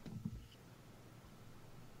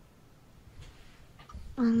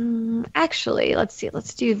 Actually, let's see.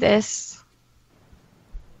 Let's do this.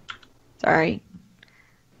 Sorry.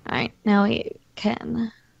 All right, now we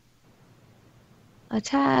can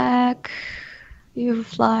attack. You have a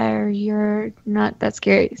flyer. You're not that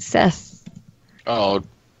scary, Seth. Oh,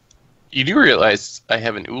 you do realize I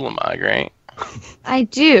have an Ulamog, right? I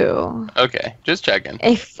do. Okay, just checking.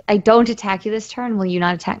 If I don't attack you this turn, will you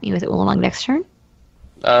not attack me with Ulamog next turn?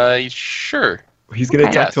 Sure. He's gonna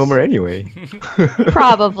Okay. attack Tomer anyway.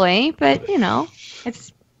 Probably, but you know,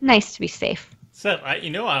 it's nice to be safe. Seth,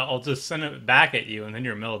 I'll just send it back at you, and then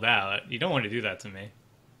you're milled out. You don't want to do that to me.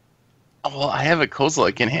 Oh, well, I have a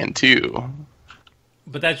Kozilek in hand too.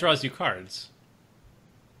 But that draws you cards,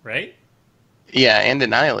 right? Yeah, and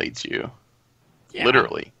annihilates you. Yeah.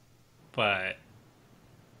 Literally. But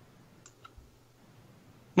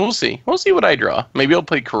We'll see. We'll see what I draw. Maybe I'll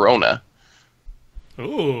play Karona.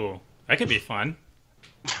 ooh, that could be fun.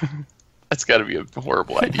 That's got to be a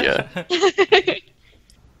horrible idea.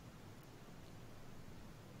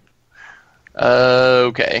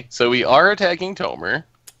 Okay, so we are attacking Tomer.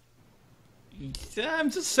 Yeah,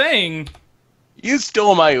 I'm just saying, You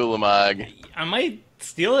stole my Ulamog. I might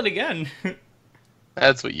steal it again.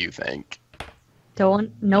 That's what you think. No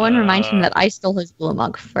one remind him that I stole his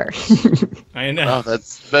Ulamog first. I know. Oh,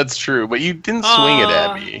 that's true. But you didn't swing it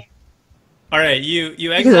at me. All right, you Because it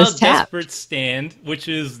was exiled tapped. Desperate Stand, which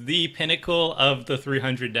is the pinnacle of the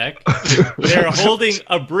 300 deck. They're holding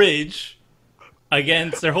a bridge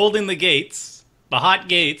against. They're holding the gates, the hot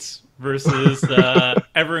gates, versus the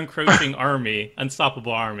ever encroaching army,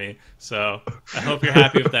 unstoppable army. So I hope you're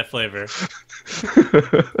happy with that flavor.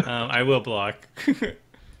 I will block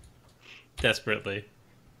desperately.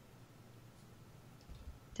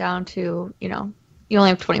 Down to, you only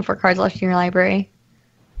have 24 cards left in your library.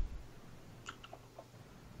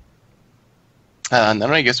 And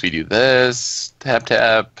then I guess we do this. Tap,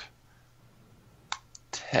 tap.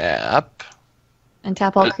 Tap. And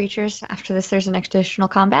tap all creatures. After this, there's an additional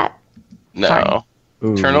combat. No. Sorry.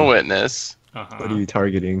 Ooh, Eternal Witness. what are you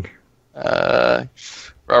targeting? A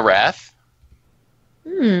Wrath.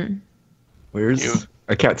 Where's... You.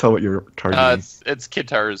 I can't tell what you're targeting. It's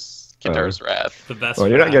Kitar's Wrath. The best. Oh,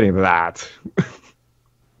 you're not rat. getting that.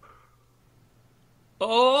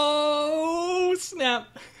 Oh, snap.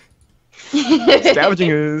 Scavenging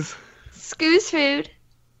is Scoo's food.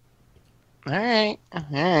 Alright.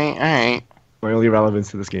 Alright. my only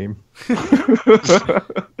relevance to this game.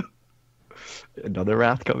 Another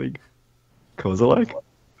wrath coming. Kozilek?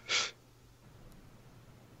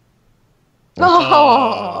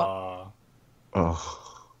 Oh.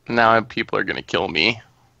 Oh. Now people are gonna kill me.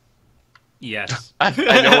 Yes. I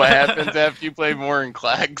know what happens after you play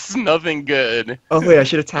Vorinclex. Nothing good. Oh wait, I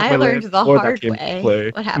should attack I my learned land the before that hard came to way.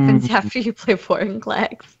 play. What happens after you play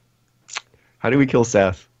Vorinclex? How do we kill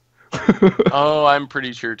Seth? Oh, I'm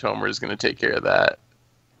pretty sure Tomer is gonna take care of that.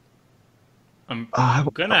 I'm I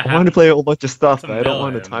gonna wanted have to play a whole bunch of stuff, to but I don't mill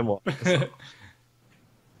want to him. time walk.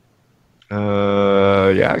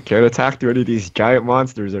 Yeah, can't attack through any of these giant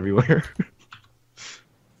monsters everywhere.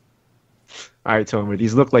 Alright, Tomer,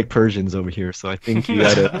 these look like Persians over here, so I think you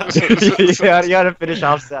gotta, you gotta finish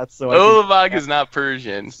off Seth. So I can- Olavog is not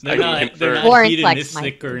Persian. They're I can not, confirm. they're not Vorinclex hedonistic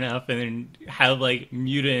might be. enough and have like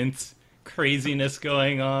mutant craziness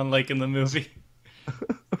going on like in the movie.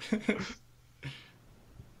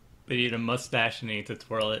 They need a mustache and they need to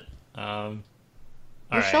twirl it. Your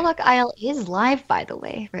Alright. Sherlock Isle is live, by the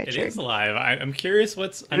way, It Richard. is live. I'm curious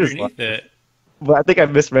what's is underneath live. it. But I think I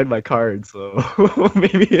misread my card, so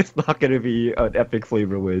maybe it's not gonna be an epic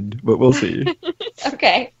flavor win, but we'll see.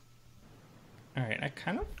 Okay. Alright, I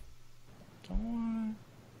kind of don't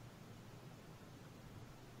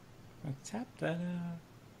want to tap that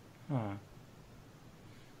Huh.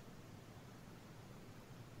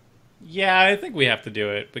 Yeah, I think we have to do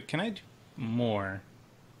it, but can I do more?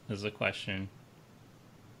 Is the question.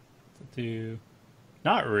 To do...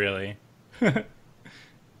 Not really. Could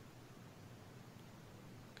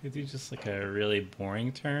do just like a really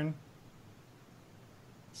boring turn?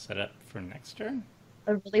 Set up for next turn?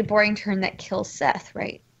 A really boring turn that kills Seth,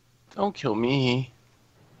 right? Don't kill me.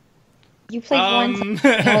 You play one.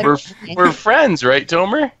 We're friends, right,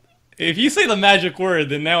 Tomer? If you say the magic word,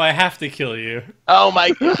 then now I have to kill you. Oh my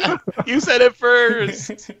god. You said it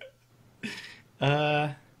first.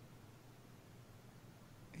 Yeah,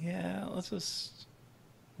 let's just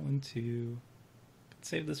 1, 2.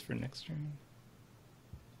 Save this for next turn.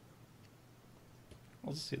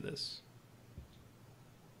 I'll just do this.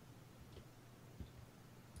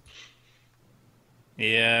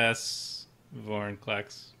 Yes,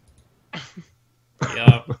 Vorinclex.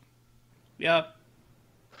 Yup. Yup.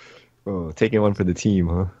 Oh, taking one for the team,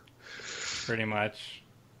 huh? Pretty much.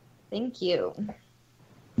 Thank you.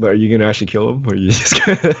 But are you gonna actually kill him, or are you just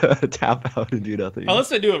gonna tap out and do nothing?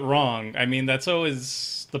 Unless I do it wrong. I mean, that's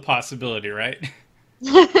always the possibility, right?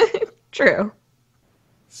 True.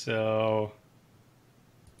 So.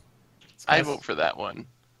 I vote for that one.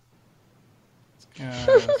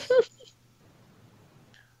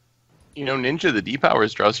 You know, Ninja, the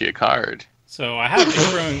D-Powers draws you a card. So I have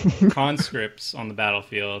different conscripts on the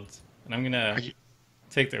battlefield, and I'm gonna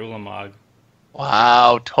take the Ulamog.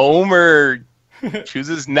 Wow, Tomer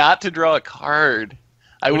chooses not to draw a card.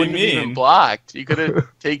 I What do you wouldn't have even mean? blocked. You could have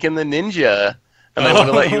taken the ninja, and I would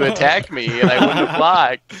have let you attack me, and I wouldn't have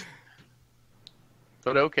blocked.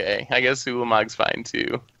 But okay, I guess Ulamog's fine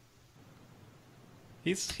too.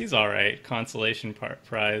 He's all right. Consolation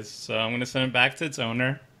prize. So I'm gonna send it back to its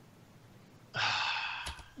owner,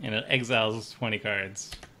 and it exiles 20 cards.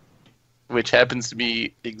 Which happens to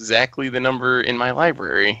be exactly the number in my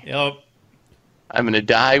library. Yep. I'm gonna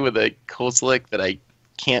die with a Kozilek that I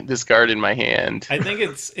can't discard in my hand. I think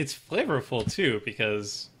it's flavorful too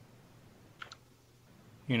because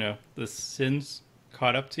you know the sins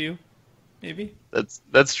caught up to you, maybe.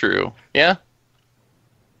 That's true. Yeah.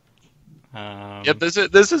 Yep.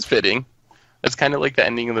 This is fitting. It's kind of like the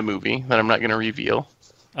ending of the movie that I'm not gonna reveal.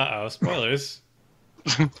 Uh-oh, spoilers.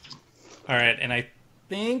 All right, and I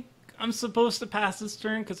think I'm supposed to pass this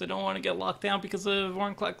turn because I don't want to get locked down because of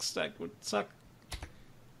Vorinclex stack would suck.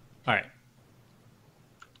 All right.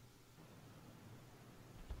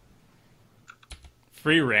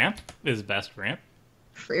 Free ramp is best ramp.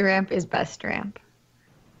 Free ramp is best ramp.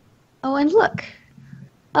 Oh, and look.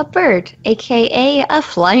 A bird, aka a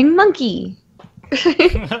flying monkey.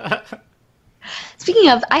 Speaking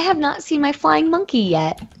of, I have not seen my flying monkey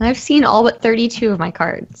yet. I've seen all but 32 of my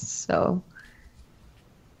cards, so.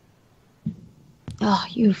 Oh,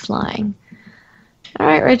 you flying. All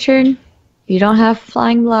right, Richard. You don't have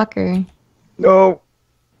flying blocker. No!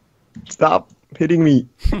 Stop hitting me.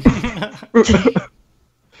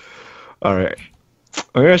 Alright.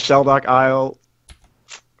 I'm gonna Shelldock Isle.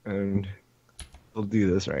 And we'll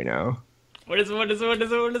do this right now. What is it? What is it? What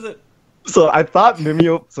is it? What is it? So I thought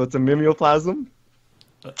so it's a mimeoplasm.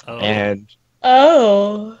 Oh. And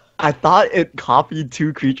Oh. I thought it copied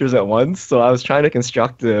two creatures at once, so I was trying to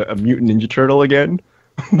construct a mutant ninja turtle again.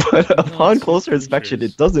 But upon two closer inspection,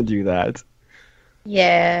 creatures. it doesn't do that.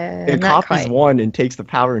 Yeah. It not copies quite. one and takes the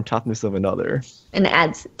power and toughness of another. And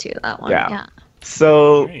adds it to that one. Yeah. Yeah.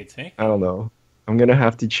 So, What are you taking? I don't know. I'm gonna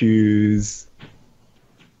have to choose.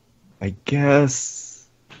 I guess.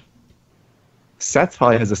 Seth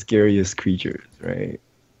probably has the scariest creatures, right?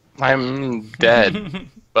 I'm dead,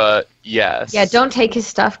 but yes. Yeah, don't take his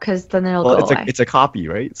stuff because then it'll Well, go away. it's a copy,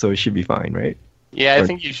 right? So it should be fine, right? Yeah, I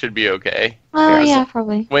think you should be okay. Well, yeah, yeah,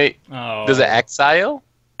 probably. Wait, Oh. does it exile?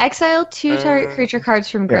 Exile two target creature cards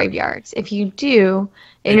from yeah. graveyards. If you do,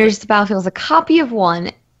 it enters the battlefield as a copy of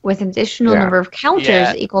one with an additional Yeah. number of counters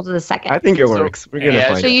Yeah. equal to the second. I think it So- works. We're gonna yeah,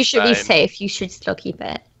 find so out. you should be Fine. safe. You should still keep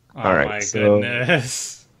it. Oh Alright, my so-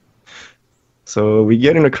 goodness. So we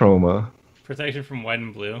get in a chroma. Protection from white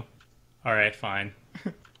and blue. Alright, fine.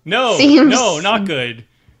 No! Seems- No, not good.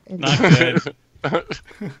 Not good.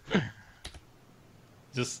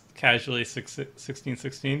 Just casually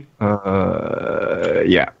 16-16.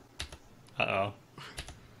 Yeah. Uh-oh.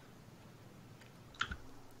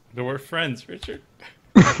 But we're friends, Richard.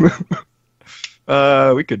 We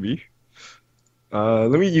could be.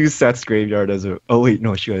 Let me use Seth's graveyard as a. Oh wait,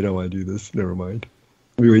 no, shoot, I don't want to do this. Never mind.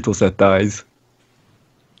 Let me wait till Seth dies.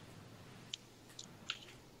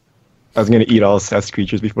 I was gonna eat all Seth's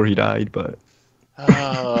creatures before he died, but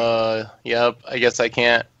Yep. I guess I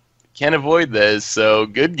can't avoid this. So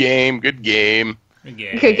good game, good game.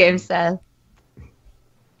 Again. Good game, Seth.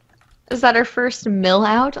 Is that our first mill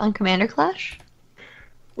out on Commander Clash?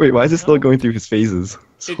 wait, why is it still going through his phases?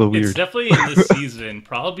 So It's weird. definitely in this season,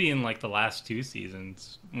 probably in like the last two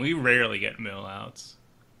seasons. We rarely get mill outs.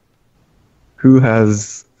 Who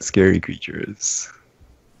has scary creatures?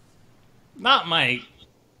 Not my.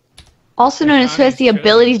 Also known as who has the Johnny's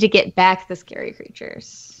ability to get back the scary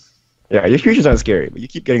creatures. Yeah, your creatures aren't scary, but you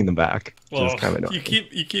keep getting them back. Which Well, is kind of annoying.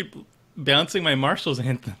 you keep bouncing my Marshall's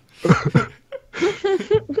anthem.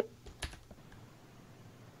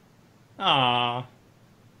 Aww.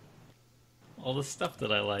 All the stuff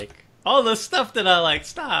that I like. All the stuff that I like.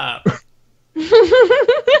 Stop.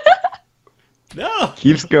 No.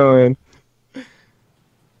 Keeps going.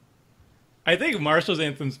 I think Marshall's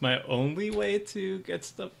Anthem's my only way to get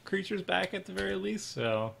stuff creatures back at the very least,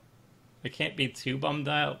 so I can't be too bummed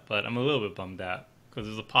out, but I'm a little bit bummed out because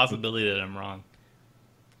there's a possibility that I'm wrong.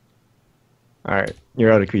 All right,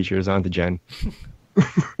 you're out of creatures. On to Jen.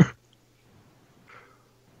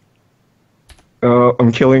 Oh,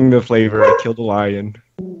 I'm killing the flavor. I killed the lion.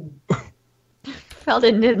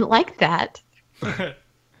 Felden didn't like that.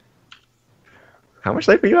 How much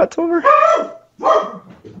life are you at, Tomer?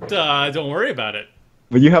 Don't worry about it.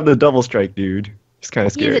 But you have the double strike, dude. It's kind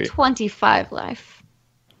of He's scary. at 25 life.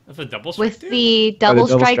 That's a double strike, With dude? the double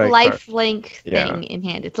double strike strike life card. link Yeah. thing in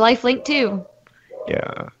hand. It's life link too.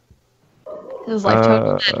 Yeah. His life total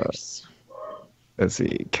Uh, matters. Let's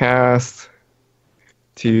see. Cast.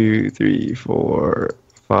 2, 3, 4,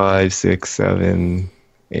 5, 6, 7,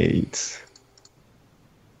 8.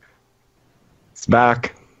 It's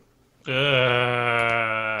back.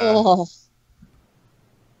 Oh.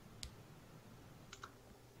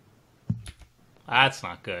 That's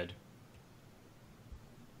not good.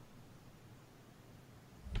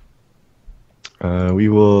 We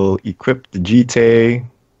will equip the GT.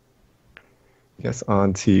 Yes,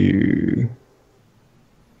 onto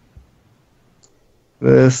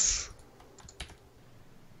this.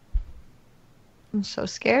 I'm so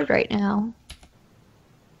scared right now.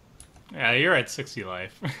 Yeah, you're at 60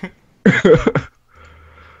 life.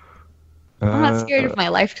 I'm not scared of my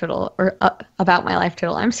life total or about my life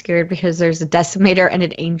total. I'm scared because there's a decimator and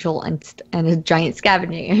an angel and a giant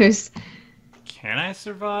scavenging ooze. Can I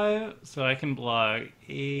survive? So I can block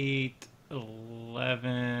 8,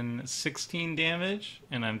 11, 16 damage,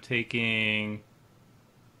 and I'm taking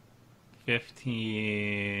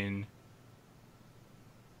 15.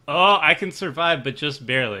 Oh, I can survive, but just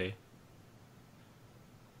barely.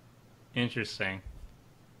 Interesting.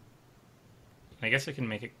 I guess I can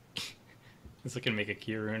make it. I guess I can make a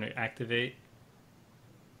key rune to activate.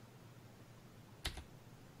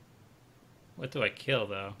 What do I kill,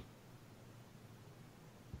 though?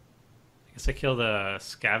 I guess I kill the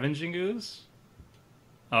scavenging ooze.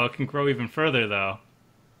 Oh, it can grow even further, though.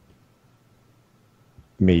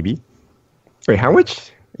 Maybe. Wait, how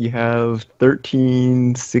much? You have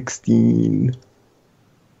 13, 16.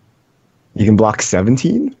 You can block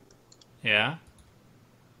 17? Yeah?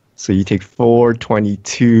 So you take 4,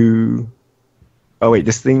 22. Oh, wait,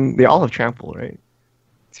 this thing, they all have trample, right?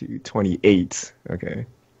 2, 28. Okay.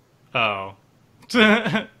 Oh.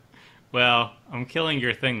 Well, I'm killing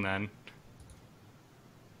your thing then.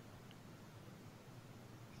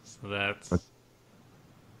 So that's What?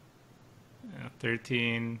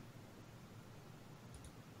 13.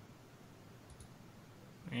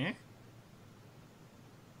 Eh?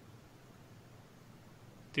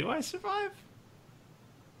 Do I survive?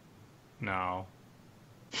 No.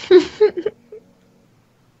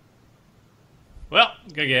 Well,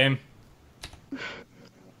 good game.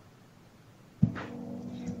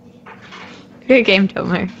 Good game,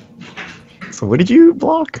 Tomer. So what did you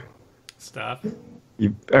block? Stuff.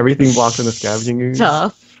 Everything blocked in the scavenging ooze?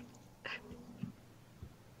 Tough.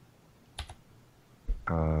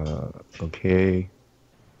 Okay.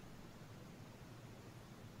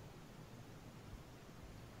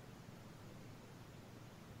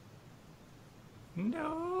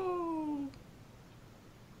 No.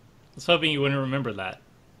 I was hoping you wouldn't remember that.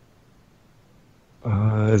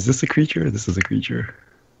 Is this a creature? This is a creature.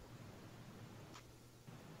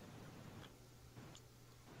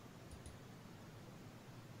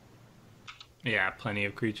 Yeah, plenty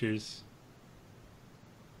of creatures.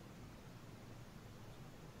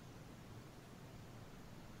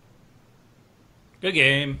 Good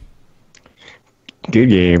game. Good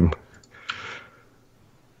game.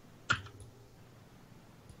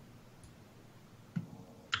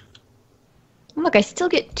 Look, I still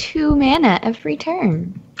get 2 mana every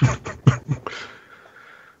turn.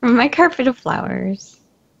 From my carpet of flowers.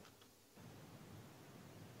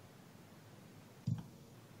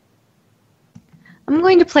 I'm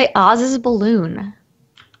going to play Oz's Balloon.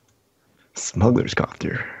 Smuggler's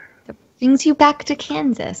Copter. That brings you back to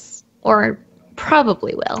Kansas. Or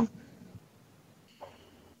probably will.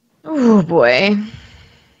 Oh boy.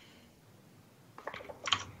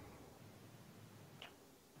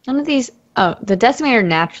 None of these... Oh, the Decimator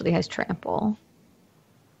naturally has trample.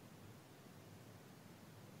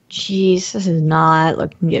 Jeez, this is not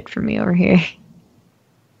looking good for me over here.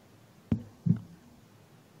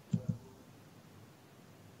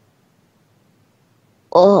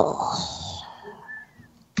 Oh.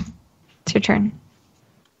 It's your turn.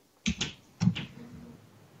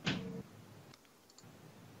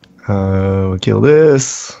 We'll kill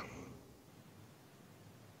this.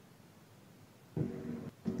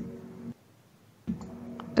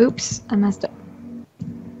 Oops, I messed up.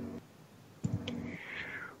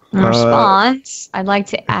 In response, I'd like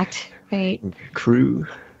to activate Crew.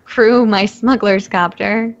 my Smuggler's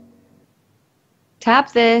Copter.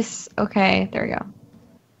 Tap this. Okay, there we go.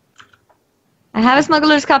 I have a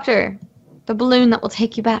Smuggler's Copter. The balloon that will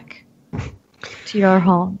take you back to your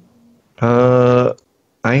home.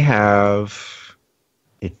 I have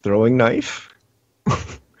a throwing knife.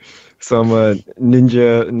 Some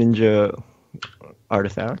ninja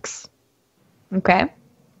artifacts. Okay.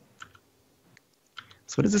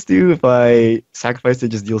 So what does this do if I sacrifice it?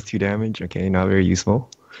 Just deals 2 damage. Okay, not very useful.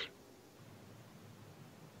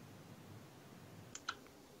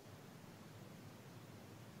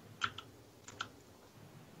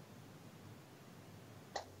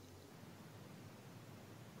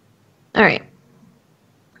 All right.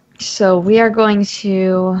 So we are going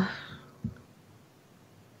to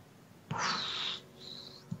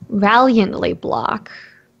valiantly block.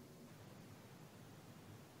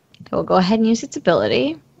 So we'll go ahead and use its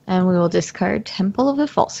ability, and we will discard Temple of the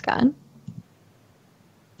False God.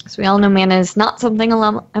 So we all know mana is not something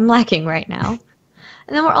I'm lacking right now.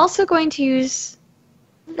 And then we're also going to use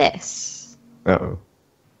this. Uh-oh.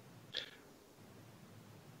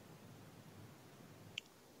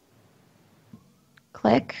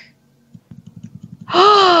 Click.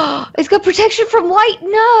 Oh, it's got protection from white.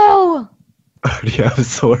 No. Do you have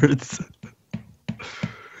swords?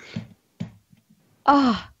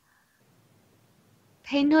 Oh.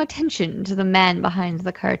 Pay no attention to the man behind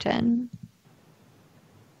the curtain.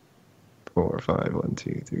 4, 5, 1,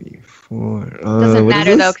 2, 3, 4. Doesn't what is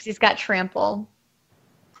matter though, this? because he's got trample.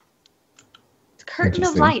 It's curtain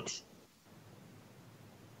of Interesting. light.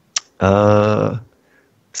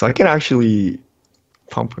 So I can actually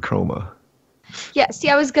pump a chroma. Yeah. See,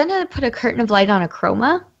 I was gonna put a curtain of light on a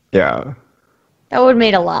chroma. Yeah. That would have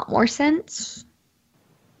made a lot more sense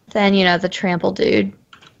than, you know, the trample dude.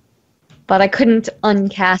 But I couldn't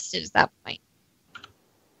uncast it at that point.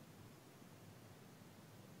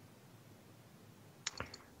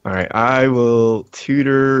 All right, I will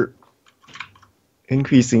tutor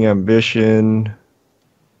increasing ambition.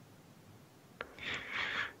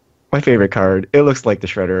 My favorite card. It looks like the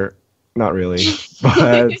Shredder. Not really.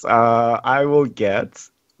 But I will get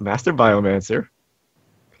Master Biomancer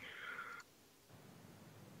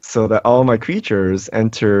so that all my creatures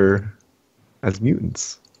enter as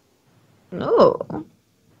mutants. Oh.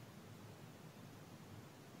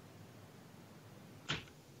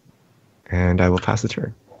 And I will pass the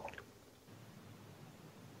turn.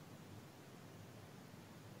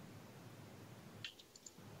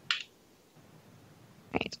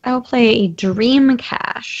 Right. I will play a Dream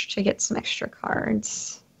Cache to get some extra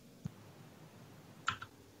cards.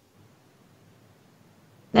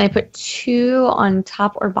 Then I put 2 on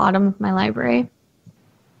top or bottom of my library.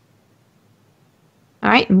 All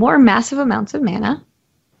right, more massive amounts of mana.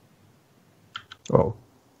 Oh.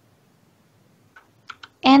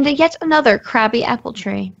 And yet another Crabby Apple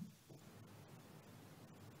Tree.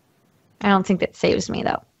 I don't think that saves me,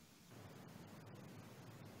 though.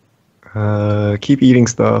 Keep eating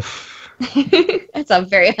stuff. That's a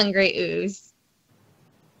very hungry ooze.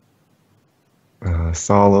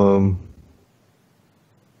 Solemn.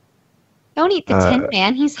 Don't eat the Tin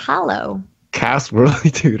Man, he's hollow. Cast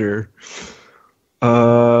Worldly Tutor. You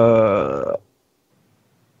know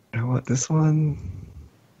what? This one.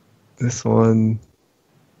 This one.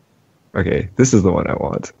 Okay, this is the one I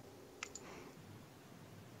want.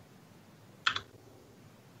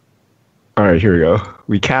 Alright, here we go.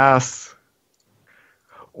 We cast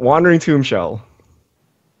Wandering Tomb Shell.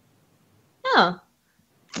 Oh.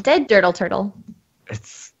 Dead Dirtle Turtle.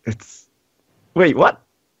 It's wait, what?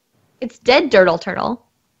 It's dead Dirtle Turtle.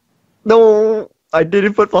 No, I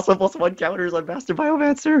didn't put +1/+1 counters on Master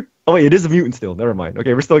Biomancer. Oh wait, it is a mutant still. Never mind.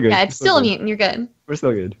 Okay, we're still good. Yeah, it's still a mutant. You're good. We're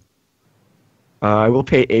still good. I will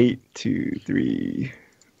pay 8, 2, 3,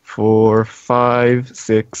 4, 5,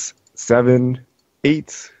 6, 7,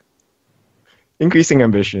 8. Increasing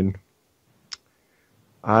ambition.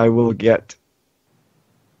 I will get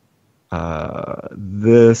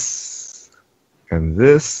this and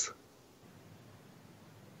this.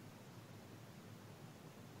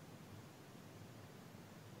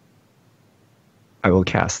 I will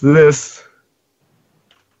cast this.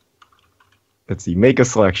 Let's see, make a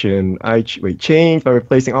selection. Change by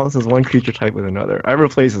replacing all this as one creature type with another. I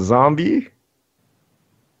replace a zombie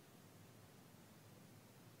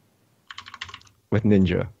with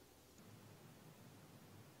ninja.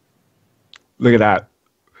 Look at that.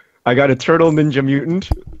 I got a turtle ninja mutant.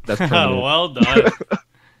 That's permanent. Well done.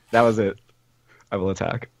 That was it. I will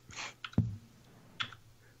attack.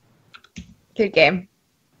 Good game.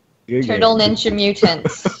 Good Turtle game. Ninja Mutant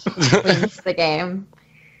wins the game.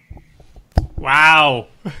 Wow.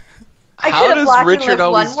 I How could have does blocked him Richard with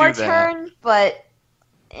always one more do that? turn, but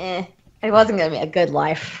it wasn't going to be a good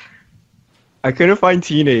life. I couldn't find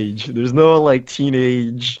teenage. There's no like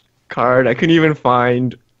teenage card. I couldn't even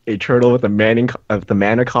find a turtle with the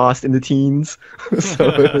mana cost in the teens. So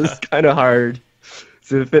it was kind of hard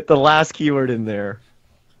to fit the last keyword in there.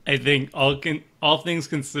 I think all things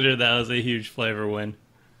considered, that was a huge flavor win.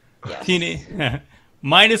 Yes.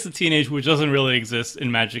 Minus the teenage, which doesn't really exist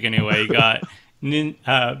in Magic anyway. You got Mutant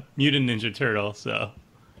Ninja Turtle. So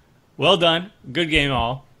well done, good game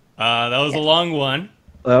all. That was a long one,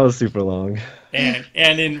 That was super long. and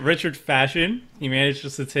in Richard fashion, he managed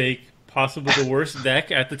just to take possibly the worst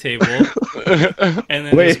deck at the table, and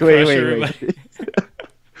then just crush everybody.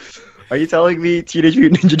 Are you telling me Teenage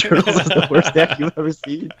Mutant Ninja Turtles is the worst deck you've ever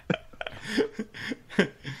seen?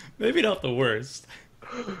 Maybe not the worst.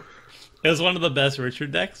 It was one of the best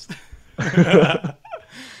Richard decks.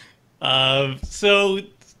 So,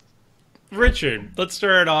 Richard, let's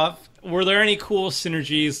start off. Were there any cool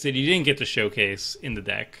synergies that you didn't get to showcase in the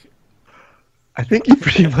deck? I think you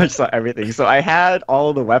pretty much saw everything. So I had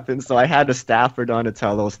all the weapons. So I had the Staff for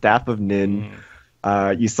Donatello, Staff of Nin.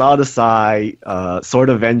 You saw the Sai, Sword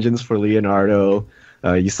of Vengeance for Leonardo.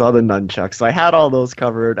 You saw the Nunchuck. So I had all those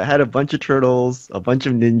covered. I had a bunch of turtles, a bunch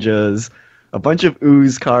of ninjas, a bunch of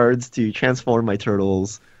ooze cards to transform my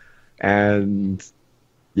turtles. And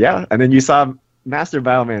yeah, and then you saw Master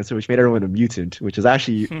Biomancer, which made everyone a mutant, which is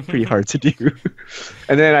actually pretty hard to do.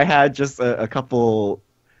 And then I had just a couple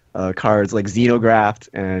cards like Xenographed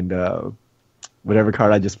and whatever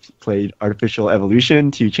card I just played, Artificial Evolution,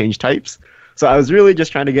 to change types. So I was really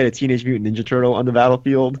just trying to get a Teenage Mutant Ninja Turtle on the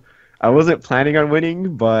battlefield. I wasn't planning on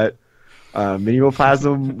winning, but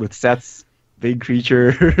Minimoplasm with Seth's big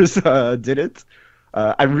creatures did it.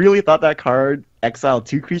 I really thought that card exiled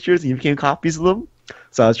 2 creatures and you became copies of them.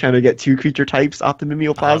 So I was trying to get 2 creature types off the Oh,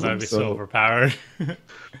 Mimeoplasm. that'd be so overpowered.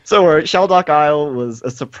 So Shelldock Isle was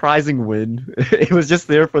a surprising win. It was just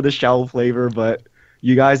there for the shell flavor, but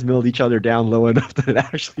you guys milled each other down low enough that it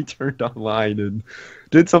actually turned online and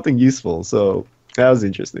did something useful. So that was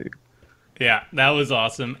interesting. Yeah, that was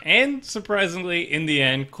awesome. And surprisingly, in the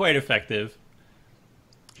end, quite effective.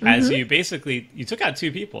 As you took out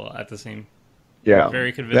 2 people at the same, Yeah,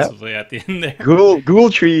 very convincingly at the end there. Ghoul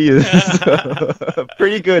Tree is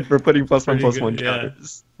pretty good for putting +1/+1 Yeah,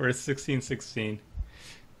 counters. we're 16-16.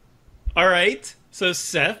 All right, so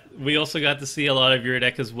Seth, we also got to see a lot of your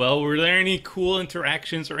deck as well. Were there any cool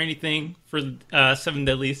interactions or anything for 7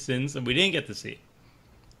 Deadly Sins that we didn't get to see?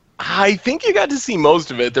 I think you got to see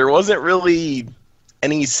most of it. There wasn't really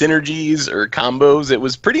any synergies or combos. It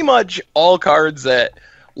was pretty much all cards that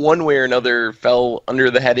one way or another fell under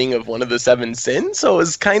the heading of one of the 7 sins. So it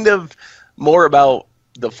was kind of more about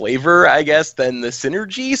the flavor, I guess, than the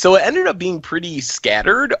synergy. So it ended up being pretty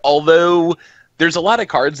scattered, although there's a lot of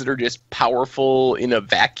cards that are just powerful in a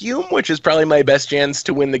vacuum, which is probably my best chance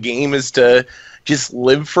to win the game, is to just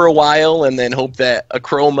live for a while and then hope that a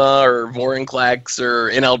Chroma or Vorinclex or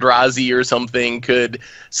an Eldrazi or something could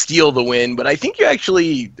steal the win. But I think you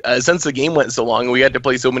actually, since the game went so long and we had to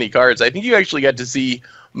play so many cards, I think you actually got to see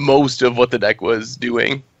most of what the deck was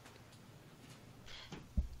doing.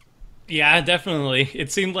 Yeah, definitely.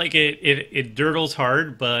 It seemed like it dirtles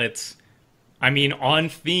hard, but I mean, on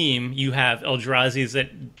theme, you have Eldrazi's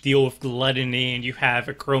that deal with Gluttony, and you have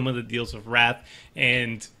a Chroma that deals with Wrath,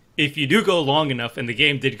 and if you do go long enough, and the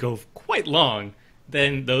game did go quite long,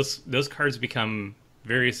 then those cards become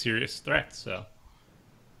very serious threats. So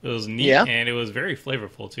it was neat, and it was very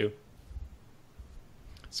flavorful too.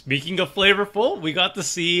 Speaking of flavorful, we got to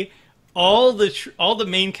see all the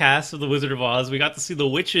main cast of the Wizard of Oz. We got to see the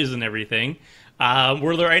witches and everything.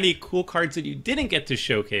 Were there any cool cards that you didn't get to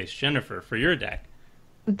showcase, Jennifer, for your deck?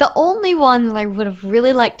 The only one that I would have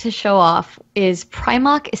really liked to show off is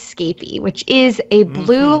Primarch Escapee, which is a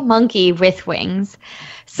blue monkey with wings.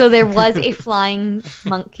 So there was a flying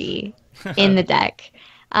monkey in the deck.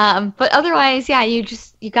 But otherwise, yeah, you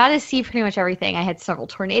got to see pretty much everything. I had several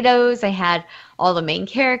tornadoes. I had all the main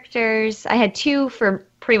characters. I had 2 for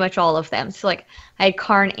pretty much all of them. So like I had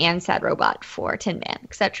Karn and Sad Robot for Tin Man,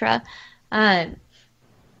 etc.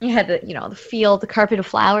 You had the field, the carpet of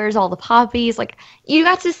flowers, all the poppies. Like you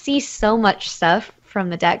got to see so much stuff from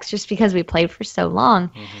the decks just because we played for so long.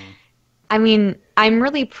 I mean, I'm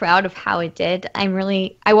really proud of how it did. I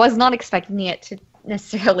was not expecting it to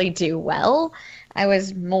necessarily do well. I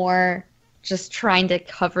was more just trying to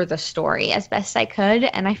cover the story as best I could,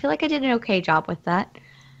 and I feel like I did an okay job with that.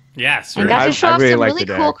 Yeah, I got to show off some really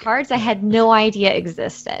cool cards I had no idea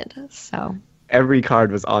existed. So every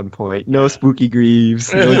card was on point. No Spooky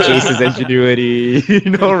Greaves, no Jace's Ingenuity,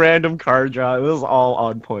 no random card draw. It was all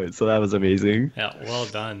on point, so that was amazing. Yeah, well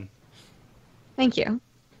done. Thank you.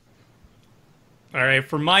 All right,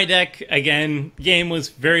 for my deck, again, game was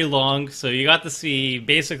very long, so you got to see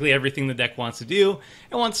basically everything the deck wants to do.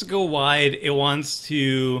 It wants to go wide, it wants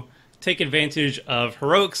to take advantage of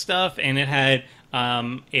heroic stuff, and it had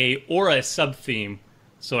a aura sub-theme,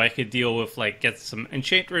 so I could deal with, get some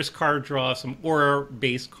Enchantress card draw, some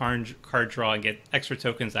aura-based card draw, and get extra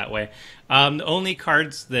tokens that way. The only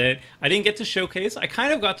cards that I didn't get to showcase, I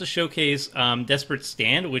kind of got to showcase Desperate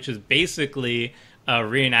Stand, which is basically a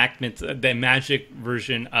reenactment, the Magic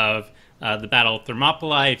version of the Battle of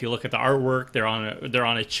Thermopylae. If you look at the artwork, they're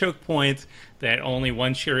on a choke point that only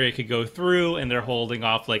one chariot could go through, and they're holding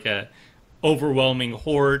off a overwhelming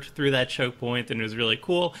horde through that choke point, and it was really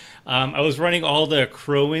cool. I was running all the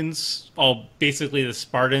Croans, all basically the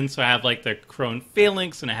Spartans, so I have the Croan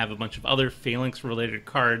Phalanx, and I have a bunch of other Phalanx related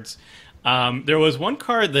cards. There was one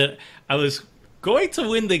card that I was going to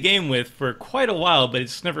win the game with for quite a while, but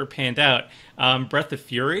it's never panned out. Breath of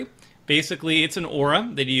Fury. Basically, it's an aura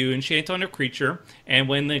that you enchant on a creature, and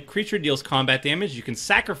when the creature deals combat damage, you can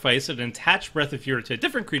sacrifice it and attach Breath of Fury to a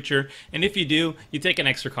different creature, and if you do, you take an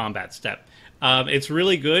extra combat step. It's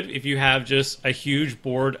really good if you have just a huge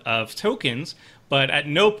board of tokens, but at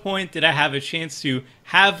no point did I have a chance to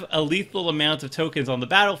have a lethal amount of tokens on the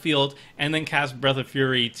battlefield and then cast Breath of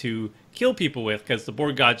Fury to kill people with, because the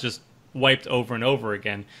board got just wiped over and over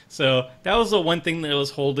again. So that was the one thing that I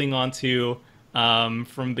was holding on to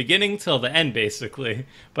from beginning till the end, basically.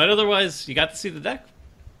 But otherwise, you got to see the deck.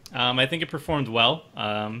 I think it performed well.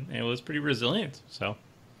 It was pretty resilient. So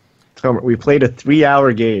we played a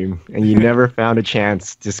 3-hour game, and you never found a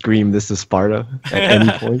chance to scream, "This is Sparta" at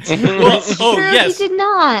any point. Well, Yes, you did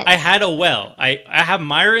not. I had a well. I have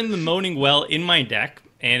Myron the Moaning Well in my deck,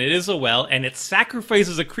 and it is a well, and it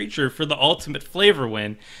sacrifices a creature for the ultimate flavor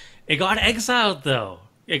win. It got exiled, though.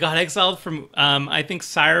 It got exiled from, I think,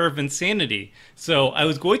 Sire of Insanity. So I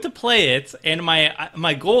was going to play it, and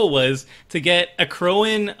my goal was to get a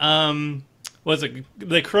Crowan,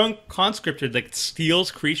 the Crowan conscriptor that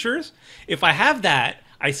steals creatures. If I have that,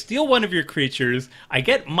 I steal one of your creatures, I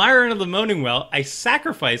get Myron of the Moaning Well, I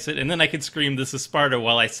sacrifice it, and then I can scream, "This is Sparta,"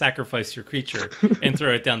 while I sacrifice your creature and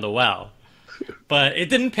throw it down the well. But it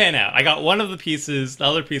didn't pan out. I got one of the pieces, the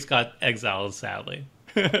other piece got exiled, sadly.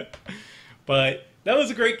 But that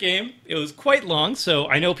was a great game. It was quite long, so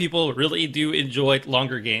I know people really do enjoy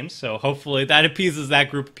longer games, so hopefully that appeases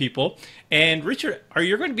that group of people. And Richard,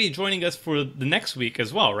 you going to be joining us for the next week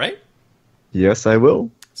as well, right? Yes, I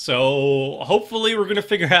will. So hopefully we're going to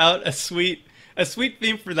figure out a sweet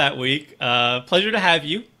theme for that week. Pleasure to have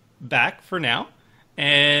you back for now.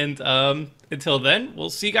 And until then, we'll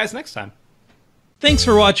see you guys next time. Thanks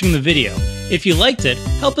for watching the video. If you liked it,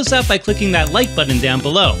 help us out by clicking that like button down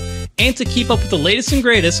below. And to keep up with the latest and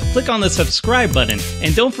greatest, click on the subscribe button.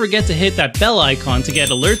 And don't forget to hit that bell icon to get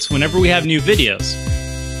alerts whenever we have new videos.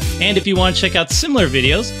 And if you want to check out similar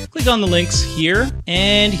videos, click on the links here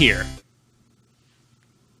and here.